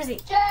 Where is he?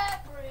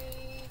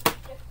 Jeffrey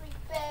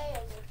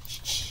Baylor.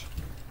 Shh.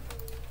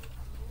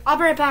 I'll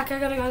be right back. I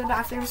gotta go to the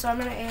bathroom, so I'm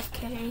gonna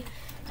AFK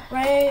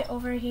right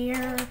over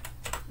here.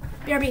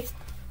 BRB.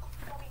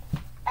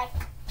 Bye.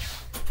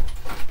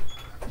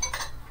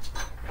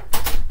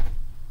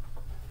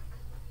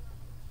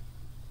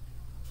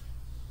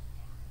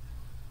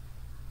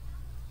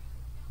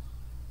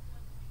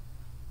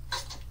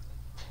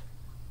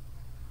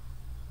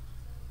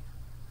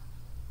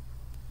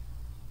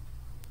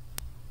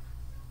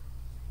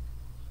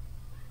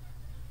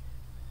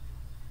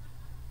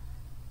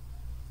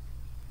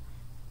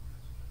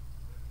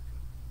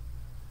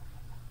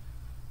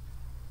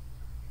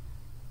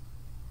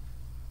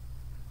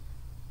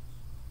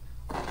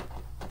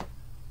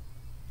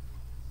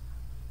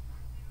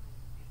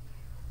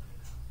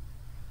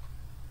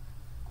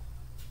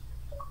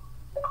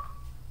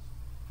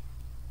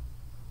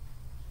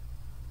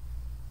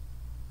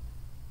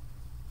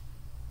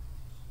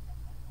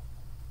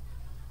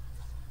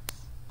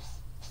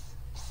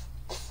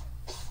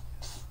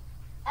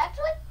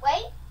 Actually,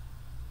 wait.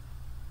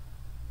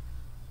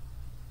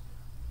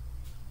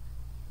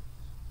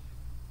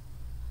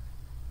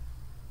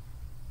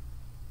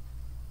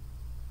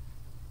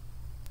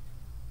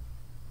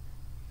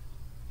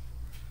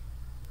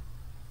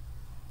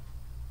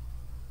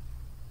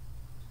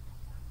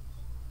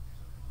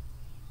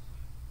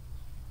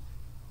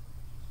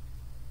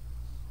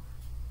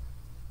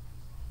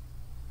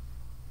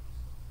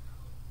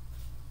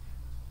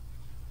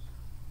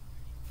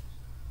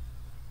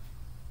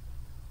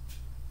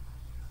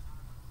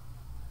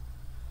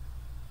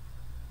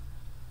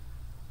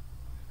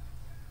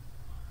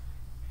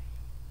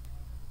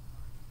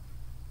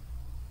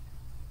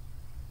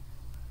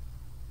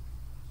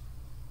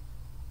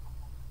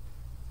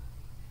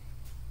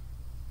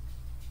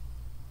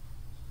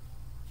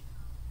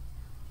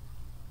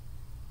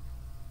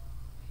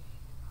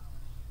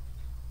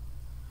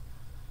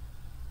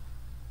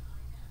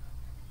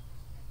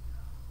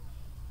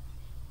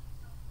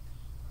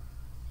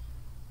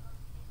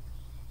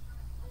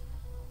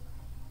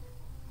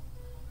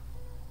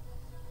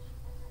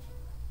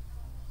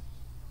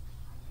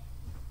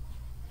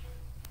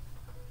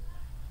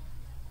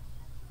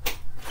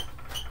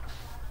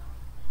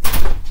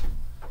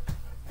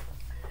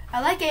 I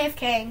like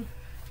AFKing.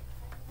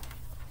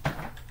 Yeah,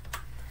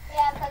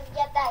 because you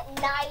get that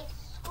nice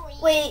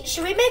screen. Wait,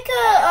 should we make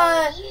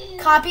a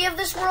copy of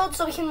this world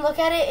so we can look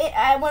at it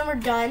when we're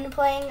done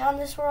playing on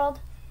this world?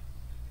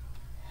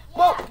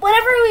 Well,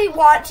 whenever we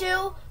want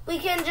to, we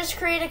can just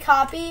create a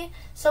copy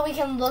so we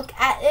can look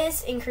at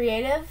this in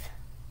creative.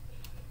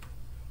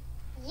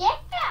 Yeah.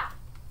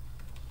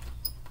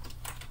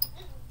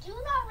 Do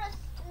not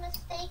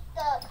mistake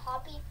the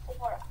copy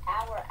for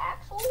our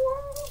actual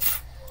world.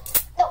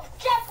 No,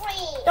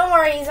 Jeffrey. Don't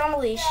worry, he's on the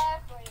leash.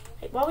 Jeffrey.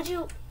 Hey, why would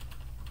you?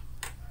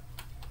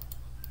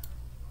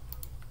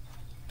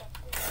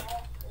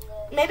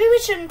 Maybe we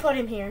shouldn't put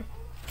him here.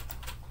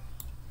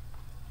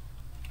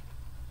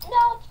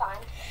 No, it's fine.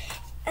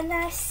 And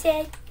I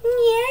said,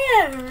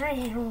 yeah.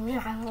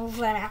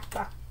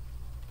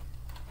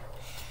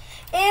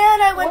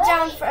 And I went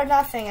down for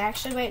nothing.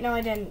 Actually, wait, no,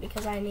 I didn't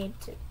because I need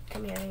to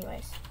come here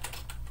anyways.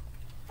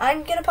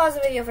 I'm going to pause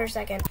the video for a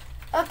second.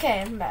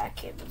 Okay, I'm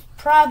back. It was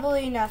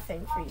probably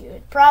nothing for you.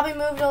 It probably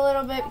moved a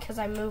little bit because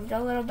I moved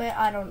a little bit.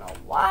 I don't know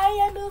why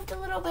I moved a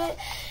little bit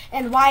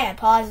and why I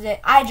paused it.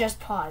 I just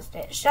paused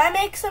it. Should I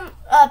make some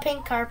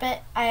pink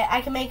carpet?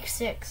 I can make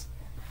 6.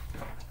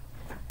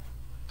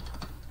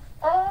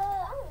 I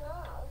don't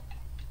know.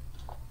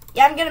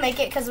 Yeah, I'm going to make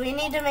it because we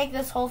need to make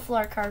this whole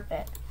floor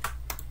carpet.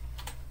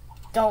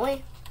 Don't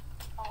we?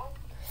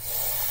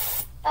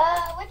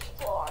 Which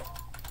floor?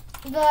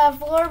 The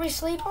floor we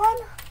sleep on?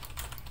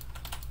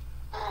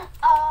 Yeah.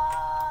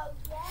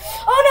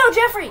 Oh no,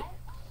 Jeffrey!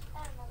 I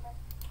remember.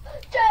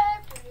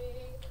 Jeffrey's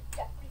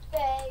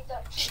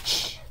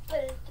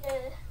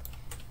face.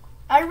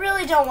 I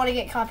really don't want to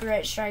get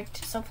copyright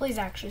striked, so please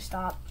actually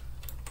stop.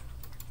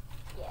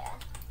 Yeah.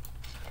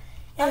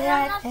 I'm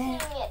not seeing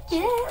it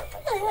too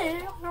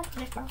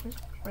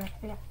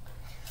perfectly.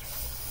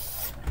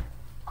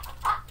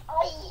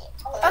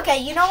 Okay,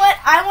 you know what?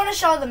 I want to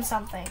show them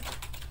something.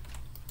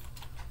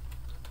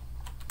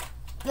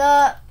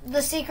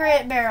 The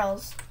secret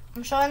barrels.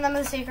 I'm showing them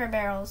the secret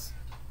barrels.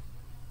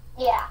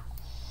 Yeah.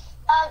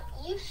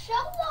 You showed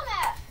one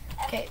at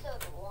Okay.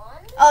 episode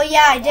 1. Oh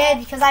yeah, I did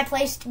because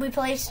we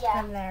placed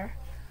Yeah. them there.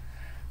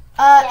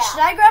 Yeah.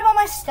 Should I grab all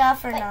my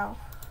stuff or no?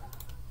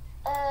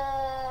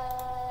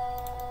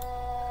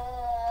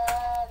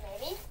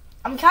 Maybe.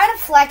 I'm kind of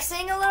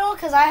flexing a little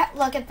because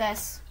look at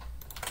this.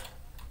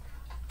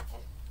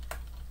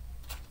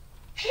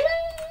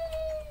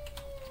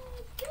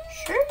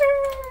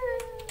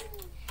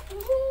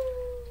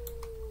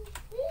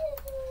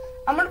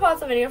 I'm gonna pause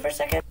the video for a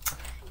second.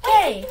 Hey.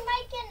 Okay. We can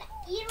make an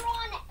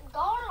Iran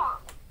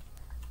Garland.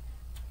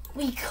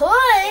 We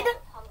could,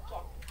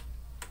 Pumpkin.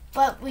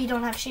 but we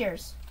don't have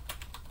shears.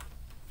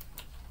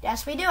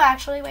 Yes, we do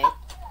actually. Wait.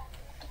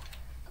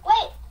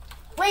 Wait.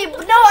 Wait, no,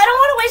 I don't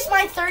want to waste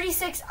my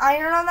 36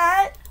 iron on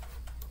that.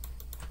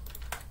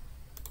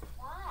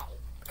 Why?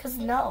 Because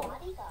no.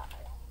 Bodyguard.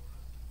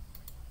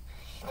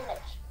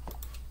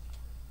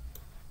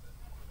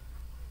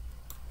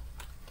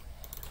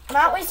 I'm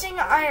not wasting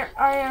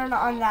iron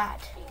on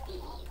that.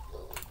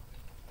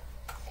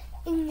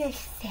 In this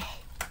set.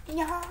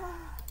 Yeah.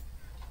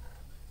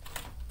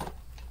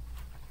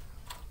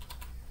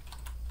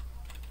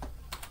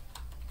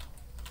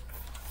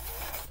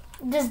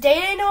 Does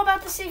Day know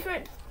about the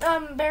secret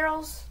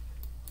barrels?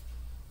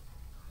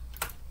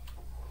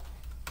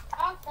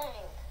 I think.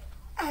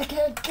 I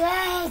can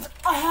guess.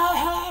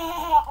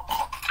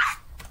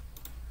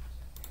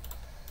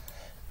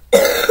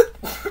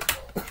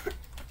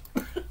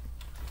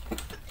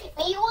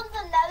 Maybe when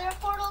the nether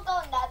portal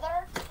go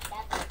nether.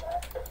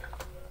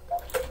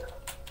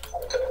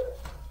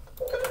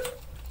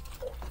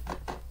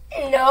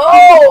 No.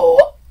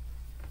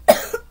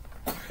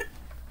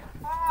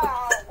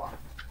 Ow.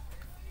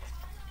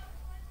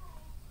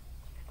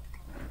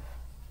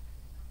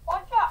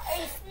 What's that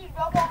AC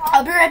double hot?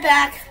 I'll be right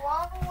back. What's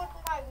wrong with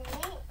my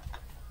meat?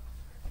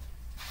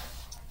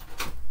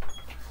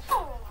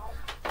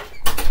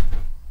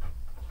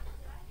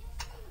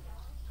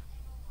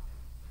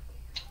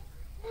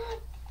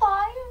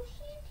 Fire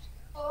sheep's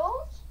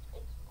ghost?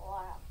 It's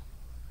black.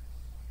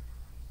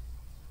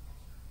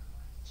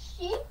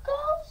 Sheep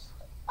ghost?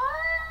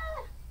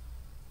 Ah!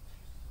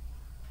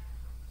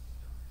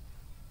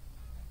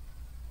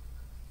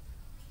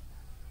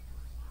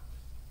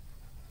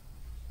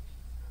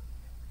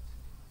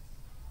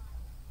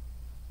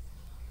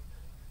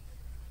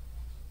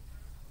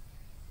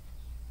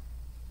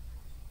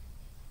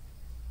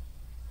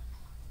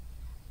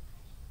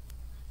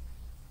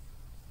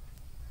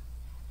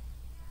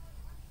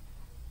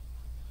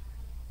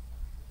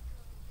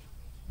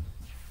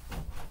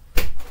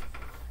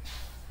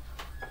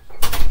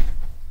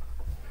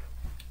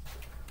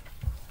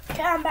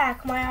 Okay, I'm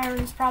back. My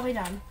iron's probably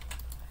done.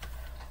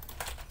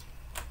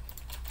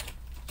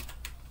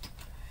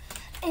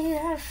 Do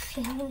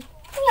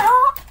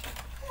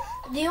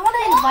you want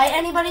to invite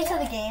anybody to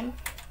the game?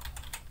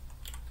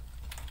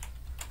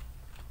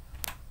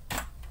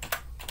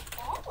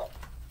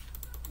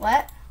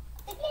 What?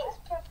 The game's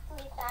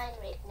perfectly fine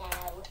right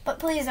now. But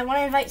please, I want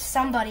to invite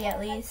somebody at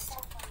least.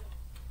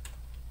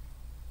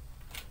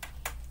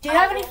 Do you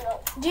have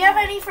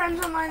any friends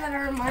online that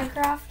are in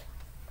Minecraft?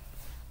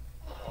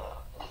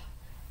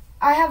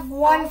 I have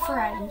one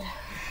friend.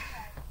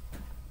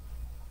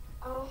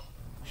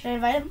 Should I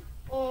invite him?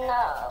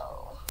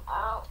 No.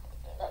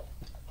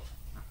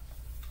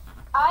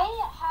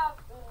 I have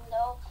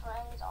no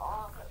friends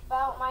on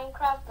about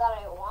Minecraft that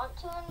I want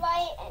to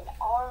invite and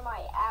are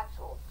my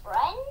actual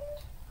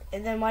friends.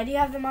 And then why do you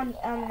have them on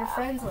your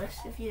friends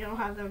list if you don't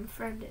have them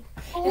friended?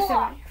 If they're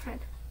not your friend.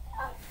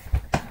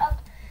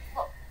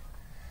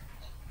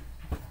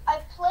 I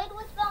played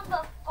with them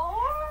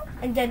before.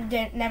 And then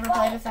never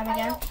played with them I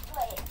again? don't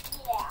play.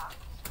 Yeah.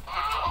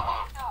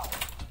 Ow.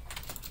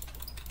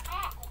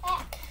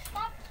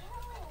 Stop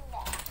doing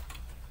that.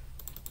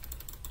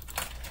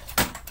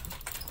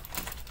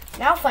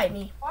 Now fight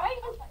me. Why are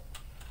you?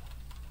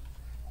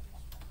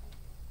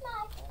 No,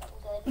 I think I'm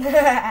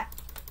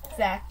good.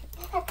 Zach.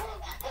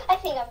 I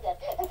think I'm good.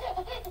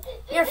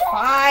 You're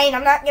fine.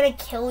 I'm not gonna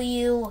kill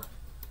you.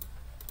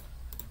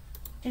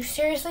 Do you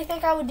seriously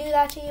think I would do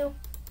that to you?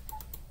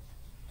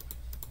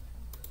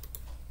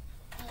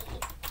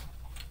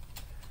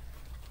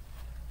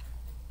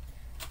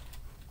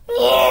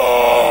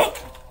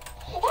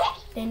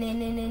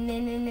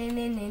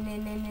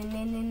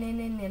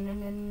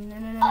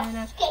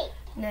 Escape.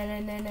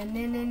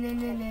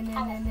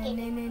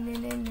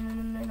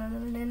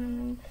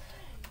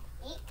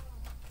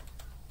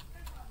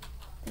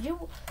 Did you?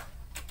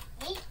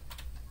 Yeet.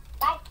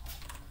 Bye.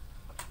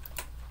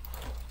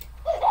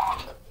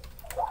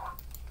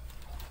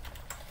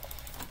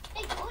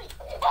 Big booty.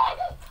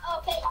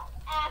 Okay,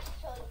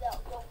 actually, no,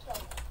 don't kill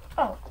me.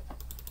 Oh.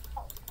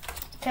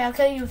 Okay, I'll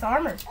kill you with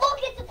armor. Look,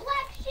 it's a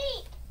black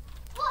sheep.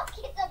 Look,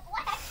 it's a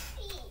black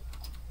sheep.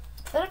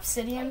 Is that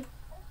obsidian?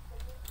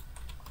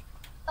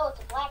 Oh,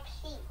 it's a black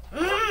sheep.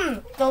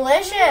 Mmm,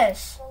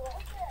 delicious.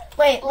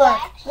 Wait, look.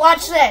 Black sheep.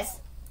 Watch this.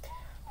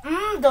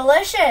 Mmm,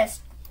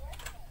 delicious.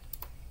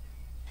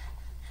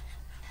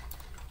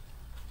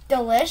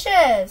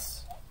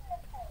 Delicious.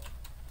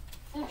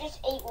 You just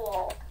ate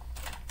wool.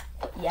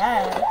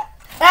 Yeah.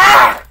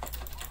 Ah!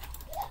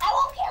 I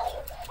won't kill you.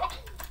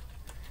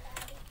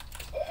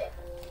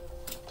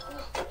 You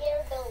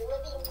scared the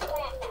living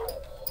crap out of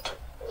me.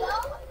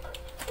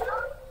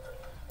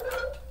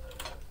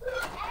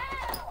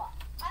 Ow!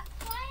 I'm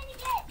trying to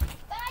get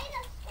by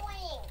the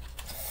swing.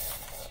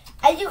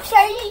 I Are you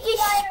trying to get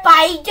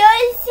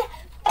spiders?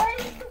 Yeah,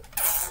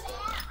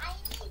 I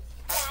need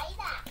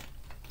spider.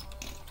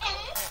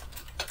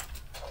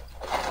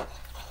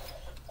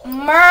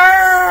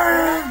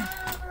 Murr.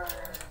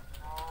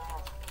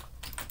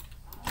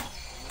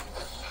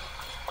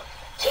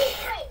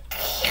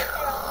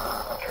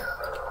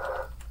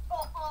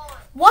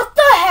 What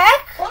the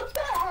heck? What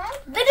the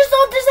heck? They just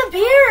all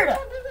disappeared.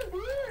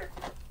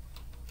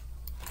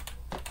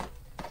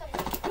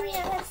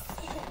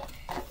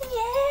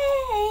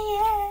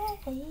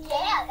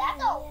 Yeah,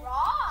 that's a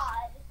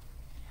rod.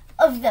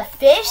 Of the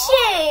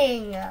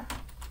fishing. That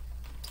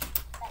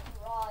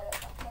rod of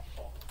the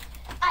fishing.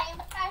 I am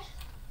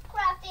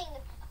crafting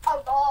a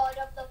rod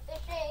of the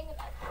fishing.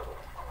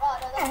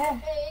 Rod of the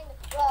fishing.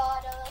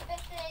 Rod of the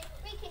fishing.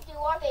 We can do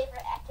our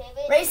favorite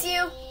activity. Race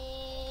you.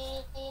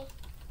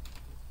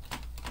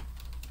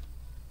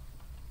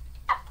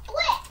 A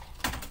flip.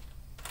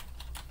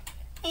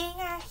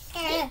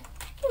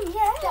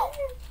 Go.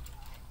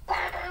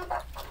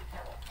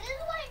 This is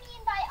what I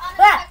mean by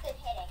unexpected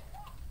hitting.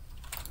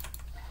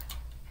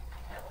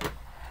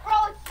 Bro,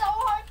 it's so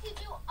hard to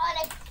do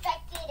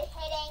unexpected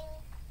hitting.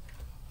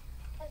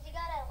 Because you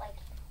gotta, like,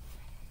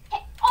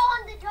 hit on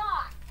the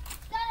dot. You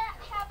gotta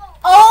have a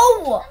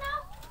Oh!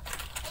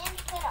 and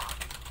hit off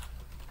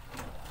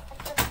at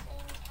the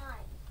same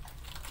time.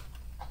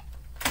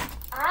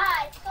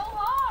 Ah, it's so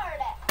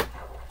hard.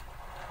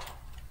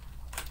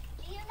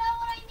 Do you know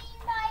what I mean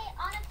by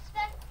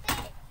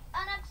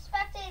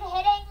unexpected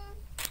hitting?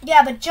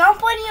 Yeah, but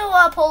jump when you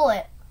pull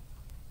it.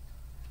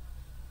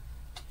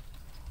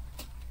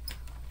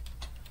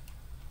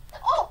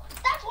 Oh,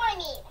 that's what I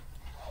mean.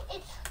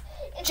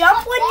 It's Jump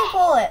not when you that.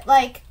 pull it,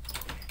 like.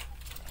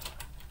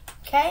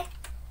 Okay?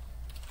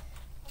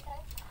 Okay.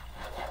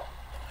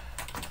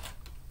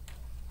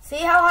 See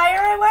how higher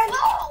I went?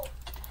 Whoa!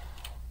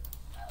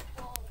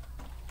 Whoa.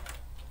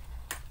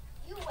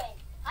 You win.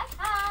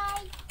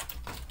 Hi.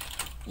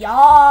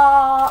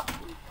 Yeah.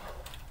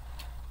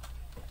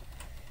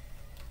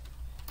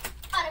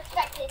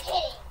 Unexpected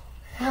hitting.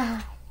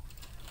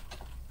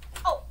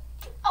 Oh.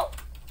 Oh.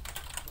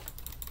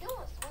 You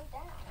almost went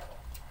down.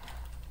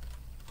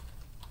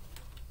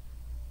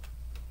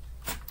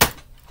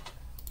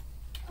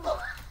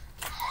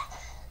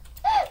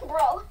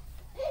 Bro,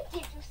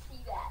 did you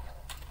see that?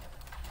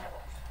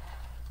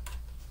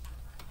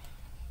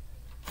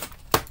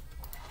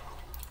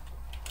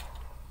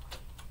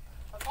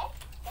 Okay.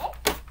 Okay.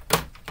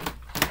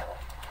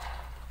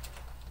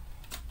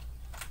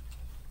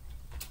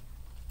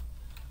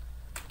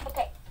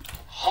 Okay.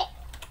 Hit.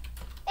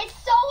 It's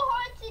so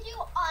hard to do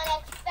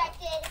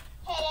unexpected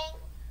hitting.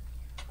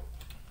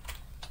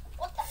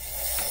 What the?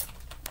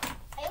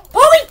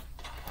 Bully!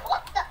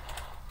 What the?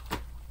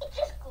 It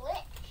just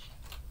glitched.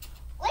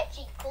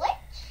 Glitchy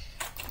glitch.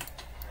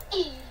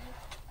 E.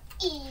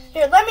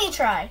 Here, let me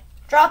try.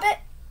 Drop it.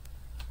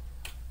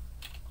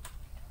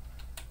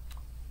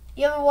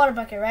 You have a water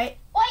bucket, right?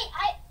 Wait,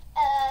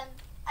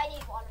 I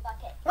need water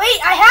bucket. Wait,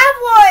 I have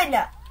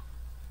one!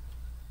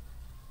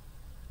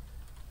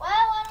 Well,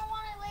 I don't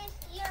want to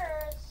waste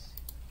yours.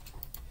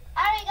 I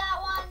already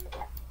got one,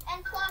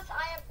 and plus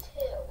I have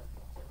two.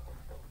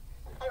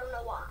 I don't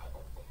know why.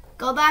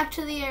 Go back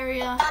to the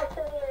area Back to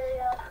the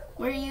area.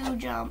 where you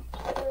jump.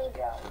 Here we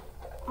go.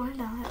 Or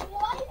not.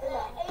 Why the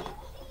AC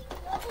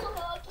double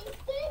hockey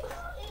sticks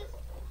is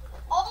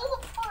all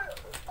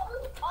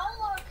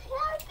our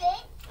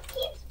cabin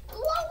keeps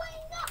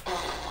blowing up.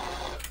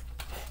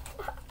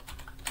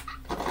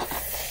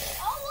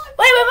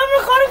 Wait, we've been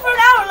recording for an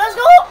hour. Let's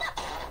go.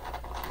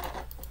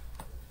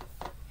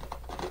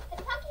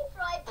 Kentucky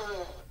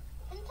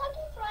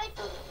Fried.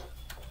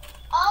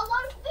 All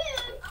our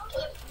food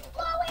keeps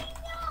blowing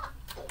up.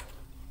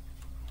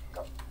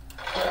 Go.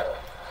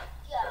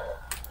 Yeah.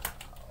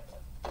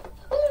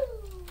 Woo.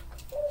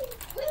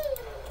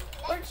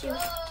 Where'd you?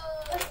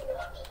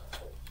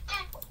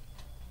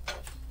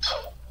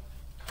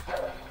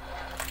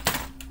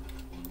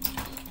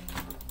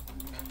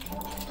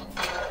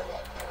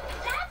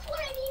 That's what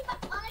I mean by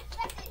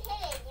unexpected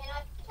hitting, and I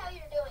think how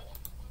you're doing it.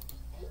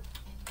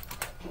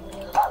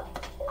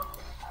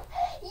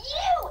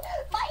 You!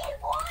 My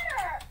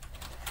water!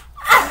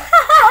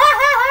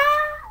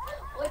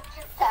 What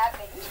just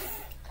happened?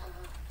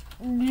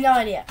 No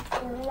idea.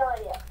 No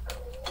idea.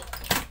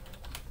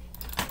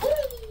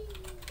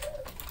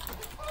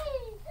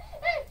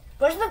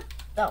 Where's the...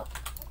 Oh.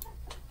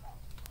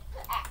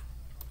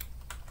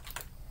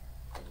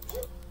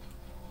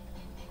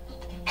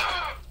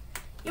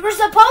 You were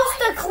supposed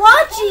to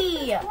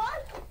clutchy!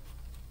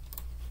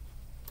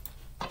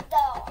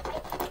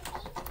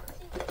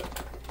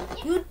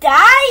 You died!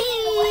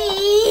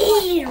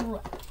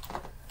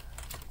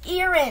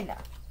 Aaron.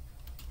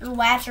 Your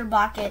water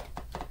bucket.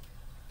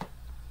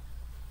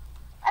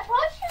 I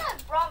probably should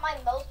have brought my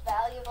most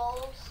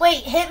valuables.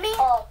 Wait, hit me?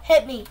 Oh.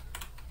 Hit me.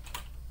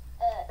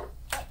 What?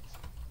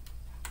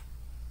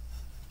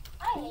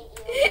 I hate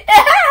you.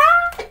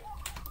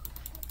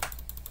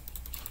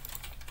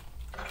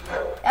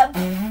 Yep.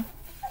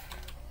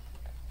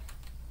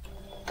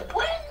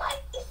 Where's my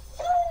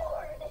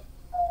sword?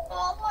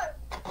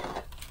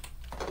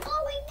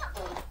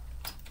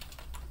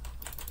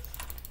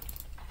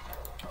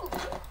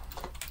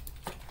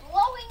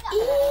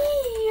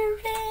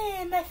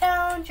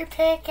 your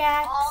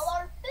pickaxe. All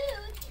our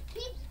food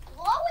keeps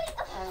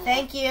blowing.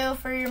 Thank you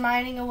for your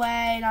mining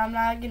away, and I'm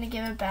not gonna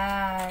give it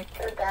back.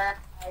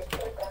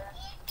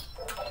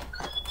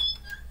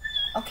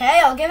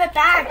 Okay, I'll give it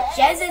back.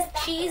 Jesus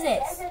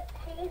cheeses.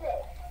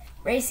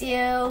 Race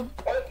you.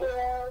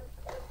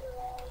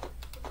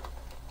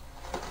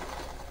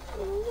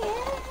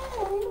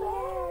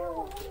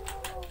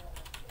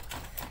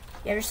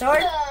 You have your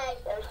sword?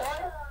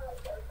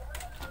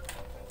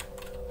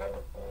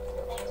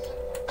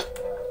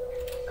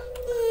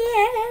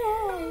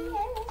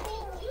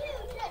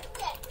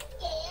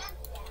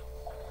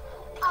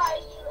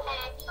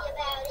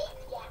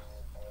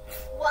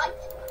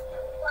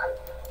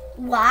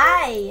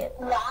 Why?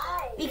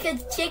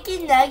 Because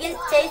chicken nuggets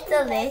taste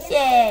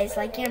delicious,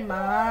 like your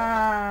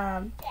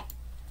mom.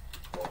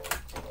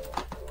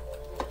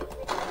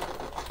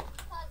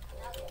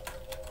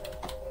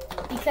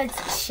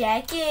 Because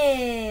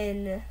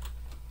chicken.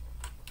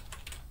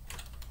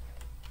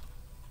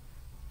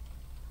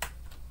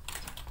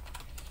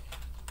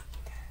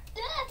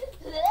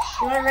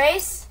 You want to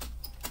race?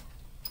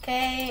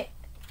 Okay.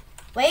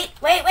 Wait,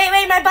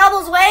 my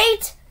bubbles,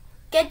 wait!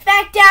 Get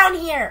back down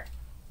here.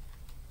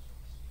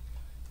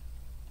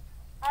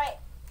 Alright,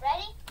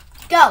 ready?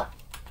 Go.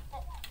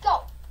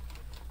 Go.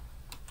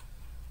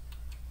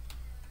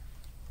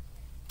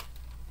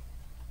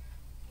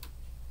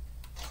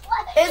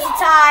 It's a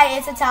tie,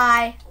 it's a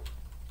tie.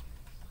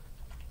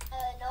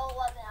 No, it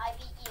wasn't. I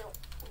beat you.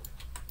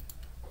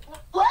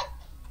 What?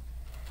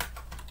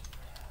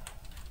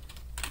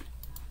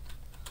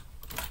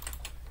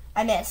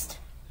 I missed.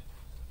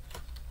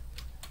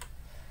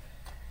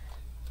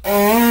 Bro!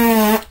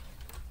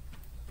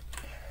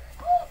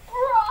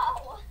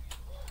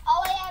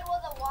 All I had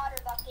was a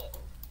water bucket.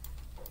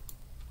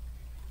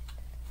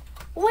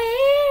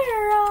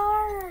 Where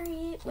are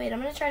you? Wait,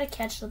 I'm gonna try to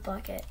catch the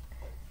bucket.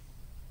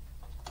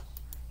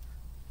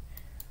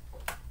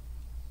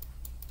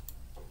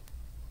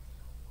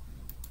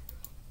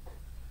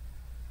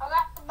 I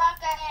got the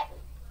bucket.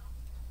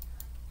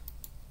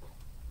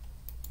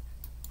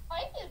 What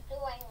are you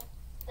doing?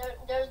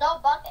 There's no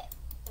bucket.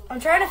 I'm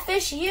trying to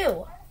fish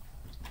you.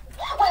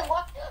 Wait,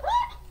 what?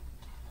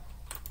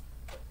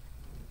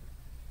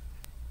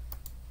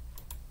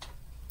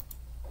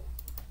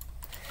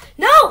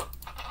 No!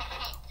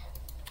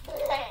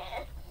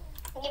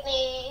 Give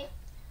me.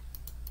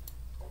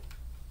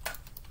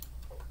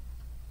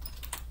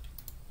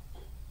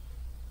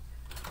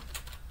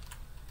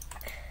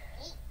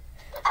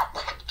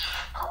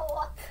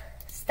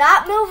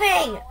 Stop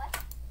moving!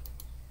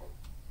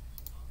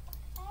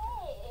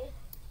 Hey.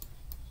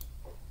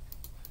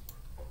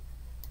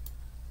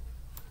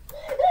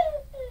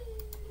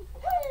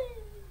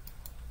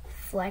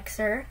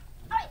 Flexer.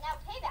 Alright, now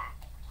payback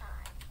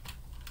time.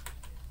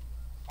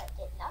 That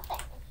did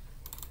nothing.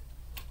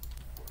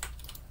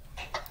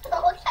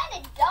 What kind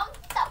of dumb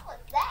stuff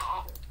was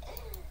that?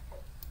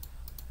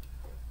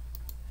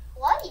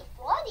 Floody.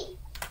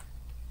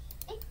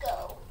 It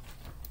go.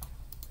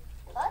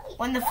 Floody.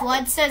 When the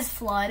flood says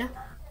flood.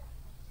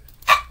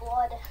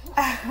 Blood.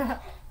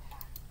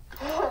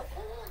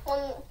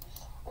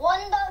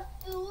 when the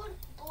food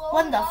blows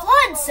When the up,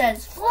 flood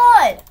says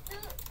flood.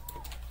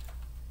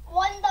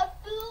 When the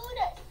food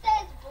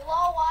says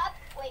blow up.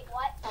 Wait,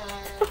 what?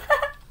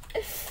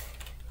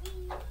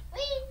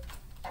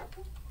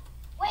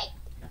 Wait.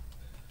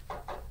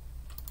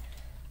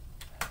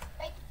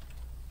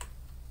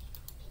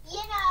 You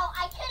know,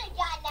 I could have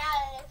gotten out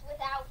of this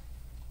without.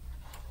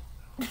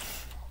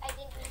 I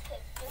didn't need to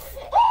do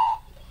it.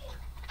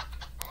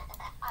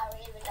 I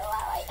don't even know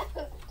how I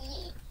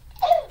eat.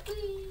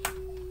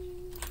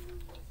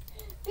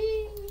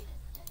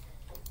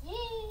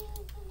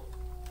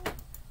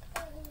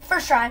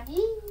 First try.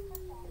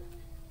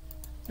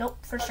 Nope,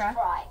 first try.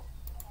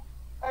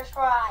 First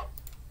try.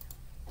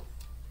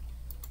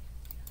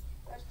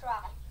 First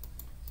try.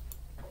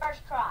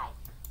 First try.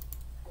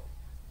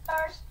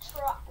 First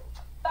try.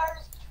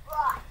 First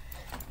try.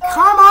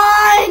 Come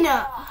on!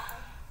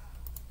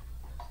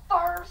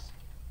 First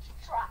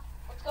try.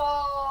 Let's go.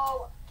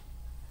 Oh.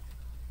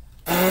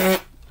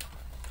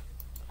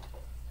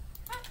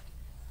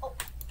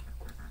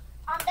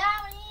 I'm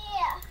down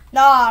here.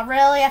 Nah,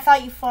 really? I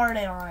thought you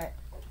farted on it.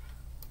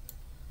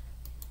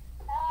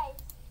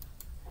 Nice.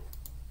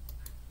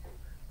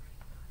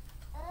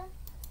 Huh?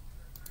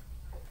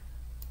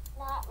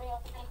 Not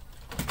really.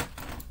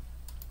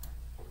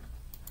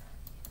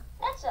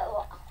 That's a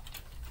lot.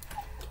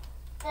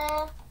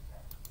 Nah.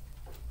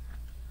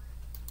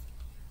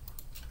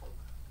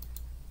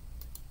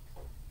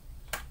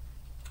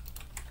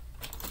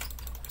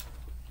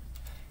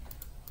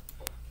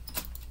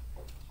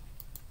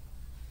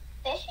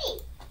 Fishy.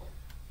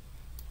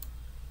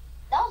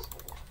 That was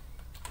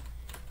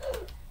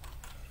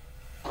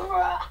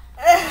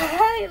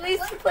At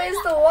least he plays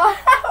the wow.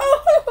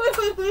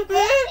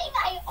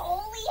 I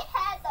only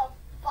had the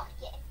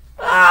bucket.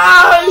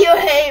 Oh, you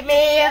hate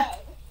me.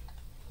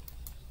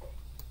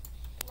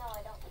 No,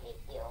 I don't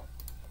hate you.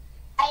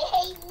 I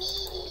hate me.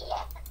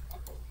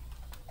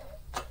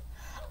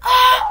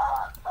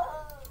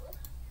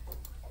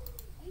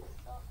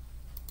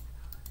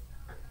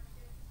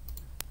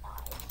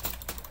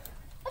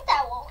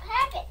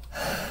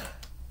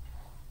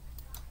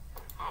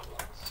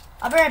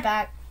 I'll be right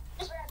back.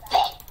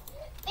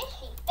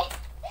 Fishy.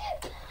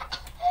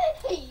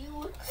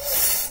 You.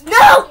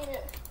 No!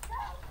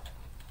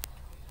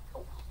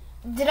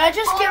 Did I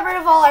just get rid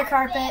of all our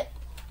carpet? I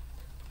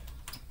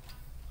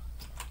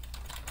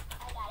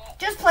got it.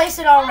 Just place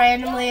it all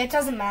randomly. It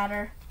doesn't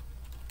matter.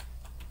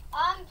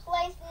 I'm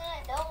placing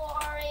it. Don't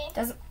worry.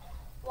 Doesn't.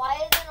 Why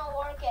isn't it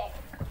working?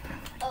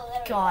 Oh,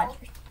 there we God.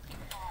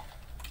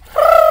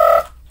 go.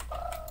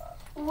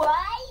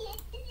 Why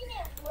isn't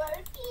it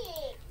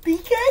working?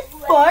 Because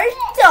fart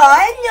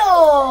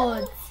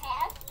Donald.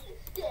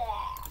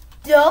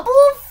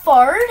 Double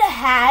fart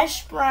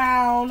hash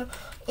brown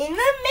in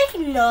the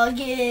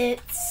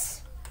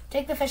McNuggets.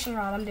 Take the fishing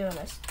rod. I'm doing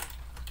this.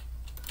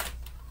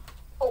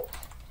 Oh,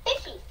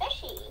 fishy.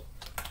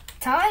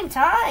 Time.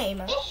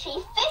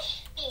 Fishy.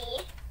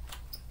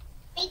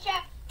 Beat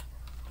ya.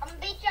 I'm gonna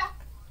beat ya.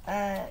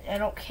 I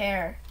don't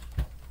care.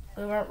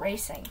 We weren't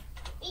racing.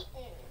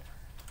 Beaten.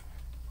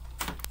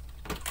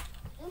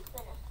 You finished.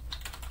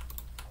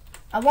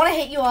 I want to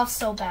hit you off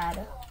so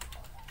bad.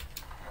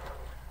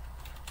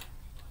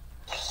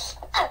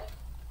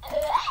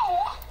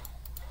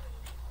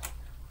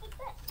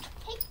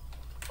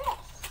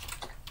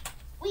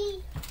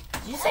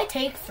 Did you say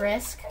take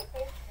frisk?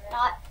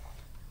 Not.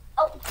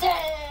 Oh,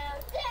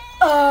 damn.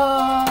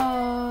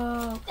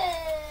 Oh.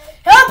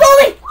 Help,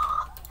 bully!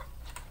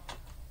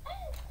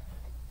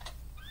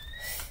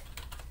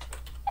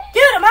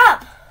 Dude, I'm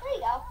up. There you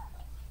go.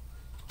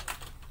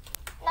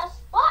 Now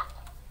spot.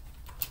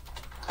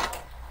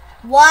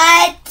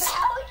 What?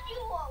 How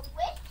you a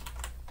witch?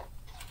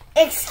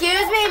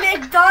 Excuse me,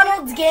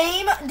 McDonald's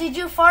game? Did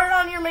you fart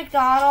on your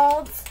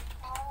McDonald's?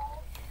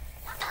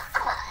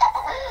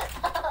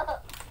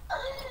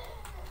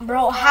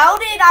 Bro, how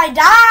did I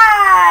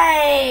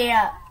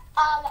die?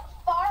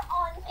 Fart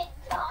on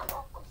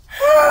McDonald's.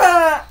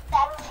 I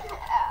That's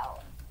how.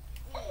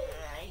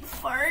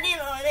 farted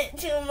on it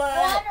too What,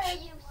 much. are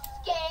you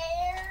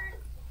scared?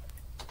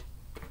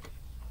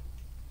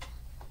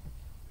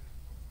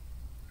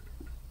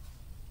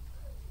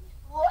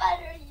 What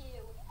are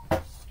you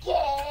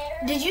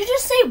scared? Did you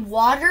just say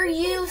water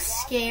you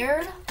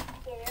scared?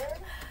 Scared?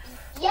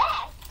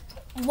 Yes.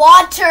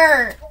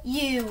 Water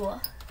you.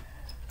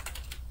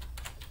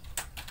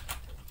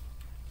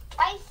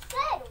 I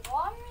said,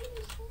 what are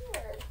you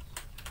scared?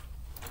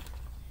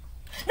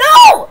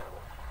 No!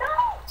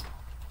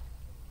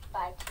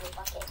 Bye to the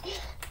bucket.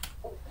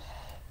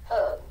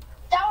 Don't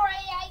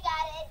worry, I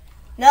got it.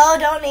 No,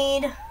 don't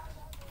need.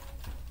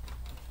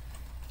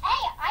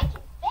 Hey, I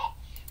can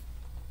fish.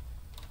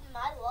 I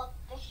love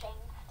fishing.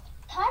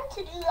 Time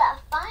to do the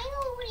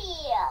final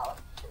reel.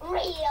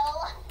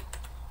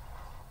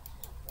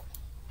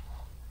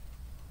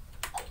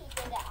 Okay,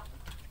 go down.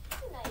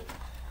 Nice.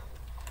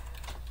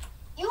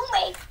 You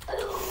make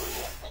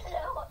food.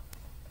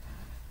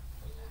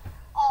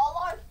 All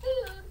our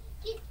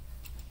food.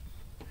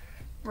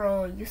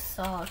 Bro, you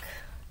suck.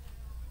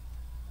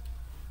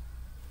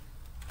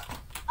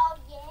 Oh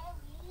yeah,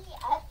 really?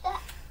 I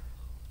thought.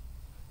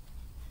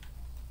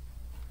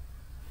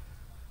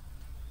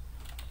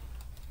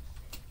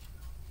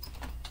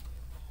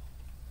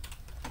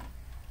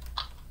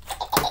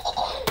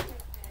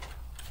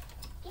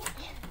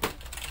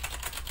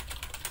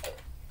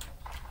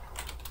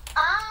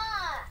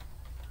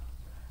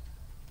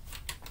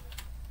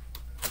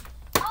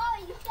 Oh,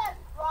 you said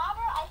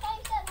Robert? I thought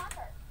you said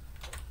Hunter.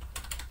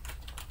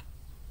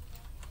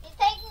 He's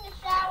taking a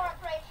shower, I'm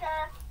pretty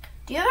sure.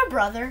 Do you have a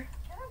brother?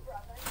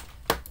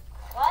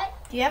 What?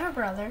 Do you have a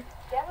brother?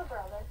 Do you have a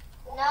brother?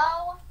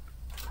 No.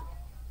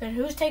 Then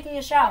who's taking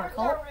a shower, Robert's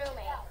Colt? our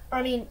roommate.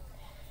 I mean,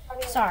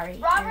 sorry,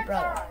 your Robert's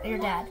brother, our your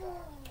dad.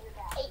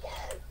 Hey.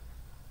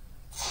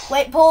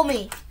 Wait, pull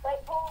me.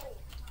 Wait, pull me.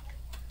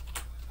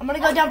 I'm gonna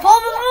go down. Pull.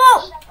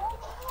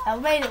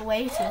 That made it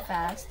way too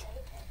fast.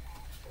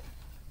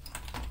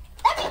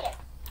 That made it.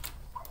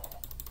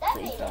 That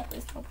Please made don't, it.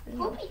 please don't, please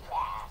don't. Poopy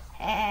fast.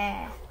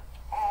 Eh.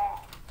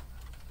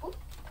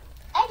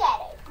 I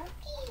got it.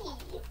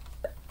 Poopy.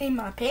 In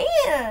my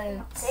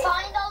pants.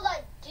 Find all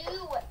the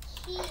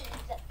keys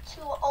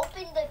to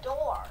open the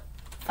door.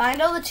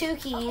 Find all the 2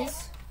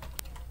 keys.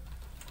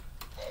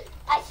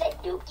 I said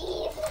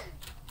keys.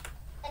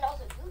 And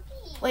also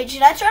keys. Wait,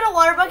 should I try to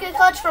water bucket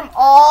clutch from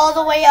all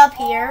the way up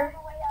here?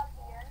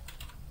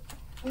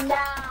 Nah.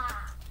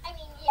 I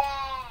mean,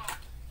 yeah.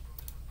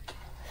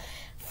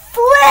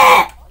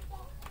 Flip!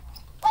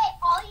 Wait,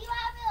 all you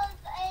have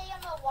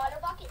is a water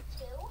bucket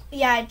too?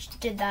 Yeah, I just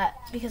did that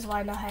because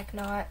why the heck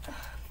not?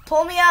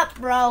 Pull me up,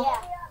 bro.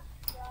 Yeah.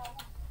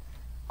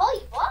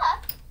 Holy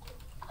fuck.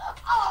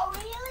 Oh,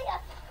 really?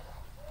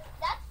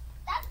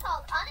 That's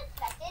called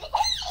unexpected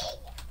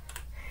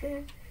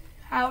hitting.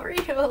 How are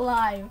you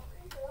alive?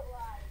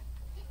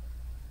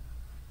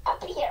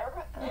 Up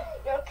here.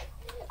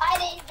 I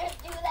didn't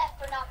just do that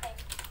for nothing.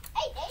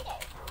 Hey, Day.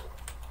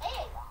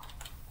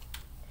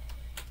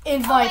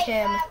 Invite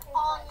him.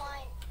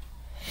 Online.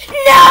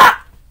 No!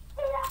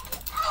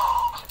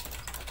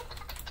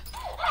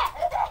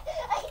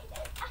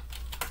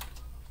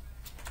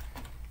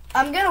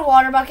 I'm gonna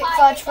water bucket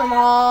clutch from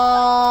all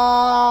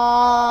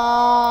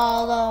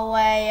the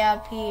way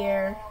up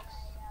here.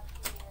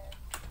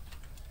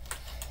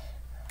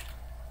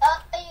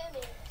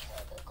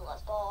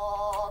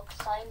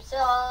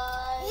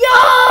 Yeah!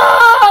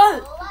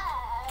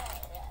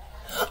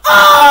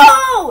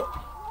 Oh!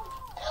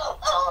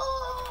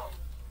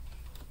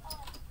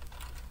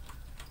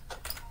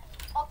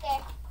 Okay.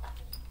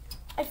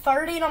 I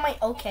farted on my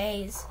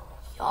okays.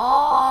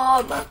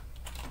 Yum.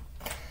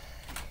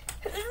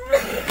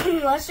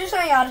 Let's do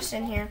something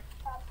Addison here.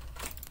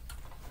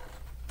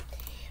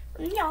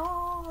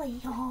 Yeah,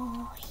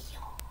 yeah.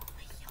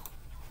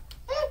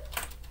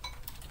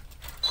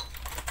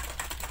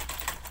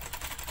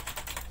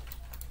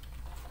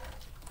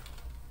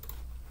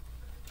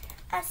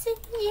 I said,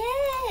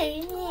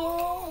 yay,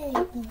 yay,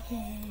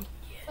 yay,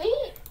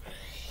 Wait,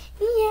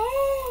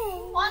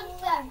 yay. 1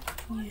 sec.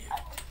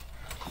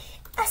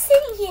 I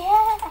said,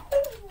 yeah.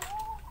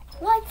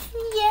 What's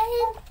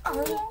yay?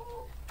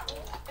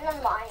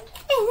 Never mind.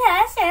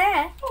 I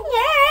said,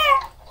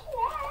 yeah.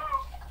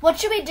 What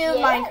should we do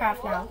in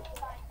Minecraft now?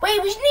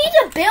 Wait, we need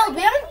to build.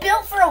 We haven't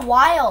built for a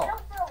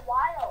while.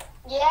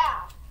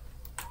 Yeah.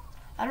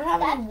 I don't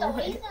have any That's the wood.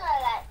 reason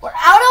that. We're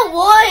out of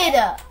wood.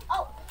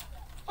 Oh,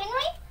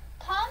 Henry,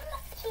 come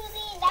to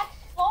the next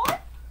floor.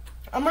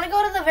 I'm gonna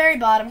go to the very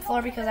bottom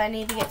floor because I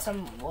need to get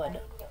some wood.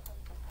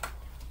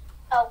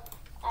 Oh.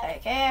 Okay,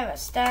 I have a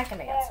stack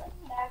and I got some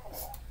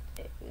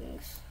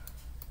things.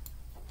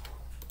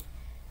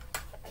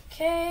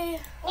 Okay,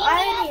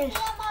 I need the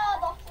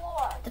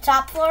floor. the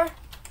top floor,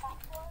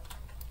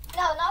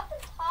 No, not the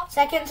top.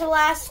 second to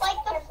last. Like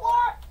the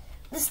floor.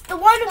 This the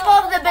one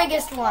above the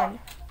biggest one.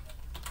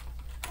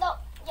 No,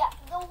 yeah,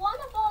 the one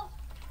above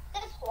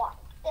this one.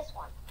 This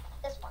one.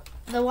 This one.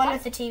 The one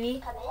with the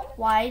TV, Come in.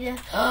 wide.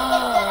 It's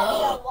gonna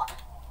be a what?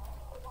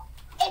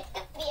 It's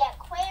gonna be an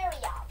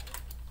aquarium.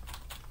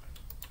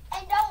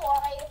 And don't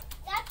worry,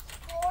 next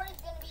floor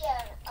is gonna be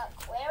an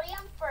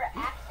aquarium for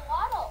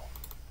axolotl.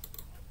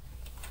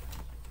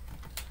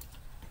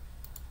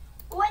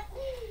 What?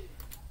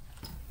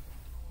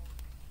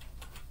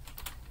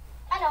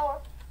 I know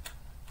her.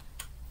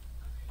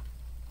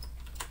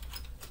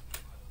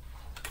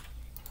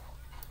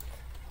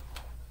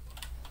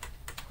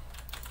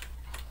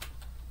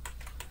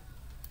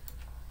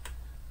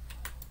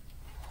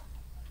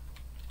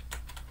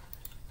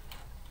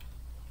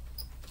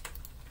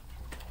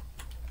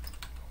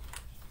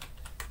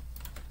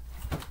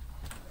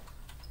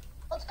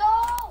 Let's go.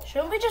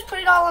 Shouldn't we just put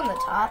it all on the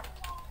top?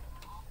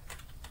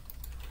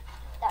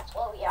 That's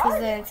what we Because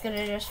are. then it's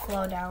gonna just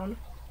flow down.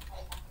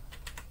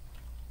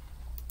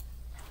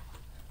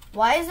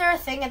 Why is there a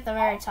thing at the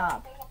very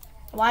top?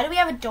 Why do we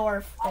have a door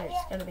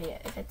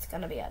if it's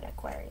gonna be an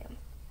aquarium?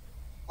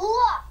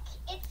 Look,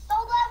 it's so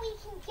that we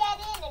can get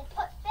in and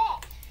put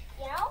fish.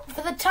 You know?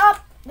 For the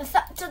top,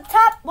 to the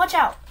top. Watch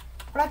out!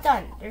 We're not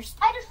done. The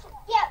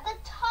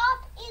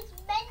top is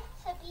meant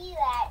to be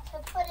that to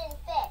put in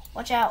fish.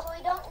 Watch out. So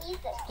we don't need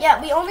this. Yeah,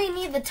 we only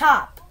need the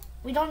top.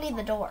 We don't need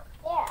the door.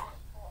 Yeah.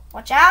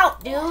 Watch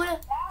out, dude. Oh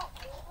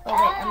wait,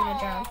 I'm gonna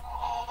drown.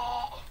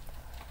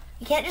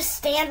 You can't just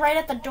stand right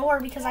at the door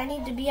because I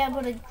need to be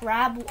able to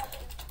grab.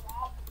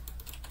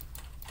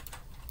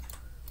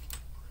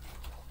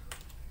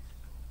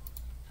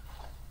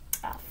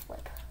 Ah,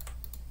 flip.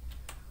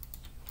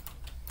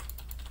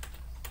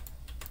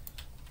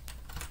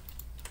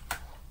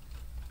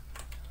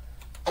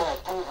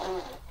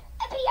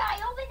 FBI,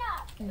 open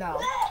up. No.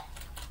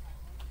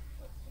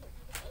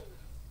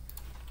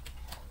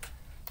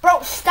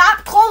 Bro,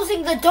 stop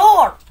closing the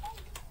door.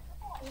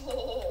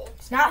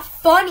 It's not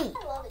funny.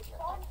 I love it.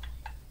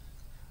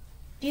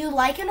 Do you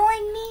like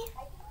annoying me?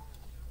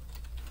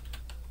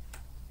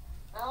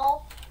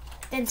 No.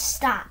 Then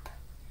stop.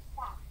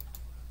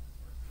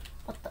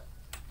 What the?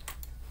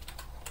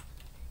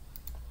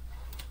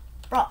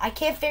 Bro, I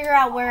can't figure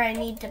out where I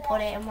need to put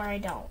it and where I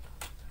don't.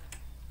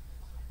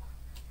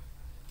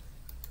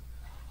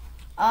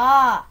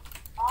 Ah.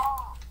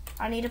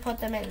 I need to put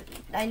them in.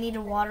 I need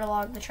to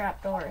waterlog the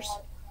trapdoors.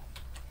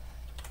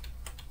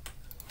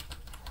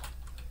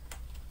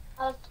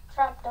 How's the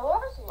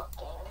trapdoors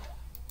looking?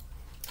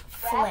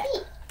 Flip.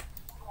 Rabbit.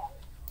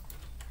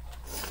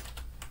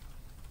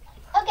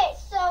 Okay,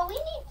 so we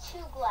need 2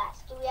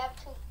 glass. Do we have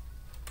 2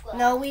 glass?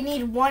 No, we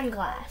need 1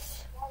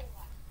 glass.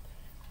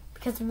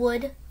 Because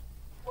wood.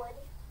 Wood.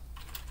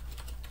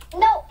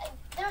 No,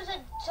 there's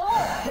a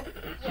door.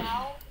 You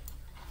know?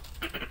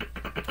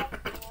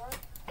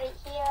 Right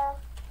here.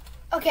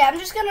 Okay, I'm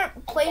just gonna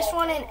place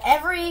one in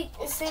every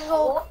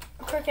single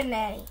crooked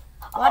nanny.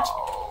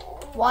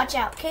 Watch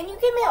out. Can you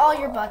give me all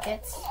your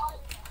buckets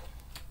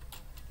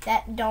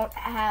that don't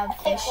have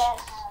Take fish?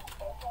 this.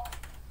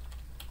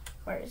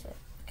 Where is it?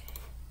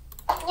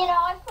 You know,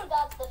 I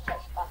forgot the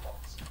fish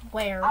buckets.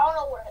 Where? I don't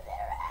know where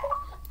they're at.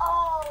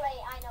 Oh,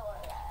 wait, I know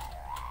where they're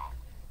at.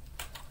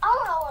 I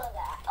don't know where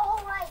they're at.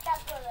 Oh, right,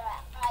 that's where they're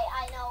at.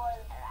 I know where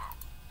they're at.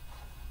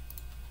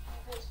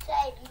 You just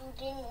said you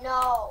didn't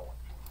know.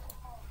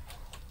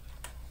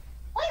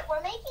 Wait,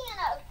 we're making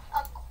an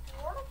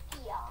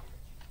aquarium.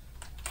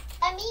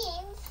 That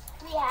means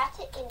we have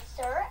to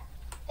insert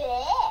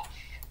fish,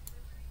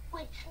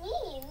 which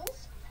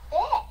means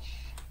fish.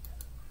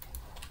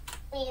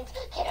 Means,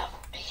 get over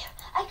here.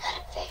 I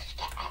got a fish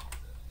tag.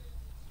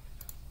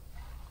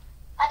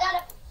 I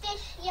got a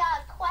fish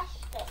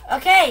question.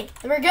 Okay,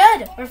 we're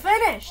good. We're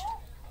finished.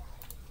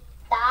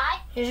 That.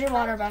 Here's your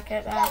water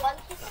bucket That back. one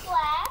piece of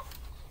glass.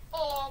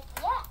 And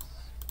yes.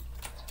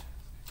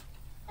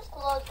 Just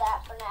close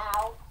that for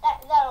now.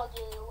 That'll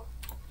do.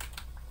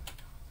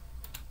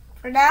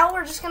 For now,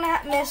 we're just gonna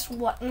miss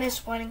one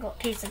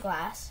piece of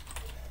glass.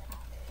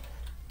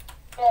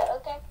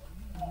 Okay.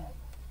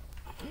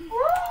 Do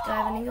I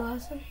have any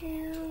glass in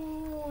here?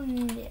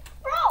 No.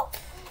 Bro!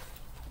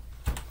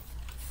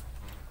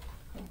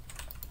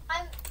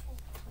 I'm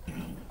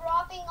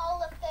dropping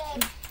all the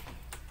fish.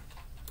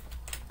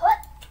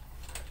 What?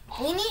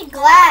 We need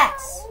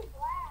glass.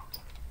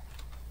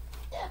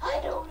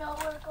 I don't know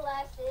where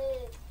glass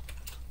is.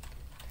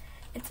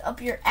 It's up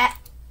your at.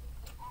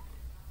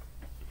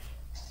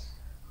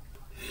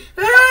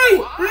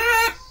 Hey!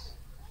 Axe?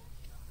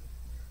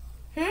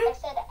 Hmm? I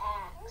said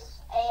axe.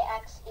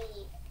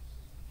 A-X-E.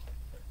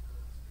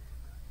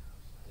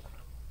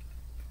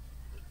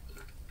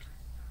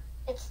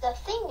 It's the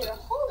thing you're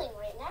holding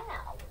right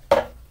now.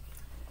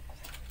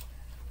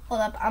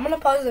 Hold up, I'm gonna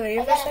pause the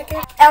video for a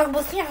second.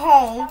 Elbows your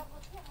home.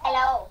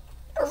 Hello.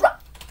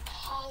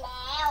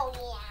 Hello,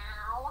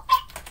 meow.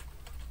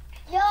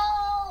 Yo!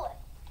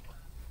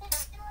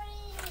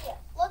 Henry!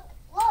 Look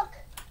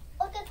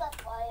at the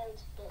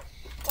wild fish.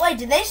 Wait,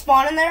 did they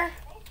spawn in there?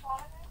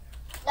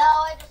 No,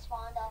 I just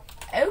spawned up.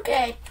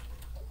 Okay.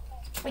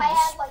 Wait, I you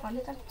have like spawned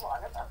 50 them?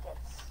 water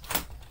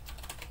buckets.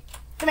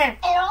 Come here.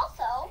 And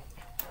also,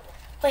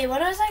 Wait,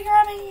 what was I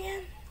grabbing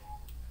again?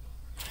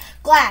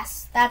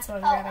 Glass. That's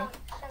what I'm grabbing.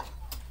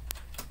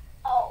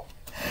 oh.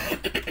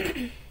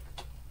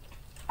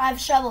 I have a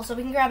shovel, so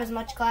we can grab as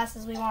much glass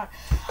as we want.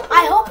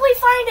 I hope we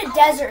find a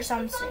desert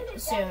soon.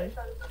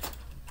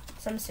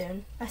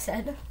 I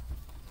said.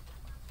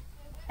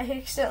 I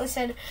accidentally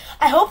said,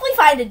 I hope we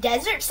find a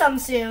desert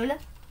soon.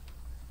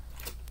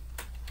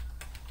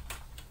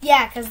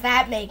 Yeah, because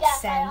that makes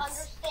Yes,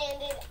 sense. I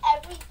understand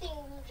everything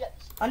you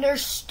just.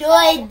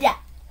 Understood.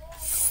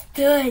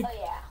 Stood. Oh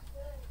yeah.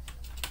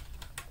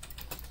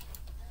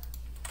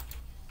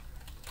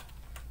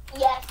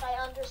 Yes, I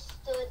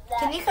understood that.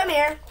 Can you come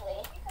here? perfectly.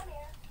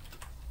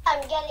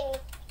 I'm getting.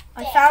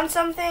 I found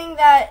something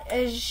that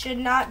should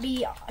not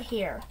be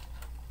here.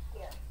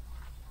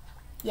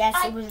 Yes,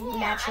 it was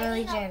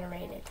naturally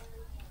generated.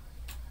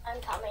 I'm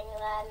coming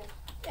then.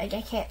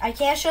 I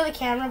can't show the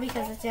camera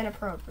because it's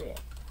inappropriate.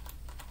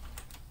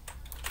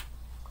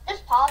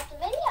 Just pause the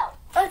video.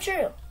 Oh,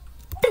 true.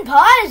 It's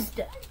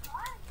paused.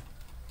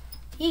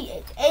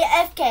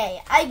 AFK.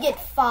 I get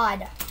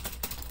FOD.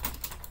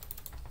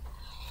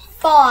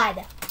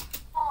 FOD.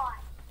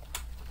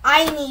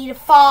 I need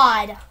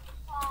FOD.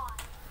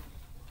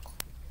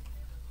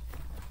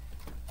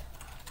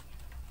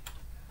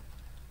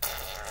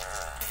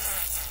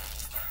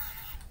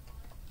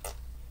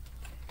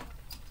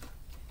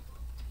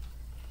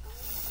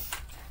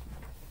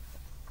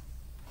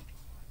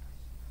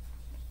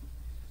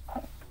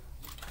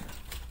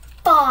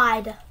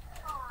 FOD.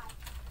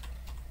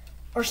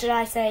 Or should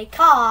I say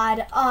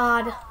COD?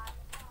 Odd.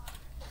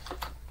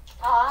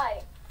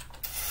 Hi.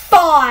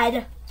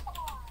 FOD.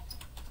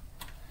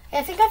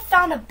 I think I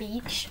found a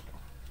beach.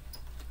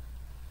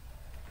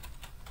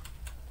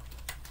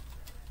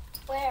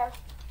 Where?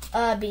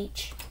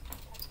 Beach.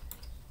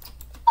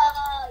 Uh,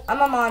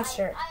 I'm a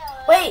monster.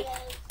 I Wait,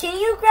 can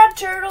you grab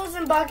turtles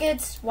and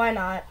buckets? Why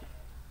not?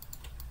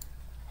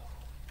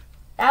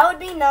 That would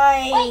be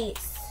nice. Wait.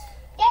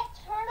 Get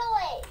turtle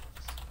eggs.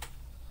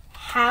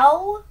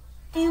 How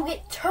do you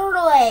get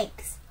turtle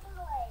eggs?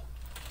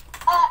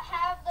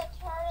 Have the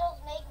turtles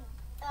make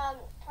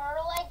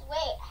turtle eggs.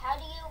 Wait, how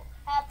do you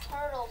have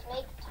turtles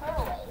make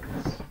turtle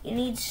eggs? You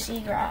need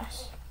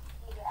seagrass.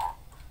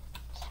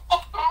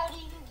 And how do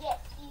you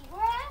get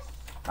seagrass?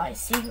 By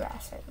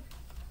seagrassing.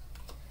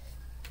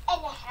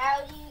 And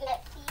how do you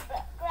get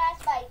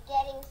seagrass by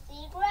getting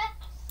seagrass?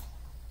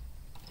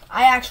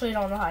 I actually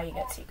don't know how you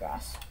get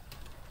seagrass.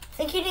 I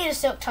think you need a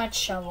silk touch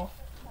shovel.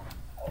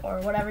 Or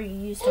whatever you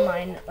use to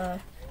mine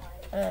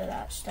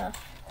that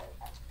stuff.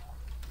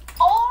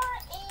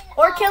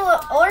 Or kill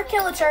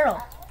a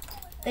turtle.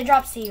 They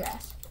drop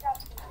seagrass.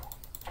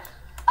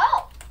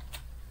 Oh!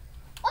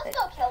 Let's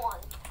go kill one.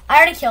 I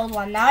already killed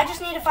one. Now I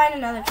just need to find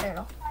another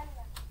turtle.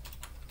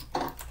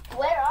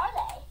 Where are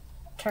they?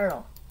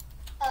 Turtle.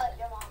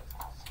 Your mom's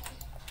house.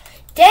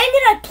 Dang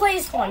it, I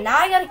placed one. Now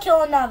I gotta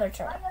kill another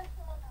turtle.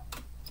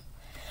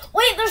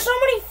 Wait, there's so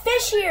many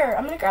fish here.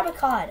 I'm gonna grab a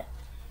cod.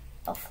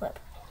 I'll flip.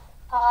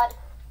 COD.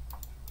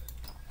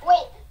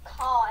 Wait,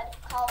 COD.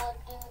 Call of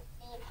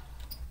Duty.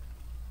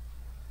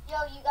 Yo,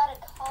 you got a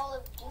Call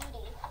of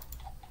Duty.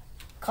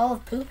 Call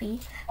of Poopy.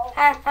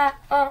 I have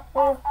a.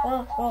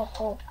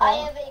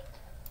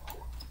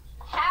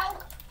 How?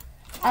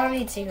 I don't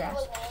need seagrass.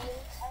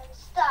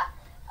 Stop.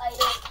 I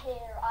don't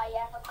care. I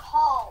have a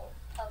Call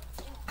of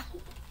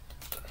Duty.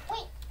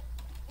 Wait.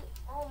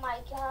 my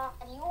god,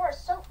 you are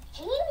so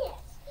genius.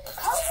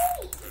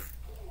 Cody.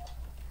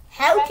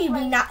 How did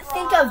we not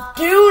think of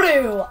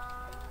doo-doo?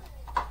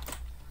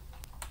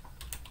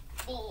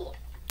 D.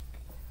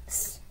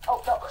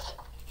 Oh, no.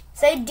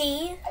 Say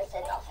D. I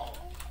said nothing.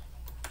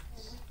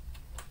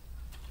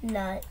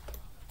 Nut.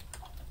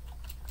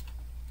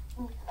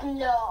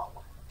 No.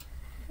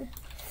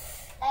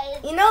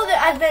 You know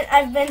that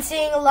I've been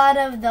seeing a lot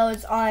of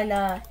those on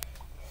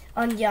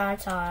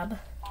YouTube.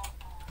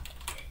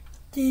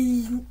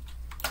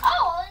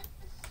 Oh.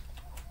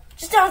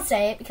 Just don't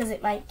say it because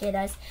it might get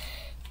us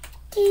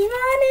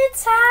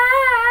demonetized.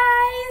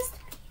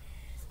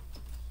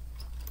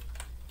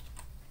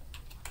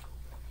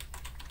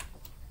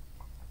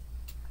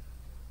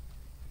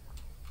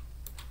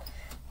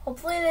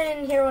 Hopefully they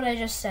didn't hear what I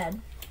just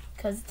said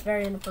because it's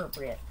very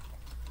inappropriate.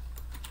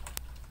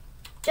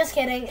 Just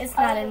kidding, it's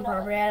not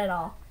inappropriate at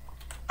all.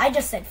 I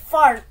just said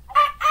fart.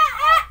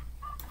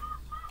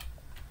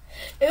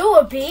 Ooh,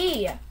 a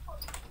bee.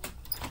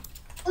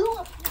 Ooh,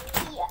 a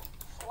bee.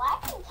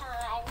 Slacking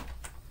time.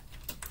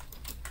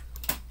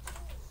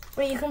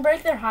 Wait, you can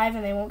break their hive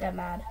and they won't get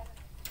mad.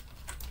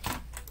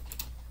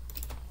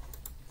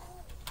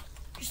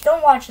 Just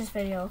don't watch this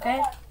video,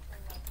 okay?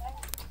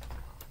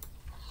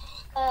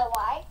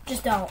 Why?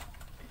 Just don't.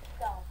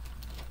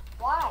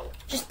 Why?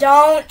 Just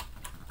don't.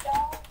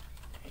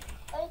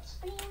 It's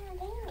being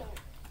entertaining.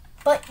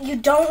 But you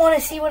don't want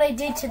to see what I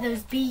did to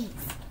those bees.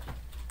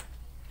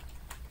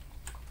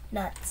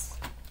 Nuts.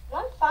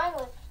 I'm fine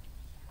with.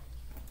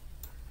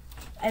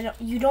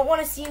 You don't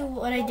want to see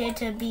what I did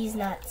to bees'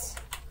 nuts.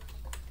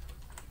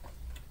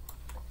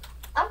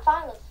 I'm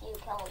fine with you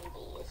killing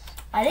bees.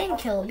 I didn't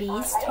kill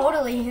bees.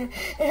 Totally.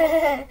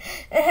 Henry,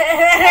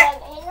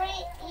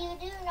 you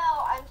do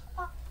know I'm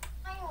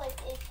fine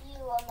with if you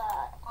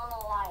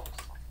unalive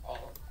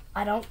something.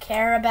 I don't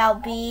care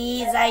about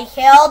bees. I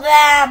killed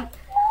them.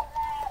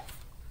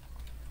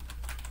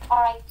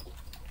 Alright.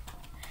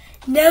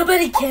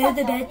 Nobody cares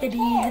about the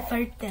bees. I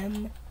fart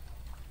them.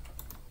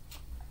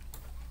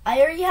 I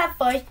already have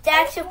 4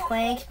 stacks of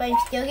planks, but I'm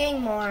still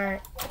getting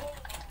more.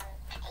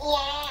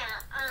 Yeah.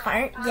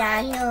 Fart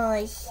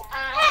Daniels.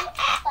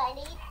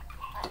 Funny.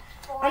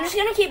 I'm just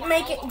gonna keep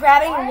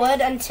grabbing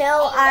wood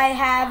until I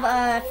have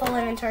a full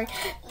inventory.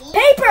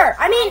 Paper!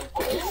 I mean,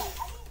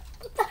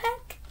 what the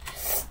heck?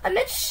 I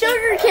meant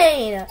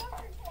sugarcane.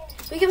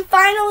 We can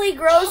finally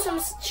grow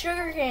some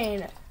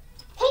sugarcane.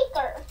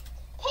 Paper.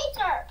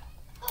 Paper.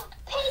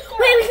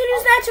 Wait, we can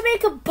use that to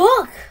make a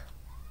book.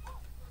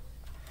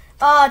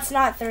 Oh, it's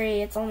not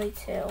 3. It's only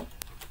 2.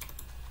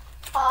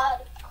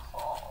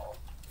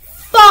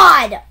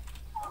 FOD!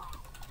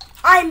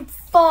 I'm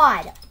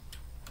FOD.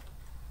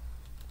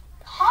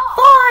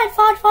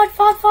 FOD.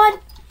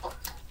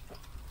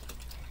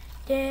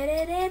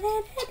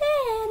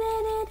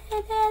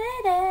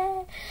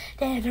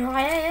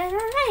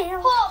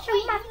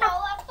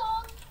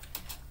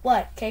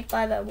 What? Cake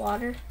by the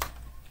water?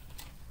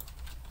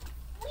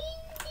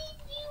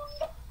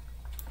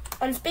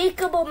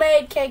 Unspeakable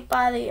made cake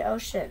by the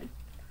ocean.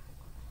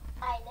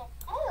 I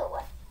know.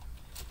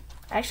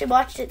 I actually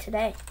watched it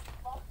today.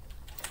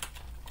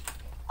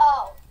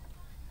 Oh.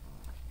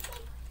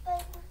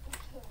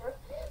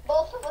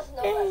 Both of us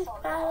know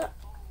that song.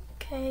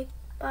 Cake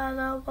by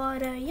the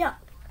water, yeah.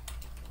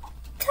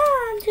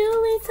 Time to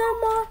eat some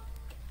more.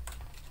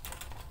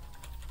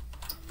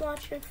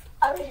 Watch it.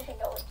 I don't even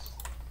know it.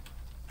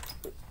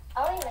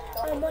 I don't even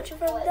know. I'm watching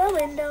from the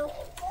window.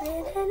 Do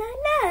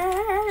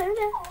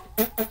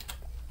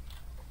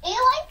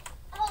you like,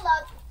 hold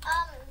up,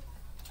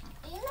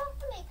 do you know how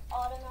to make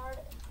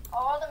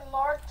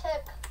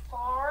automatic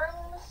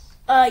farms?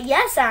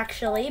 Yes,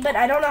 actually, but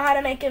I don't know how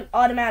to make it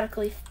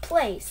automatically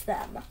place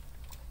them.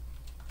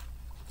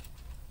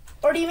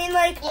 Or do you mean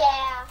like,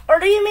 Yeah. or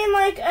do you mean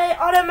like a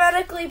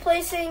automatically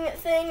placing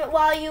thing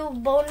while you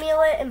bone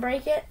meal it and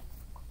break it?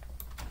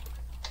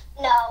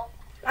 No.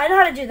 I know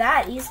how to do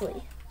that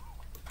easily.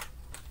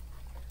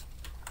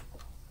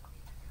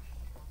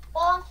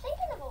 Well, I'm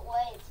thinking of a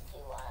way to do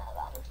one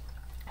of them.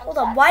 Hold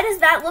on, why does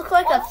that look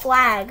like a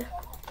flag?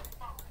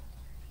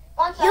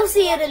 You'll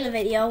see it in the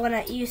video when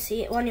you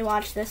see it when you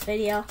watch this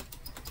video.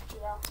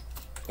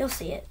 You'll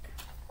see it.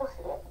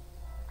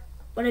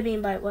 What do I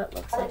mean by what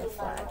looks like a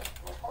flag?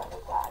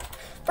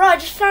 Bro, I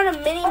just found a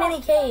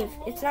mini cave.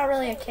 It's not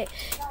really a cave.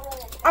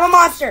 I'm a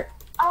monster.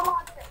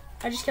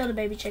 I just killed a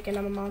baby chicken.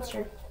 I'm a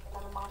monster.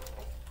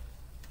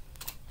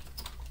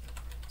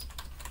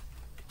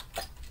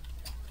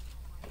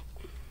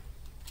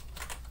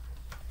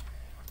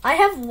 I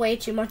have way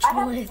too much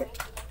wood.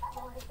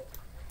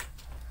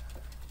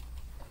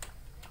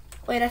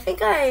 Wait, I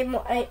think I'm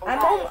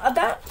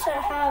about to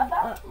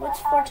have,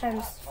 what's 4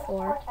 times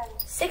 4?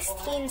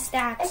 16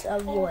 stacks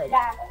of wood.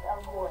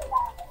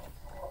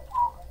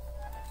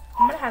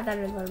 I'm gonna have that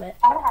in a little bit.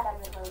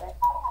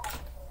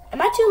 Am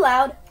I too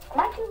loud?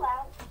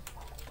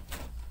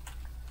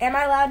 Am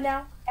I loud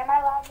now?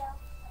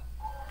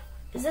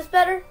 Is this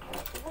better?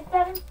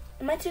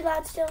 Am I too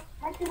loud still?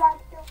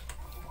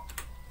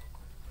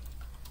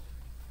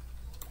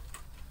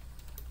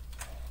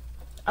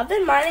 I've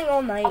been mining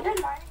all night.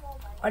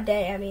 A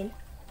day, I mean.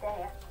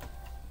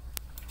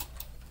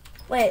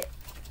 Wait.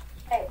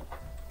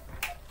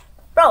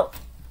 Bro.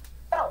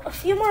 A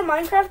few more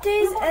Minecraft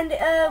days,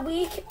 and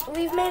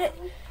we've made it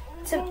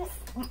to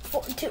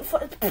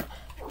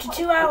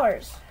 2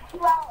 hours.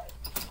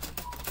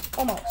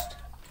 Almost.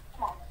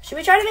 Should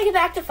we try to make it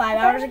back to 5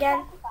 hours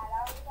again?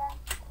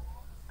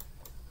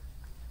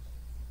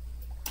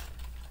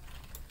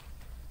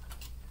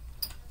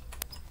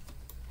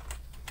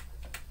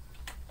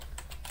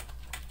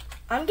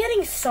 I'm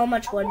getting so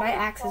much wood. My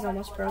axe is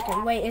almost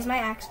broken. Wait, is my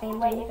axe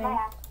named anything?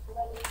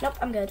 Nope,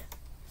 I'm good.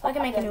 So I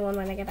can make a new one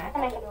when I get back.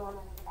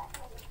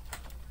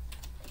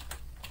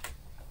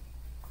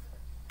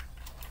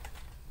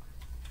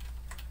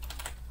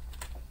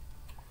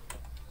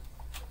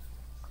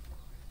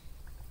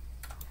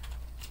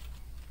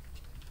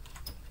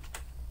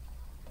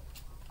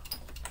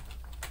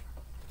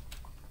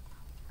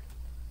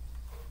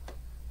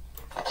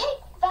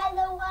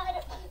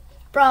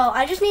 Bro,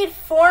 I just need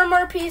 4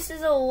 more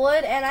pieces of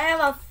wood, and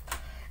I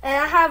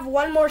have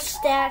 1 more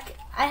stack.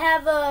 I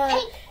have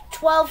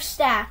 12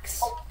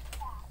 stacks.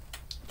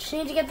 Just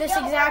need to get this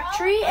exact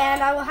tree,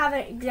 and I will have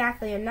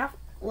exactly enough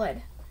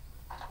wood.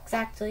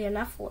 Exactly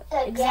enough wood.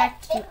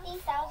 Exactly.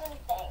 50,000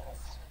 things.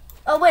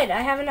 Oh wait,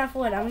 I have enough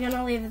wood. I'm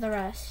gonna leave the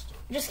rest.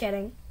 Just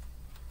kidding.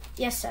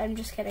 Yes, I'm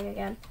just kidding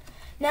again.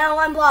 Now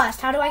I'm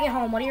lost. How do I get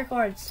home? What are your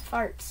cords?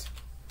 Farts.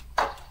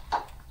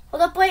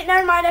 Hold up, wait,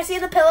 never mind. I see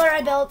the pillar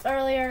I built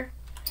earlier.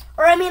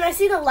 Or, I mean, I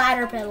see the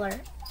ladder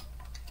pillar.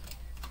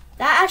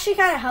 That actually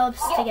kind of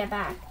helps to get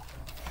back.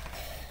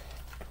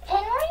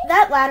 Henry?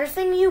 That ladder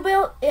thing you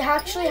built, it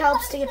actually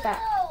helps to get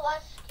back.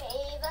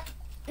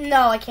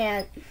 No, I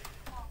can't.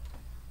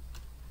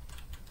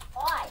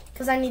 Why?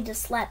 Because I need to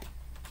sleep.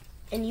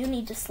 And you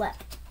need to sleep.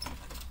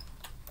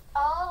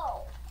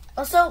 Oh.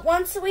 Also,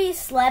 once we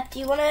slept, do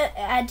you want to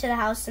add to the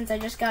house since I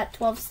just got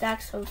 12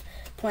 stacks of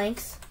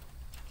planks?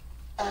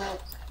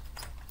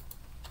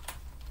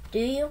 Do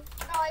you?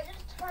 No, I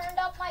just turned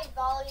up my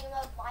volume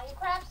of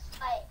Minecraft.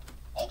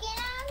 It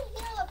can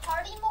hear the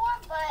party more,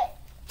 but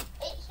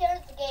it hears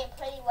the game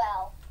pretty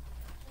well.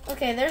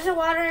 Okay, there's a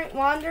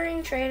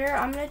wandering trader.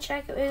 I'm going to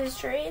check his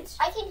trades.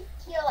 I can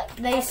hear like...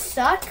 They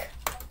suck.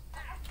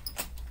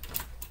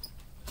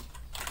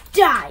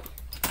 Die.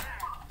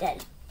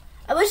 Dead.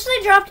 I wish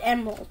they dropped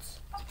emeralds.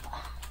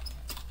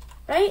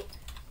 Right?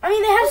 I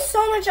mean, they have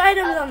so much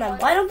items on them.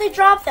 Why don't they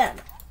drop them?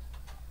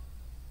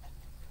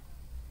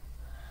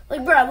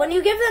 Like, bro, when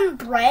you give them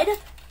bread,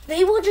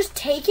 they will just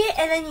take it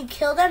and then you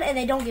kill them and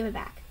they don't give it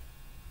back.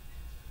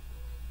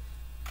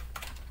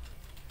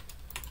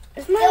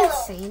 Isn't that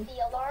insane?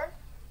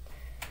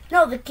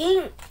 No, the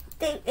game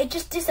thing, it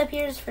just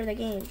disappears for the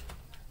game.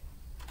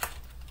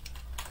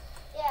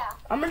 Yeah.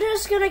 I'm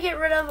just gonna get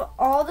rid of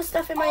all the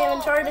stuff in my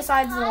inventory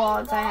besides the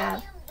logs I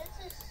have.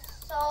 This is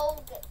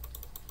so good.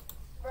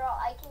 Bro,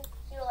 I can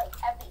hear like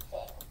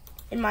everything.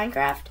 In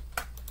Minecraft?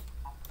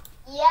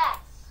 Yes.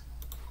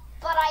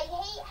 But I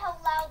hate how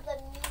loud the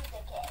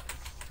music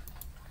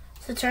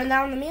is. So turn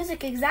down the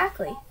music,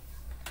 exactly.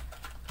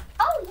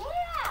 Oh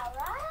yeah,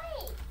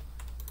 right.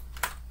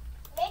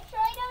 Make sure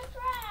I don't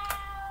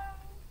drown.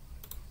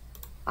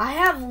 I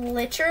have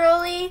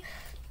literally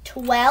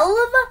 12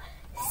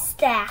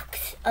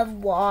 stacks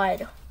of wood.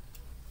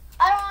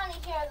 I don't want to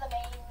hear the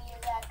main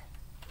music.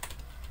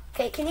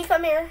 Okay, can you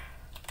come here?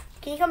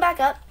 Can you come back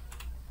up?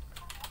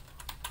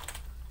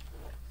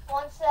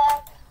 1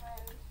 sec.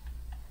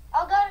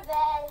 I'll go to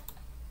bed.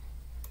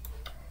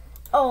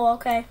 Oh,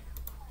 okay.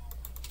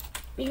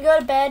 We can go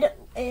to bed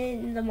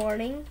in the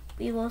morning.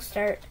 We will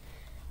start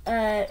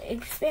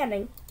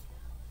expanding.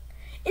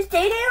 Is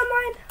Day Day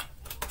online?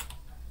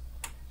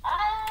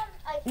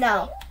 I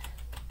No.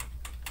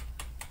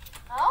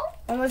 No?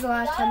 When was the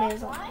last time he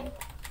was online?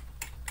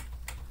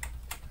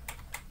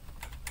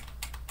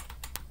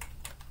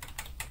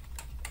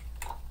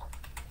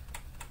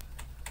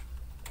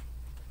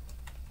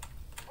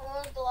 When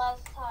was the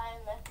last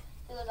time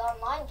he was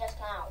online? Just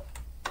now.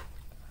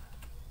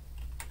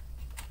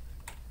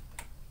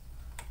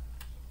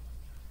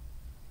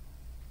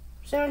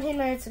 $17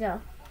 minutes ago.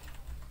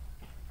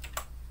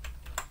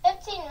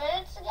 15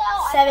 minutes ago?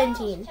 17. I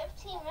thought it was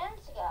 15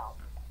 minutes ago.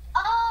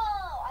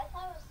 Oh, I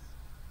thought it was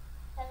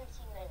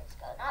 17 minutes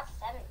ago, not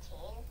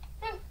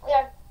 17.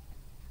 Weird.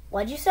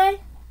 What'd you say?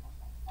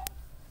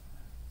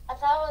 I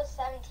thought it was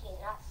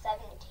 17, not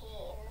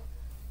 17.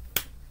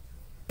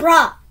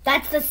 Bruh,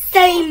 that's the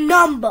same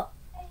number.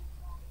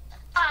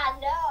 I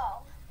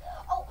know.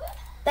 Oh.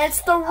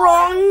 That's the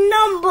wrong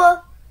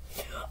number.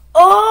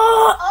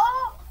 Oh! Oh.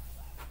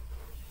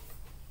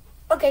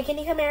 Okay, can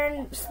you come here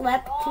and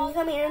sleep? Can you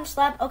come here and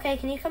sleep? Okay,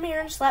 can you come here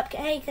and sleep?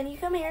 Hey, can you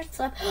come here and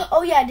sleep?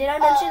 Oh yeah, did I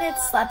mention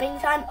it's sleeping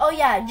time? Oh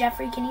yeah,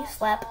 Jeffrey, can you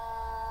sleep?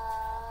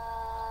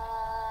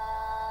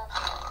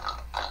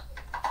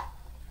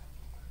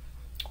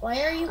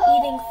 Why are you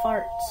eating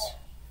farts?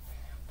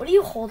 What are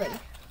you holding?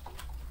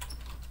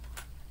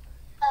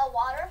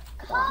 Water.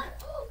 Come,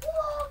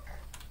 look.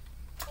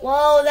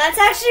 Whoa, that's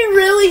actually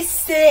really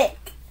sick.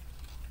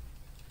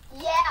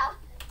 Yeah.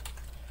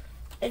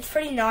 It's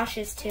pretty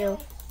nauseous too.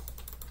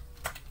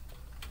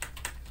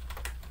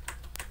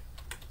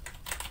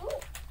 Ooh.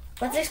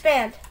 Let's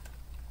expand.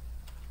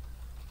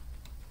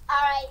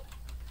 Alright.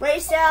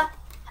 Racer.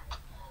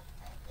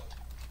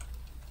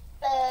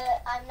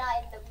 I'm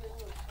not in the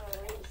mood for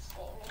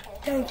racing.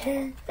 Don't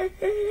care.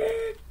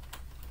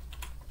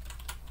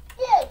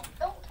 Yeah,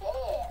 don't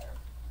care.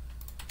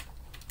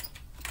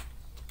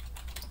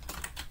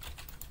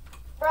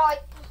 Bro, I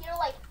can hear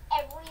like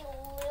every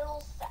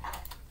little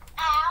sound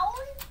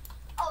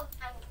of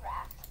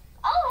Minecraft.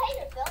 Oh, hey,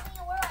 you're building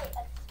it where I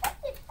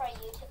expected for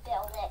you to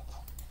build it.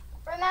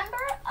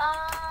 Remember?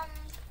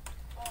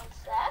 One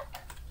sec.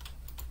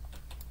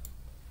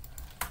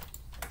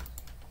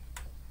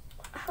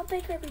 How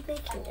big are we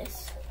making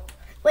this?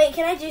 Wait,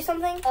 can I do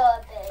something? Big.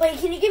 Wait,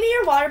 can you give me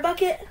your water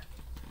bucket?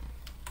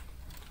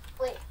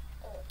 Wait.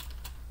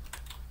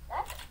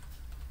 That?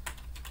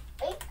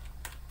 Wait.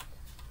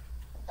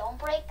 Don't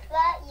break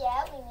that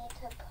yet. We need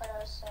to put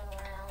our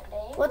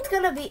surrounding. What's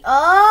gonna be?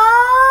 Oh!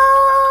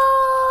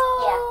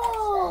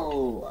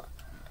 Hold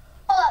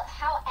up.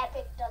 How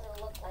epic does it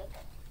look like?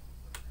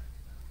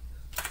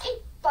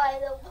 By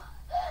the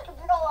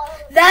bro.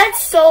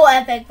 That's so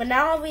epic, but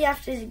now we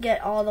have to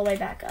get all the way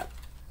back up.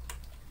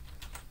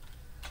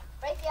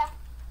 Right here.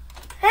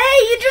 Hey,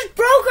 you just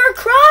broke our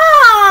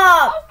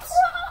crop! Oh,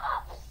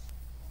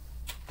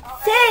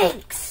 crops!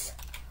 Thanks!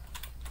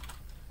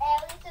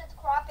 At least it's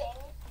cropping.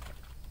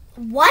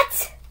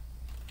 What?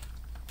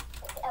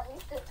 At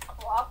least it's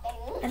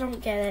cropping. I don't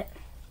get it.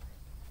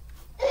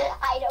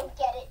 I don't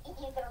get it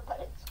either, but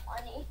it's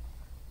funny.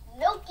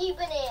 Milky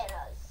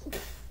bananas.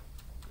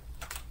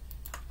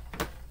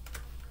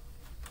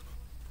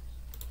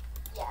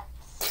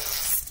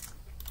 Yes.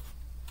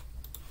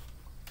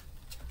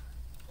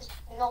 Just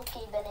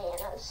milky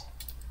bananas.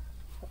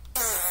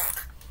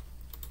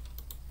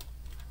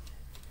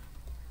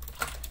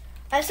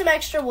 I have some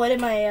extra wood in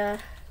my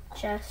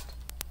chest.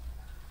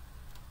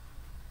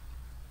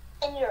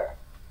 And you're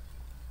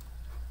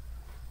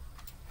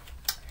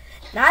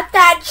Not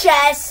that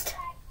chest!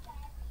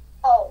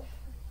 oh.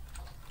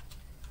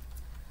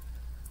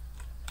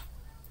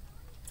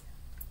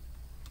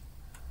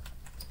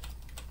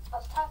 I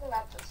was talking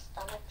about the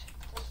stomach,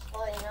 just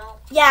so you know.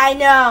 Yeah, I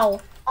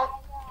know.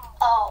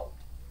 Oh.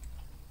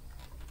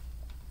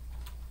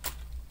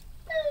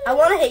 I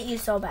want to hit you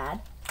so bad.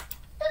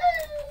 That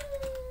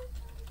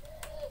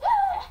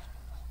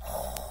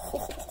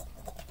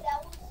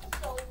was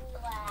so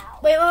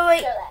loud. Wait.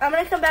 I'm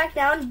gonna come back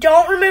down.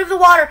 Don't remove the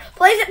water.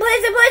 Place it.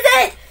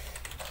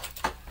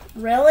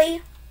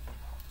 Really?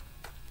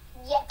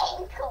 Your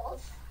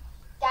ankles.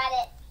 Got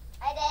it.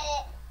 I did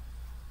it.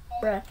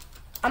 Bruh.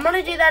 I'm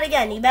gonna do that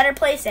again. You better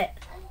place it.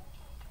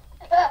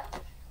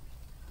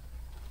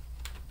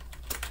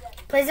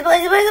 Place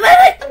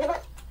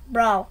it.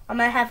 Bro, I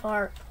might have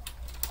heart.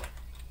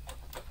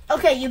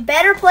 Okay, you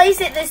better place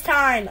it this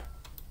time.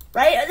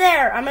 Right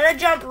there. I'm gonna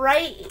jump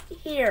right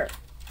here.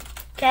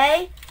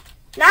 Okay?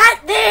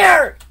 Not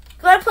there!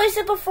 You gotta place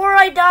it before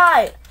I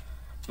die.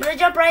 I'm gonna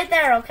jump right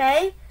there,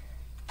 okay?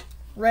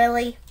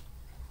 Really?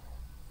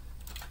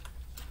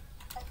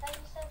 I thought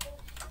you said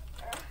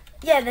it.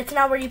 Yeah, that's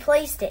not where you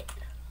placed it.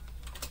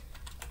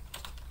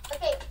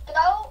 Okay,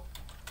 go.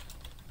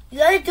 You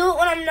gotta do it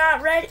when I'm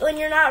not ready. When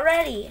you're not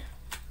ready.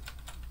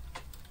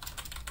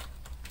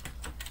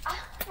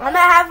 I'm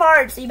at half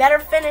heart, so you better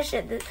finish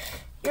it.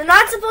 You're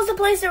not supposed to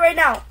place it right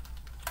now.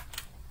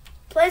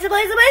 Place it. Oh,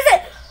 you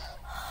did it.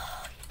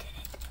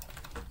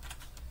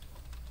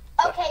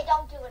 Okay,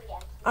 don't do it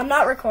again. I'm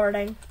not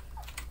recording.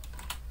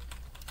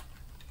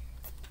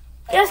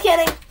 Just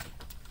kidding.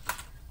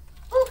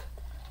 Whew.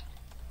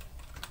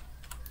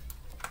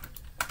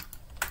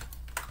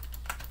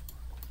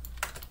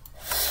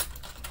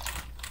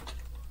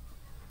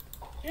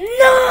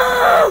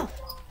 No!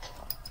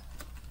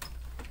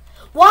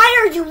 Why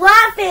are you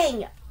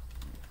laughing?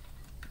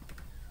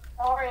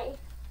 Sorry.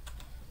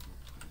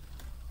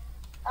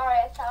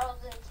 I thought it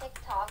was in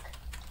TikTok.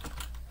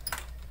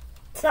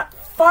 It's not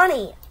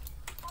funny.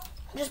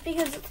 Just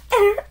because it's...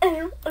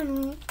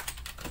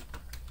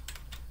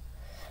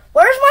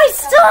 Where's my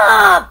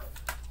stuff?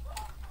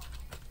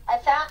 I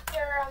found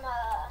your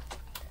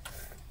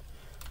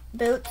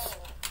Boots.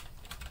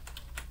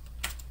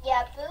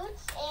 yeah,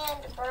 boots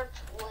and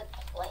birchwood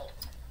plank.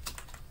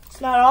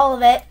 It's not all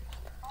of it.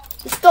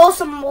 You stole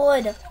some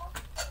wood.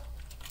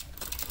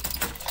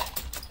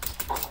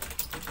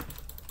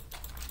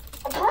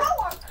 Bro,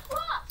 our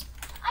crops!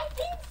 I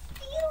didn't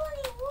steal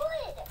any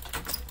wood!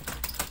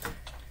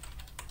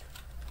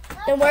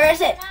 Then where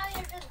is it? Now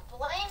you're just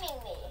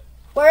blaming me.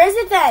 Where is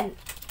it then?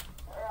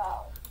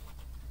 Bro,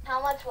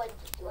 how much wood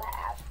did you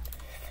have?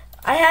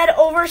 I had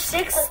over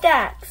 6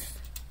 stacks.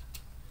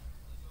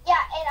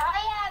 Yeah, and I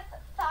have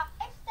 5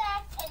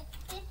 stacks and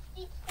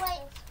 50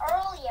 planks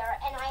earlier,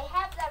 and I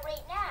have that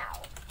right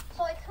now.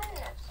 So I couldn't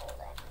have sold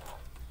it.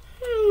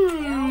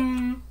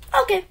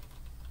 Okay.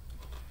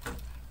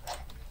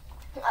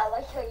 I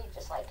like how you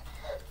just like...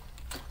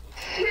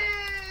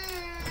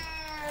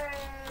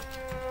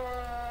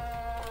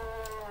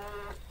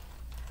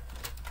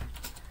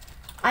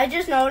 I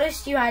just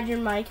noticed you had your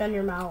mic on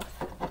your mouth.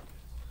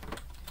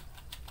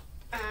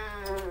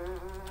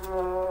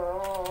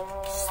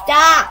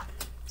 Stop!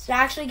 It's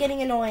actually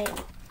getting annoying.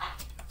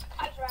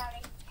 I'm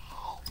drowning.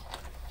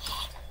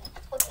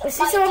 I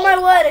see some of my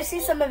wood. I see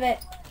some of it.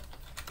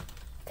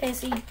 Okay,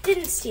 so you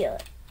didn't steal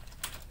it.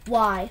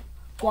 Why?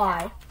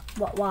 Why?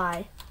 What?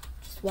 Why?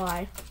 Just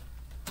why?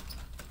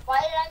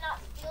 Why did I not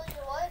steal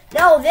your wood?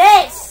 No,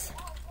 this!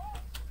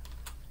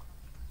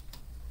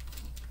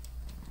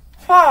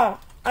 Huh.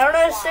 I don't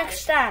know, 6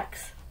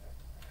 stacks.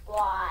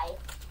 Why?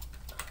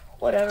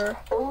 Whatever.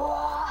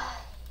 Why?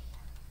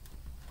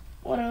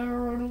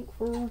 Whatever. I don't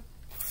care.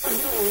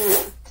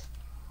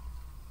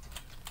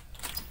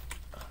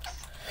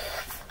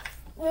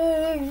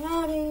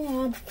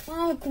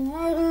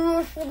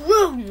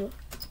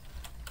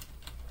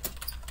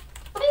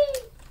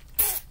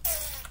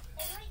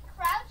 Henry,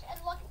 crouch and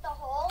look at the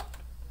hole.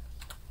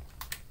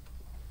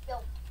 Yo.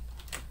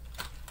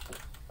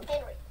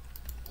 Henry.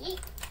 Yeet.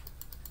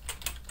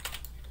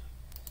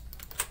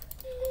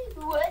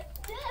 What?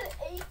 That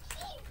AT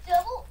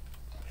double.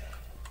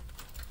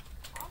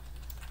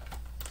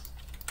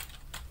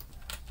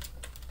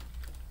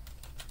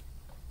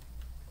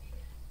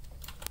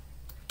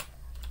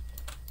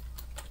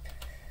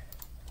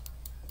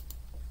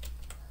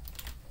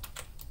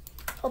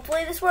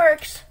 Hopefully this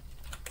works.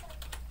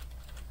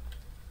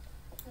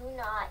 Do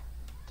not.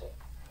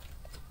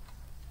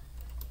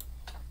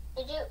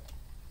 Did you?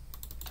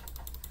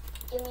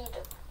 Give me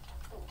the.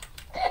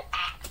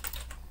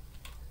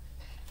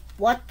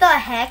 What the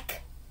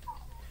heck?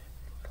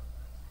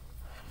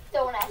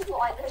 Don't ask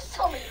why there's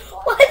so many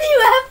more. Why do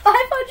you have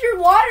 500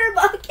 water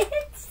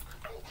buckets?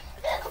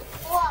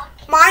 Block.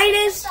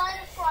 Minus, Sign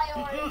of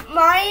priority.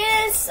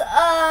 minus,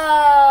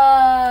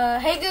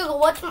 hey Google,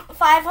 what's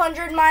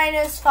 500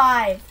 minus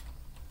 5?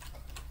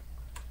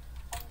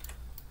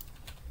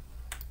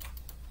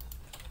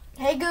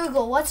 Hey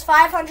Google, what's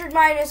 500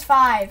 minus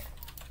 5?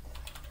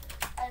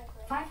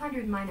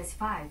 500 minus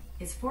 5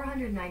 is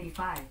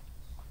 495.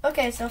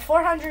 Okay, so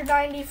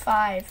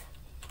 495.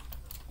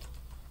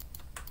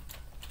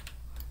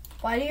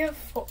 Why do you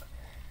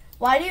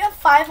have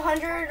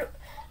 500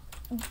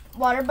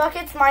 water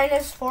buckets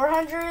minus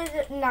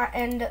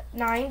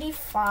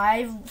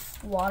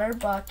 495 water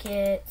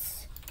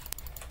buckets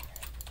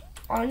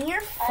on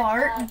your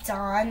fart,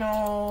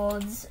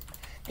 Donalds?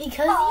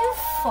 Because you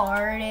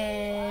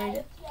farted. Get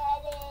it.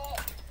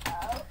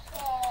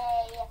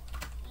 Okay.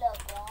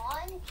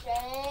 LeBron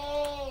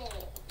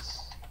James.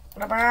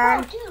 LeBron.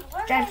 Oh, dude,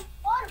 where did James.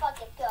 my water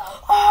bucket go?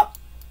 Oh!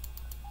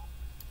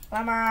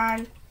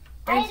 LeBron.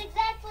 I had James.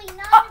 exactly 9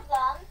 of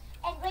them,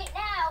 and right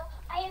now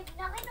I have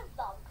 9 of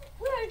them.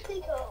 Where did they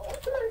go?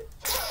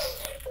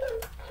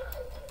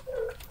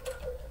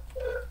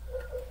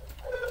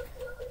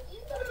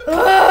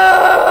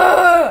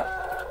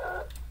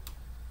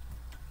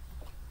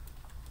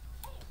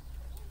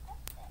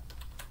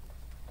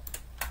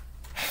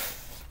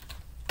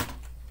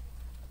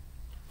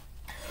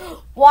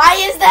 Why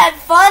is that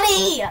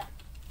funny?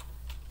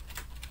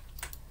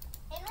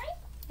 Henry,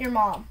 Your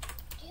mom.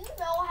 do you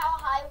know how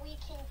high we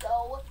can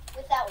go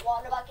with that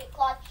water bucket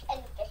clutch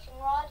and the fishing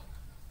rod?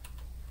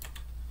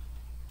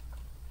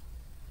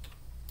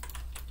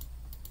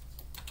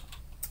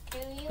 Do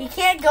you? We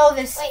can't go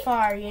this Wait.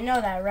 far. You know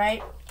that,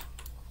 right?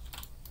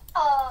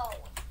 Oh.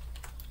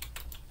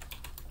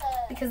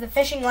 Because the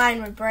fishing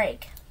line would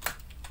break.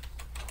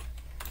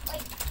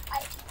 Wait,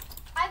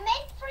 I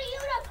meant for you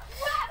to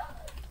grab.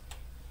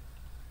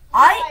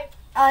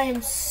 I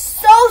am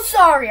so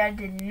sorry. I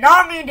did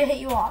not mean to hit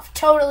you off.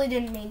 Totally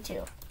didn't mean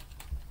to.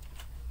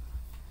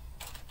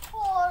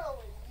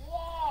 Totally,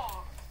 yeah.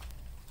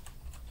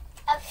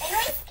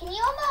 Henry, can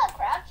you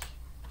crouch?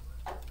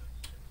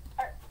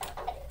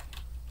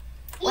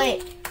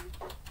 Wait.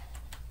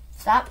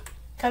 Stop.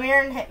 Come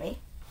here and hit me.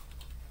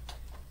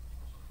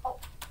 Oh.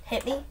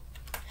 Hit me.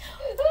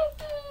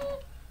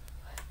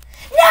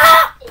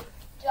 No!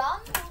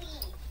 Dumb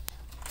leaf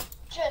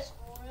just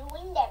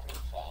ruined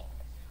everything.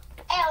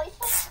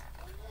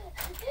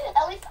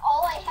 At least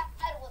all I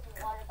had was a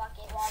water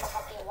bucket, water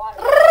bucket, water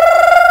bucket.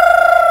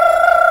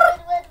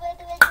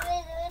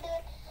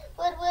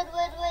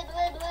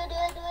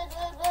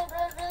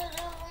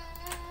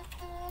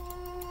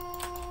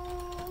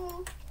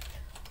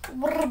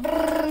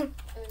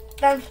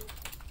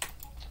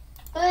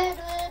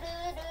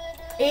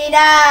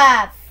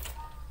 Enough.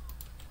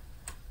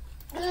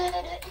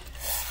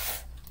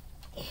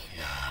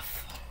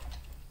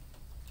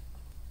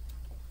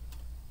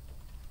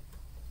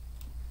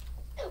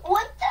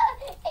 What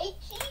the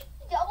HE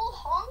double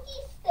honky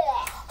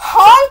stick?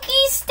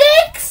 Honky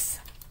sticks?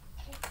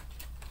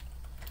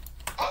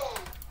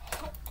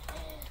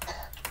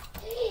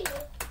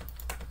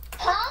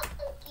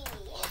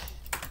 Honky.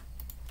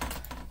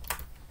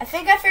 I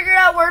think I figured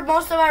out where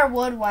most of our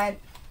wood went.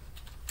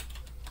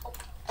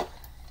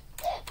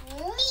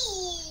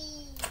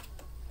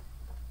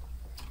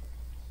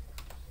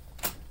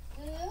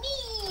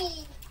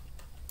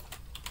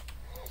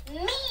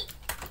 Me.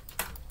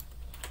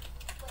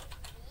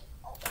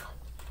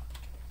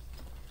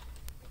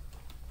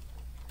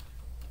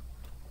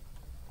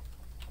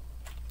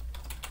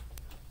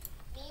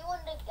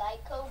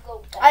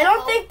 I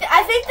don't think.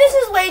 I think this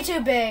is way too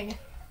big.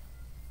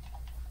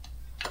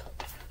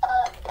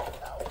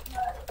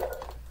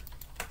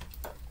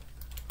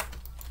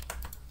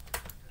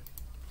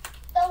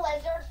 The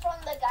lizard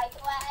from the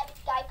Geico ad.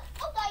 Geico,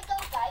 Geico,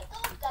 Geico,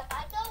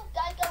 Geico,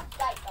 Geico,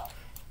 Geico,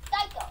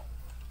 Geico.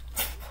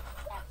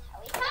 That's how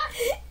he talks.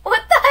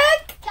 What the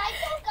heck?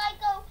 Geico,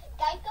 Geico,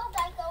 Geico,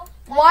 Geico.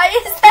 Why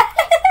is that?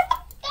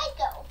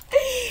 Geico.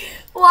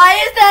 Why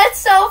is that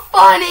so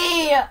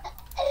funny?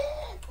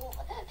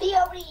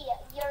 Theory,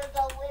 you're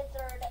the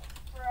lizard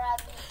from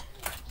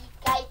the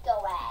Geico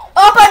ad.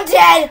 Oh, I'm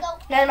dead.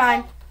 Never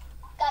mind.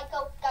 Geico,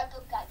 Geico,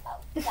 Geico,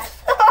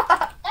 Geico,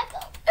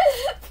 Geico.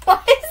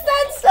 Why is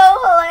that so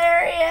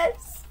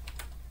hilarious?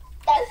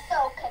 That's so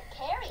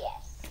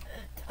precarious.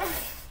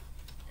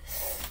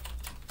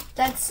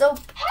 That's so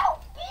How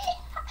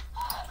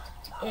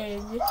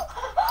big? big.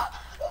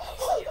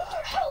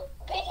 How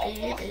big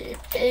is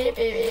this?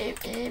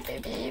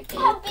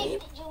 How big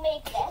did you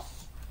make this?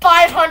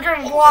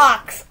 500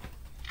 blocks.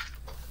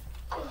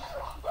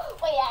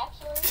 Wait,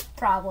 actually?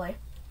 Probably.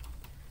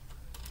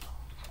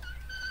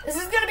 This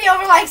is gonna be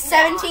over like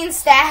 17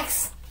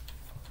 stacks.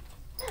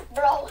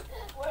 Bro,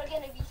 we're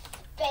gonna be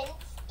spent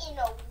in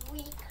a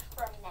week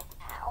from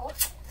now.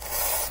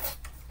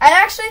 I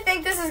actually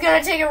think this is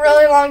gonna take a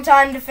really long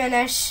time to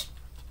finish.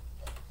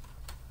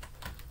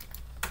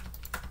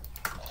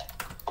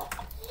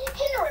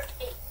 Henry,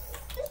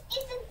 this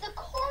isn't the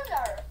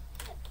corner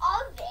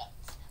of it.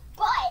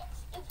 But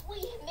if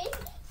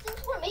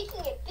since we're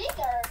making it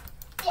bigger,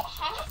 it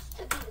has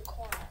to be the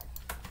corner.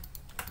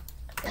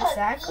 'Cause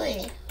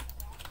Exactly.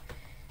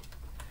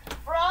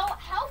 Bro,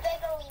 how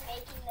big are we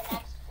making the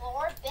next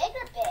floor? Big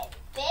or big?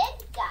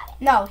 Big? Got it.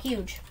 No,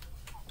 huge.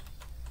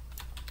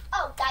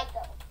 Oh,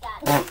 Geico.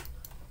 Got it.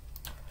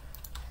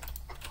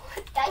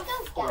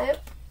 Geico's got it.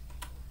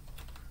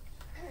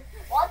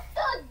 What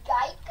the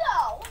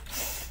Geico?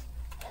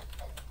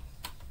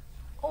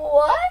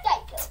 What?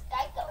 Geico,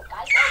 Geico,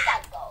 Geico,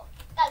 Geico.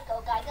 Geico,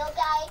 Geico,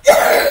 Geico.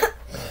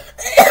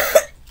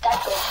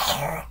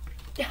 Geico.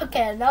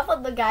 Okay, enough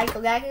of the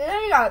Geico.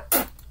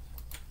 Geico.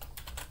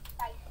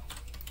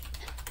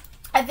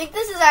 I think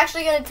this is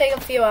actually gonna take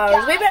a few hours.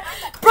 Yeah. We've been,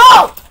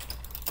 bro.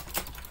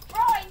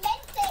 Bro, I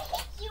meant to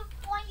hit you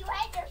when you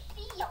had your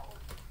shield.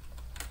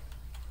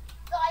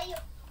 So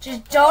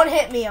Just don't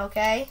hit me,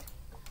 okay?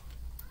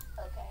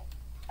 Okay.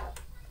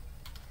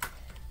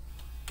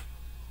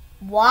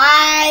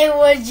 Why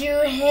would you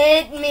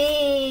hit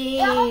me?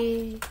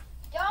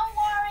 Don't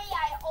worry,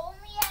 I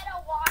only had a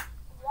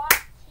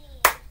Watt-T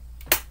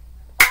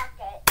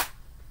bucket.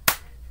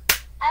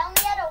 I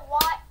only had a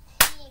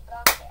Watt-T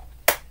bucket.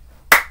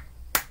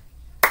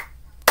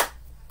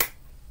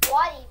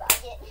 Watty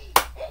bucket.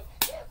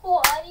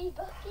 Watty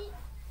bucket.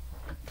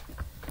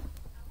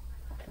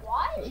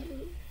 Watty.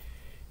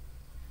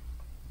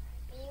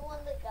 Me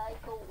when the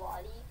Geico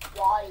Watty.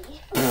 Watty.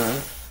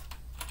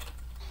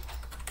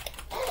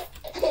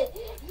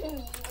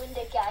 Me when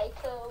the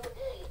Geico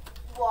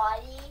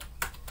Watty.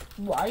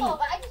 Why? Oh,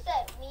 but I just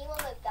said me when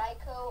the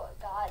Geico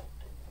got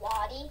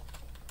Watty.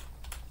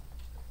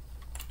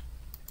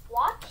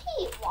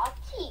 Watty,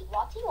 Watty,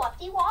 Watty,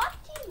 Watty, Watty,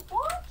 Watty,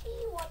 Watty,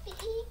 Watty,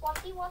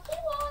 Watty, Watty, Watty,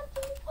 Watty,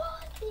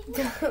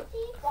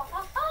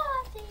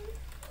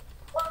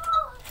 Watty,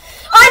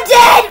 I'm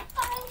dead!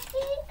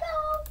 Watty, go.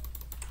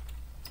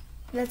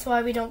 That's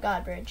why we don't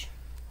God Bridge.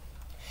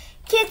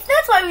 Kids,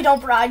 that's why we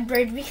don't God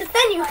Bridge, because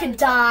then you could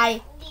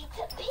die. Need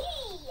to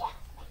pee.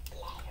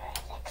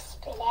 Bladder's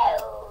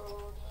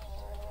exploding.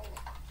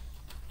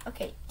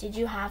 Okay, did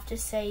you have to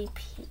say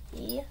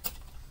pee?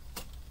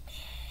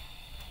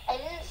 I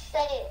didn't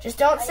say it. Just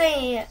don't I say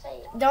didn't it. say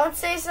it. Don't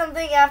say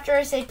something after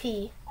I say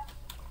pee.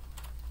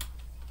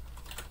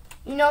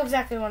 You know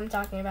exactly what I'm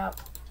talking about.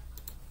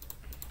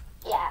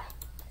 Yeah.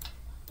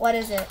 What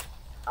is it?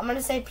 I'm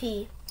gonna say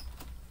pee.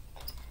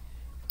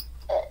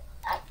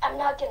 I'm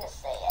not gonna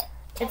say it.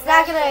 It's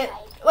not gonna.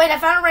 Wait, I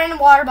found a random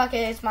water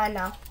bucket. It's mine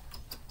now.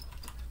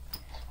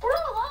 Bro,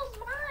 that was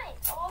mine.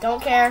 Oh,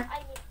 Don't care. I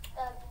need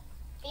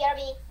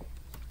BRB.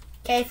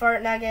 Okay,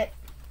 fart nugget.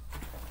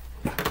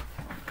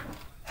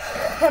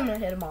 I'm gonna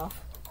hit him off.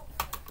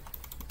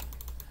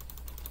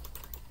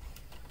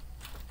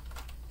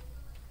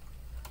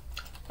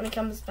 When he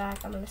comes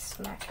back, I'm gonna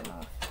smack him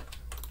off.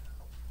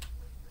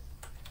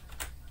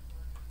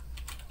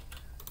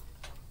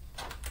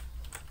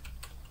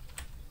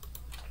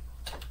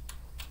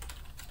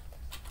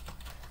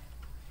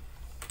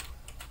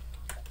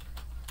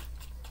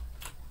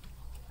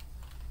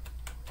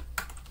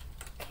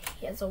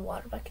 He has a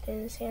water bucket in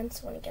his hand,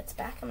 so when he gets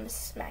back, I'm gonna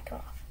smack him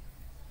off.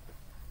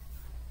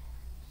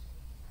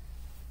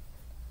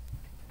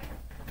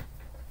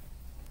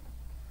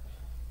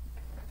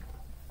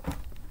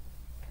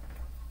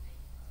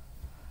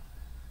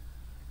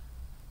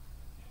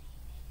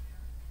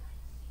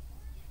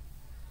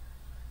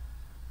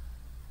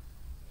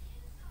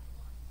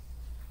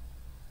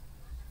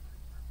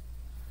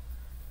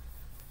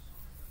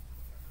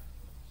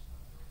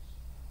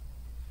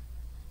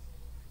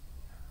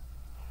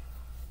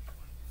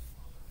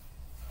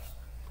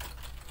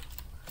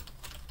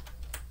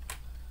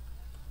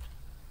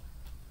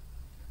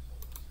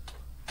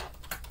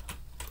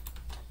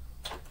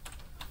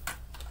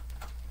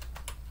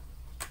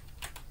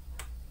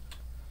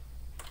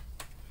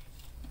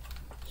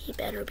 He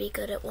better be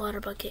good at water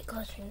bucket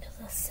clutching, because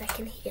the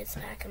second he gets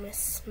back, I'm going to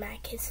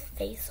smack his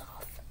face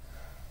off.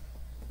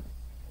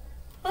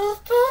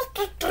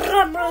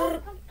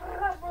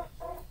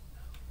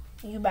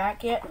 You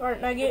back yet, Fart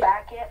Nugget?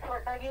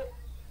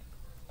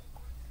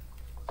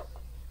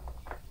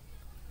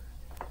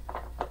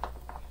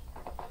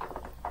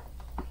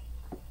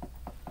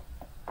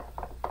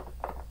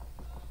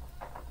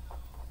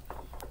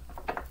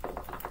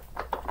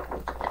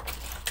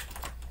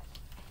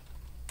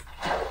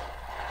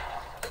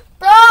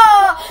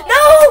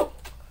 No!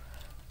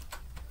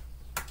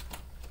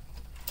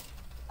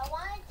 I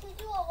wanted to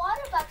do a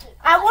water bucket.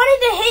 I wanted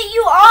to hit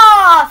you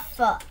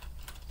off!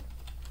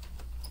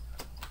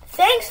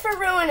 Thanks for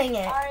ruining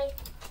it. Sorry.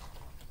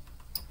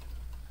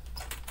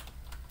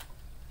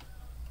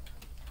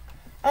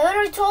 I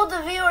literally told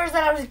the viewers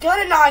that I was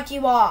gonna knock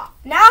you off.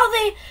 Now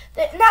I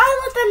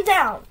let them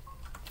down.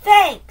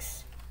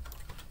 Thanks.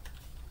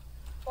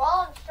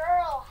 Well, I'm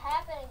sure it'll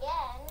happen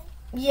again.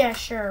 Yeah,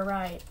 sure,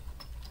 right.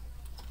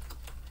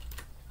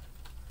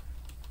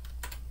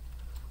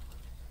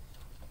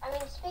 I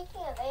mean,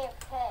 speaking of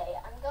AFK,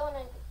 I'm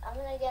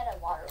gonna get a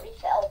water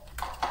refill.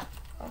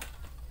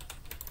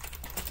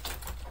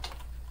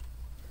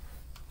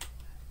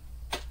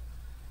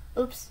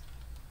 Oops.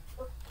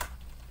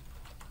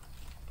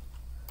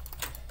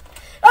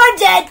 I'm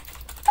dead.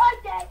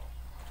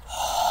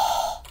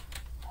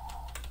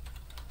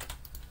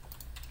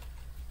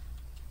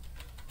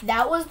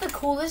 That was the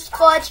coolest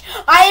clutch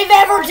I've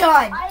ever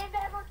done.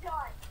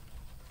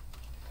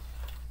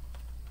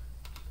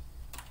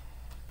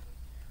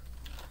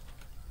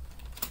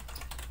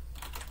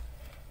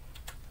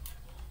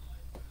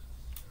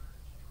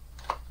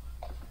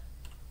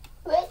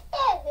 What the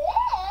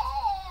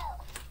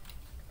hell?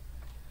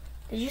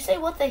 Did you say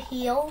what the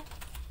heel?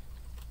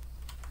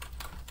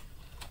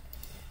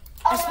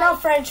 I smell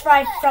French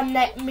fry from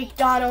that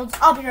McDonald's.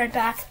 I'll be right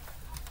back.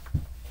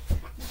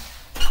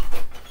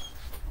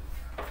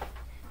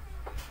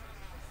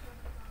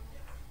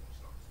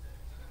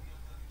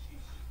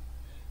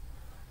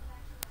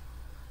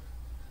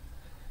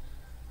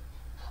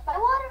 My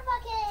water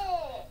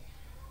bucket!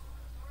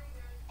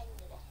 I need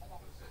to hit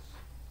it.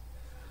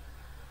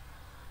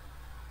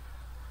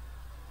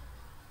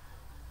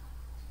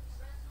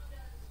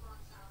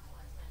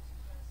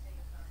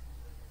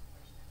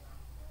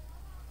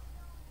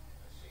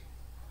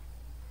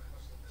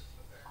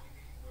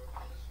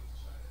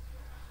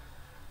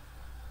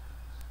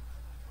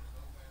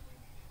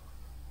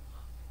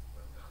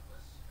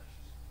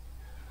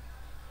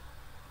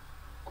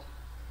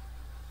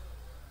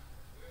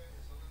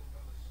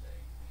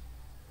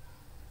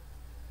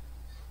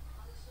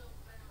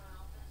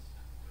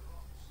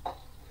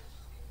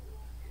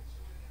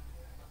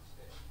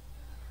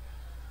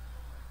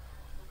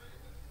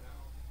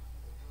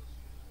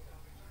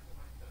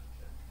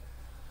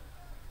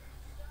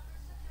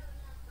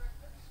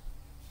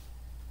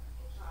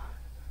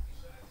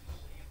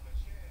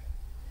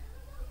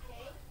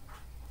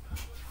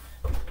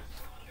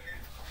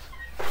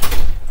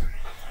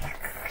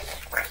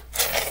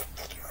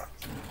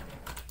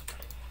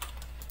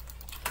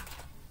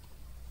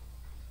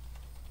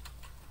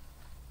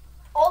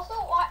 Also,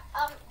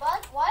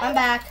 Bud, why? I'm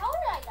back. How did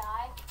I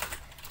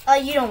die?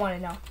 You don't want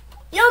to know.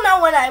 You'll know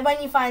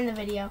when you find the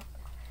video.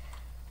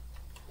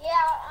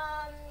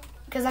 Yeah,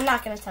 Because I'm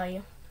not going to tell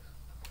you.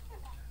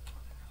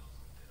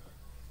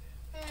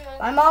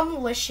 My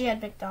mom wished she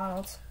had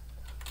McDonald's.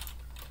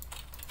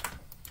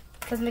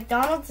 Because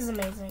McDonald's is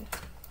amazing.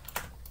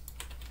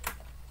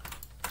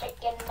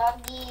 Chicken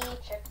nuggy,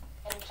 chicken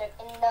nuggy,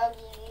 chicken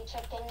nuggy,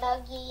 chicken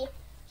nuggy,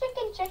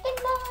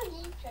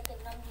 chicken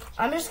nuggy.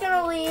 I'm just going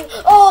to leave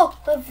all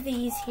of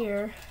these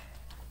here.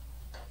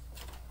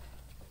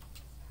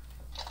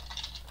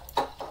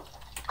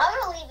 I'm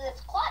gonna leave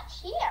this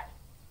clutch here.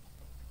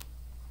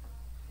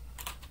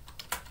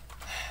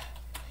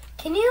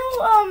 Can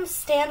you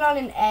stand on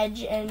an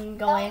edge and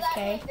go That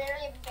AFK? was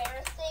very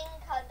embarrassing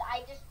because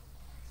I just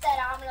said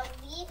I'm gonna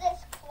leave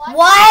this clutch.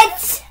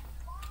 What?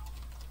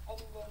 And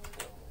then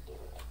didn't do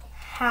it.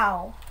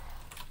 How?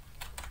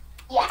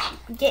 Yeah.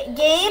 Game?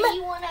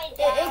 See when I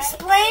die?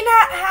 Explain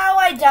how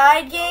I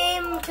died,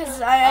 game,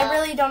 because I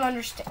really don't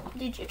understand.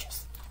 Did you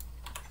just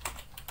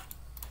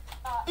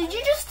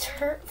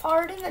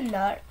fart in the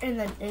nut in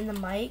the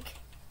mic?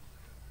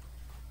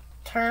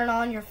 Turn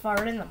on your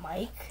fart in the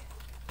mic.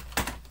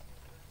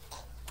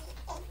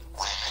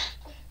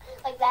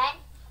 Like that?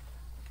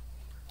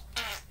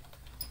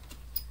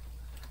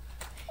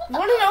 You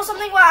want to know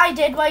something? What I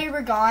did while you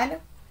were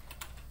gone?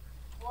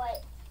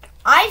 What?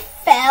 I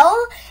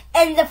fell,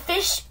 and the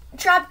fish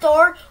trap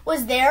door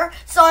was there,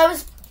 so I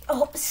was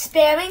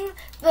spamming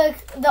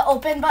the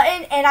open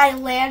button, and I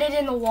landed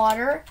in the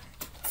water,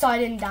 so I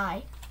didn't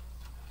die.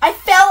 I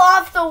fell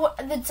off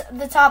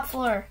the top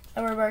floor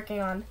that we're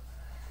working on.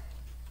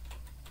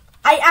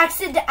 I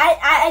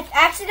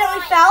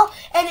accidentally fell,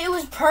 and it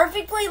was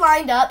perfectly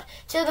lined up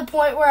to the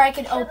point where I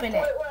could open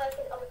it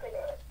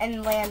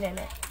and land in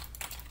it.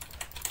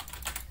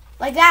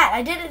 Like that.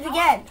 I did it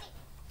again.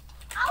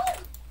 I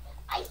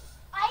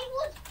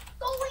was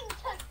going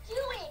to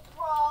do it,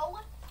 bro.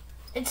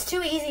 It's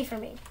too easy for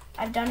me.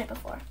 I've done it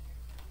before.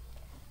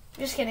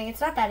 Just kidding.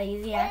 It's not that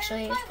easy,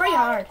 actually. Where's It's my pretty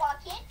water hard.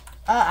 bucket?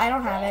 I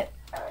don't have it.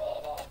 Where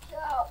did it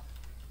go?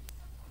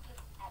 You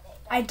have it.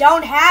 I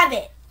don't have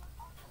it.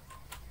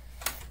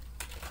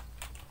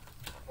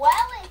 Well,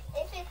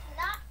 if it's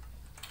not,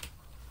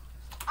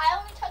 I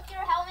only took your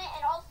helmet,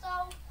 and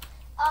also,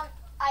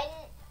 I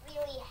didn't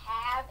really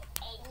have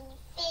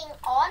anything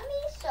on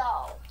me,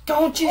 so.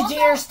 Don't you Also,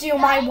 dare steal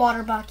my guys,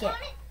 water bucket.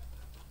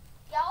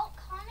 Y'all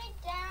comment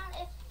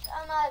down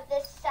if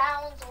this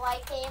sounds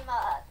like the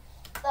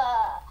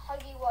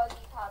Huggy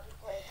Wuggy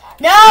copyright.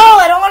 No,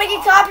 I don't want to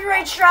get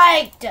copyright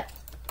striked.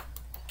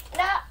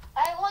 No,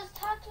 I was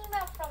talking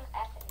about from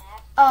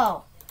FNF.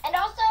 Oh. And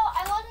also,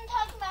 I wasn't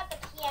talking about the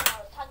piano, I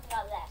was talking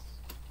about this.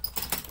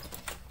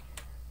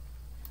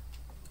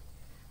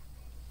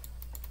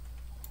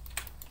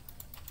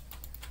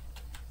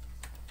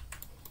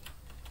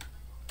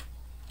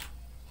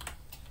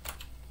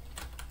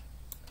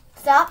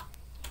 Stop.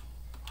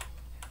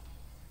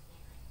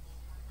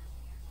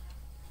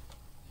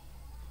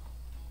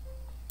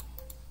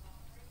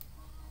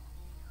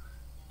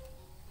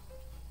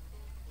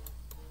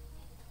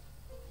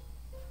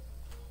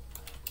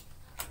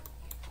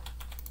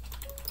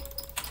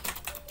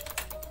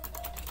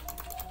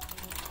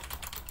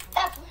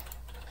 That's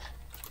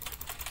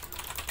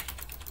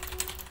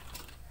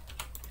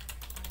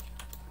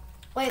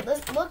Wait,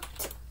 let's look.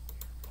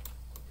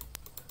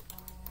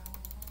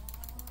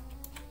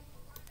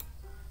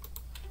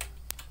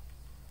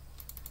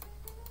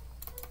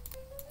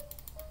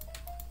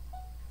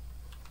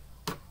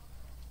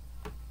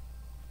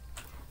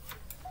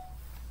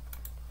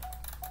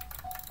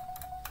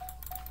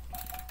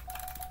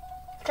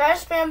 Try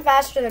to spam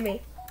faster than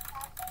me.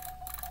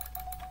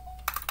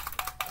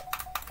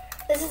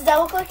 This is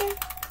double clicking.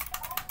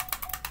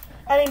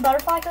 I mean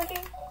butterfly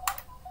clicking.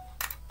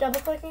 Double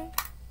clicking.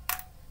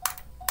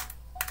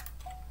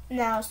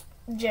 Now it's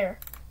jitter.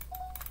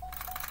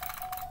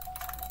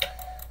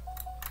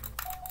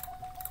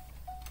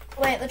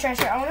 Wait, the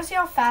treasure. I want to see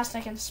how fast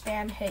I can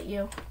spam hit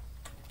you.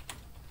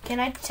 Can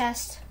I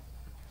test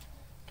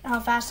how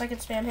fast I can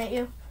spam hit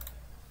you?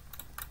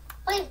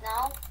 please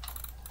no.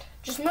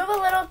 Just move a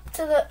little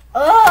to the.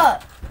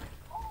 Ugh!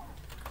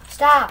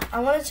 Stop. I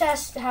want to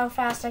test how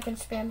fast I can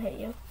spam hit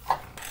you.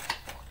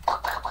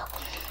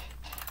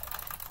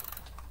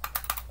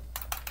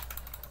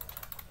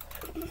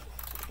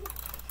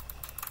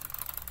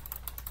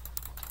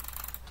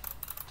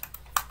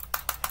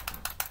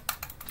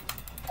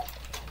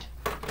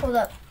 Hold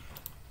up.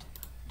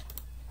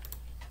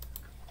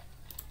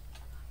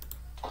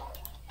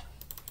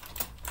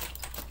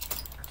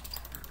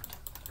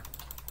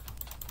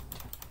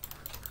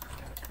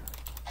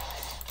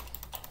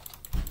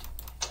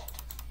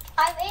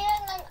 I'm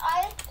eating an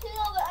ice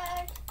cube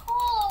and it's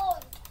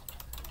cold.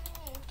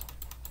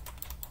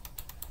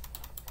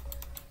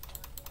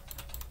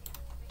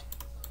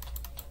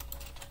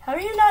 How are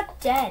you not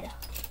dead?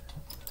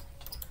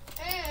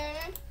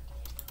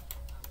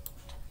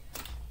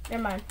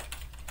 Never mind.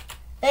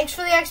 Thanks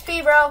for the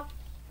XP, bro.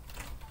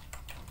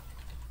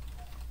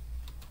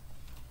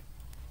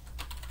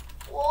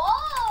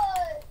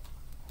 What?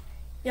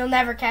 You'll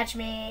never catch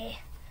me.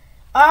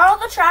 Are all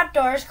the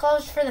trapdoors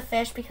closed for the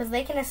fish because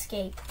they can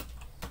escape?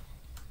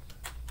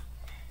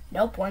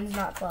 Nope, one's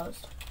not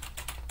closed.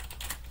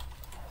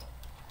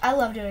 I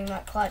love doing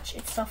that clutch.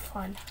 It's so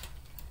fun.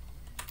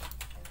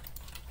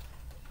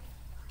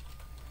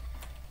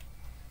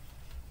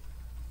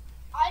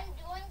 I'm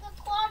doing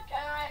the clutch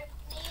and I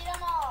need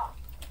them all.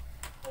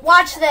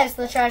 Watch this,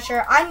 the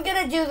treasure. I'm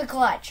gonna do the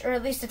clutch, or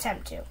at least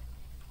attempt to.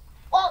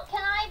 Well,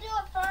 can I do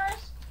it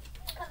first?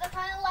 Because I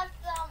kind of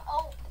left them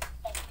open.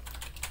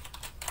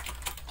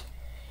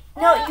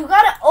 No, you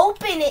gotta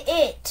open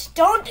it.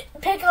 Don't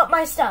pick up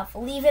my stuff.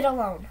 Leave it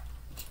alone.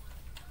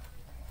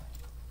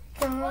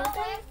 Well, I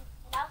have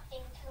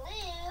nothing to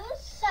lose,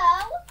 so.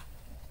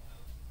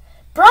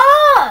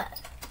 Bruh!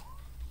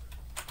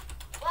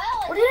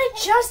 Well, What did I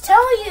just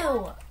tell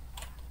you?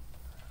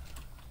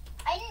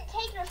 I didn't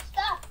take your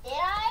stuff, did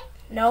I?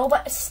 No,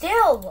 but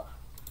still.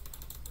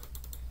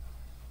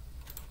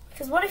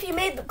 Because what if you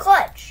made the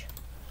clutch?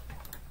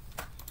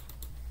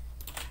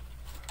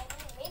 I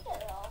didn't make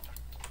it though.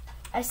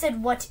 I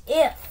said, what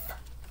if?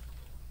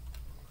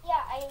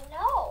 Yeah, I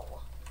know.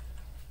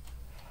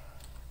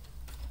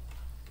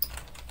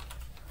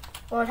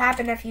 What would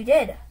happen if you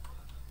did?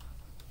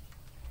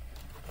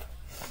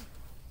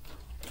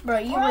 Bro,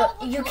 Bro,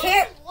 the you clutch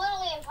can't. is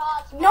literally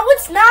impossible. No,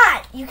 it's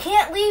not. You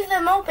can't leave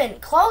them open.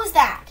 Close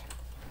that.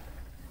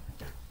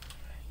 You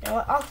know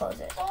what? I'll close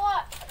it. So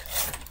what?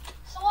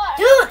 So what?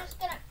 Dude! I'm just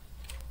gonna.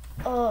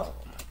 Oh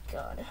my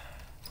god.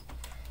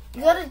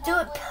 You gotta do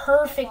it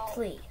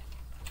perfectly.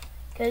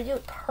 You gotta do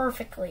it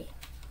perfectly.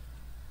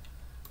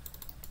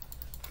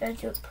 You gotta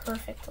do it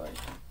perfectly.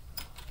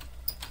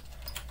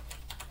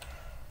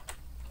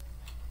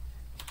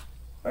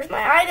 Where's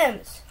my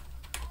items?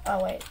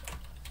 Oh wait.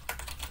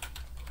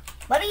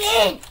 Let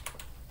me in!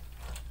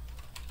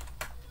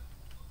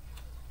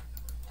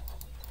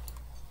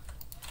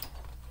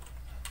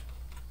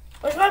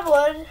 Where's my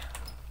wood?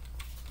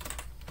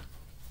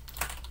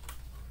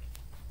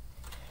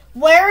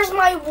 Where's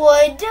my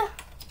wood?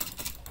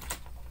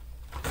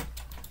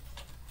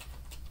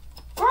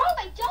 Bro,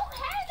 I don't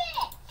have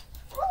it.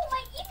 Bro,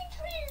 my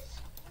inventory is...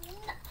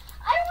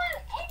 I don't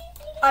have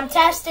anything. I'm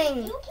testing,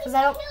 You because can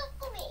I don't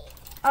kill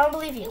me.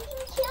 believe you. You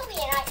can kill me,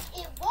 and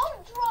it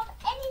won't drop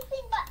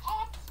anything but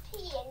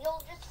XP, and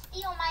you'll just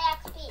steal my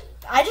XP.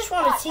 I just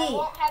want Watch, a I tea.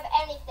 won't have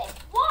anything.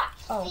 Watch.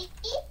 Oh.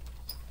 See?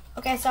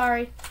 Okay,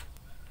 sorry.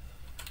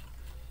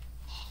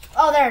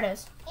 Oh, there it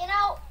is. You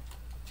know,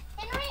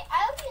 Henry,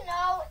 I hope you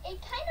know,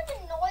 it kind of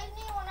annoys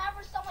me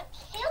whenever someone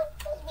kills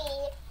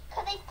me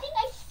because they think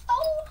I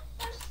stole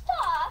their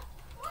stuff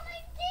when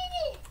I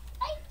didn't.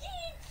 I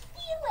didn't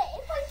steal it.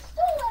 If I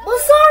stole it, Well,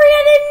 sorry,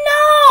 I didn't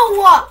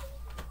know.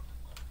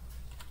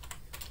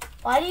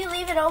 Why do you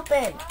leave it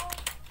open?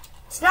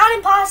 It's not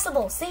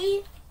impossible.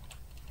 See?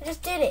 I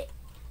just did it.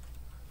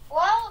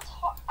 well, it's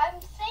I'm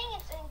saying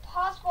it's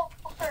impossible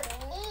for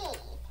me.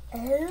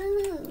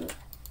 Oh.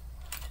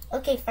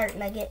 Okay, Fart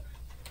Nugget.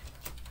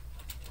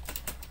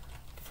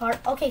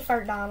 Okay,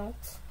 Fart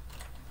Donalds.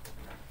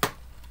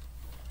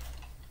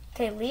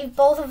 Okay, leave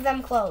both of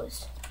them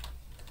closed.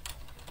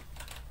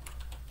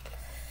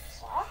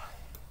 So,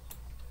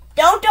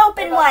 Don't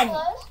open they're one.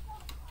 closed?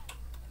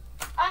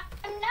 I'm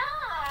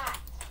not.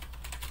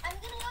 I'm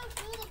gonna go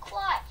do the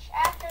clutch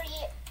after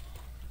you.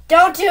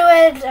 Don't do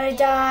it. I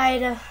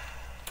died.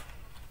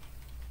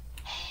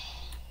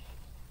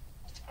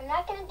 I'm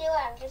not gonna do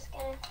it. I'm just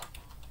gonna.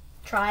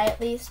 Try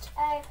at least.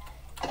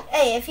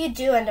 Hey, if you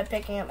do end up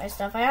picking up my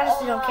stuff, I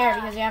honestly don't care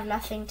because you have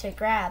nothing to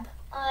grab.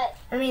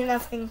 I mean,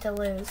 nothing to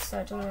lose, so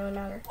it doesn't really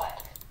matter. Like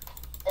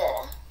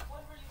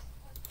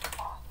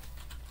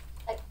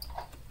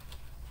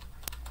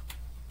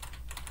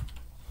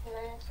 2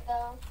 minutes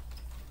ago.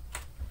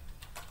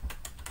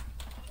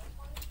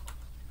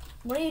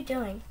 What are you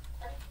doing?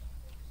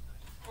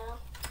 No.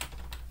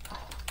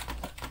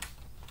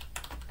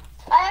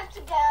 I have to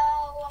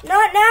go.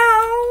 Not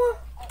now.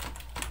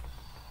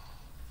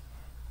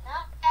 No, I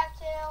have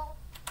to.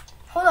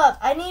 Hold up.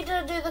 I need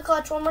to do the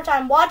clutch one more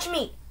time. Watch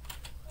me.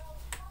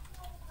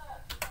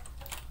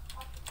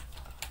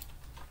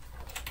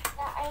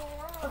 Yeah, I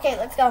know. Okay,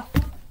 let's go.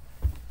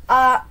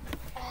 Bye.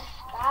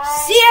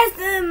 See you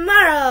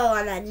tomorrow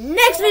on the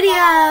next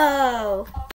video.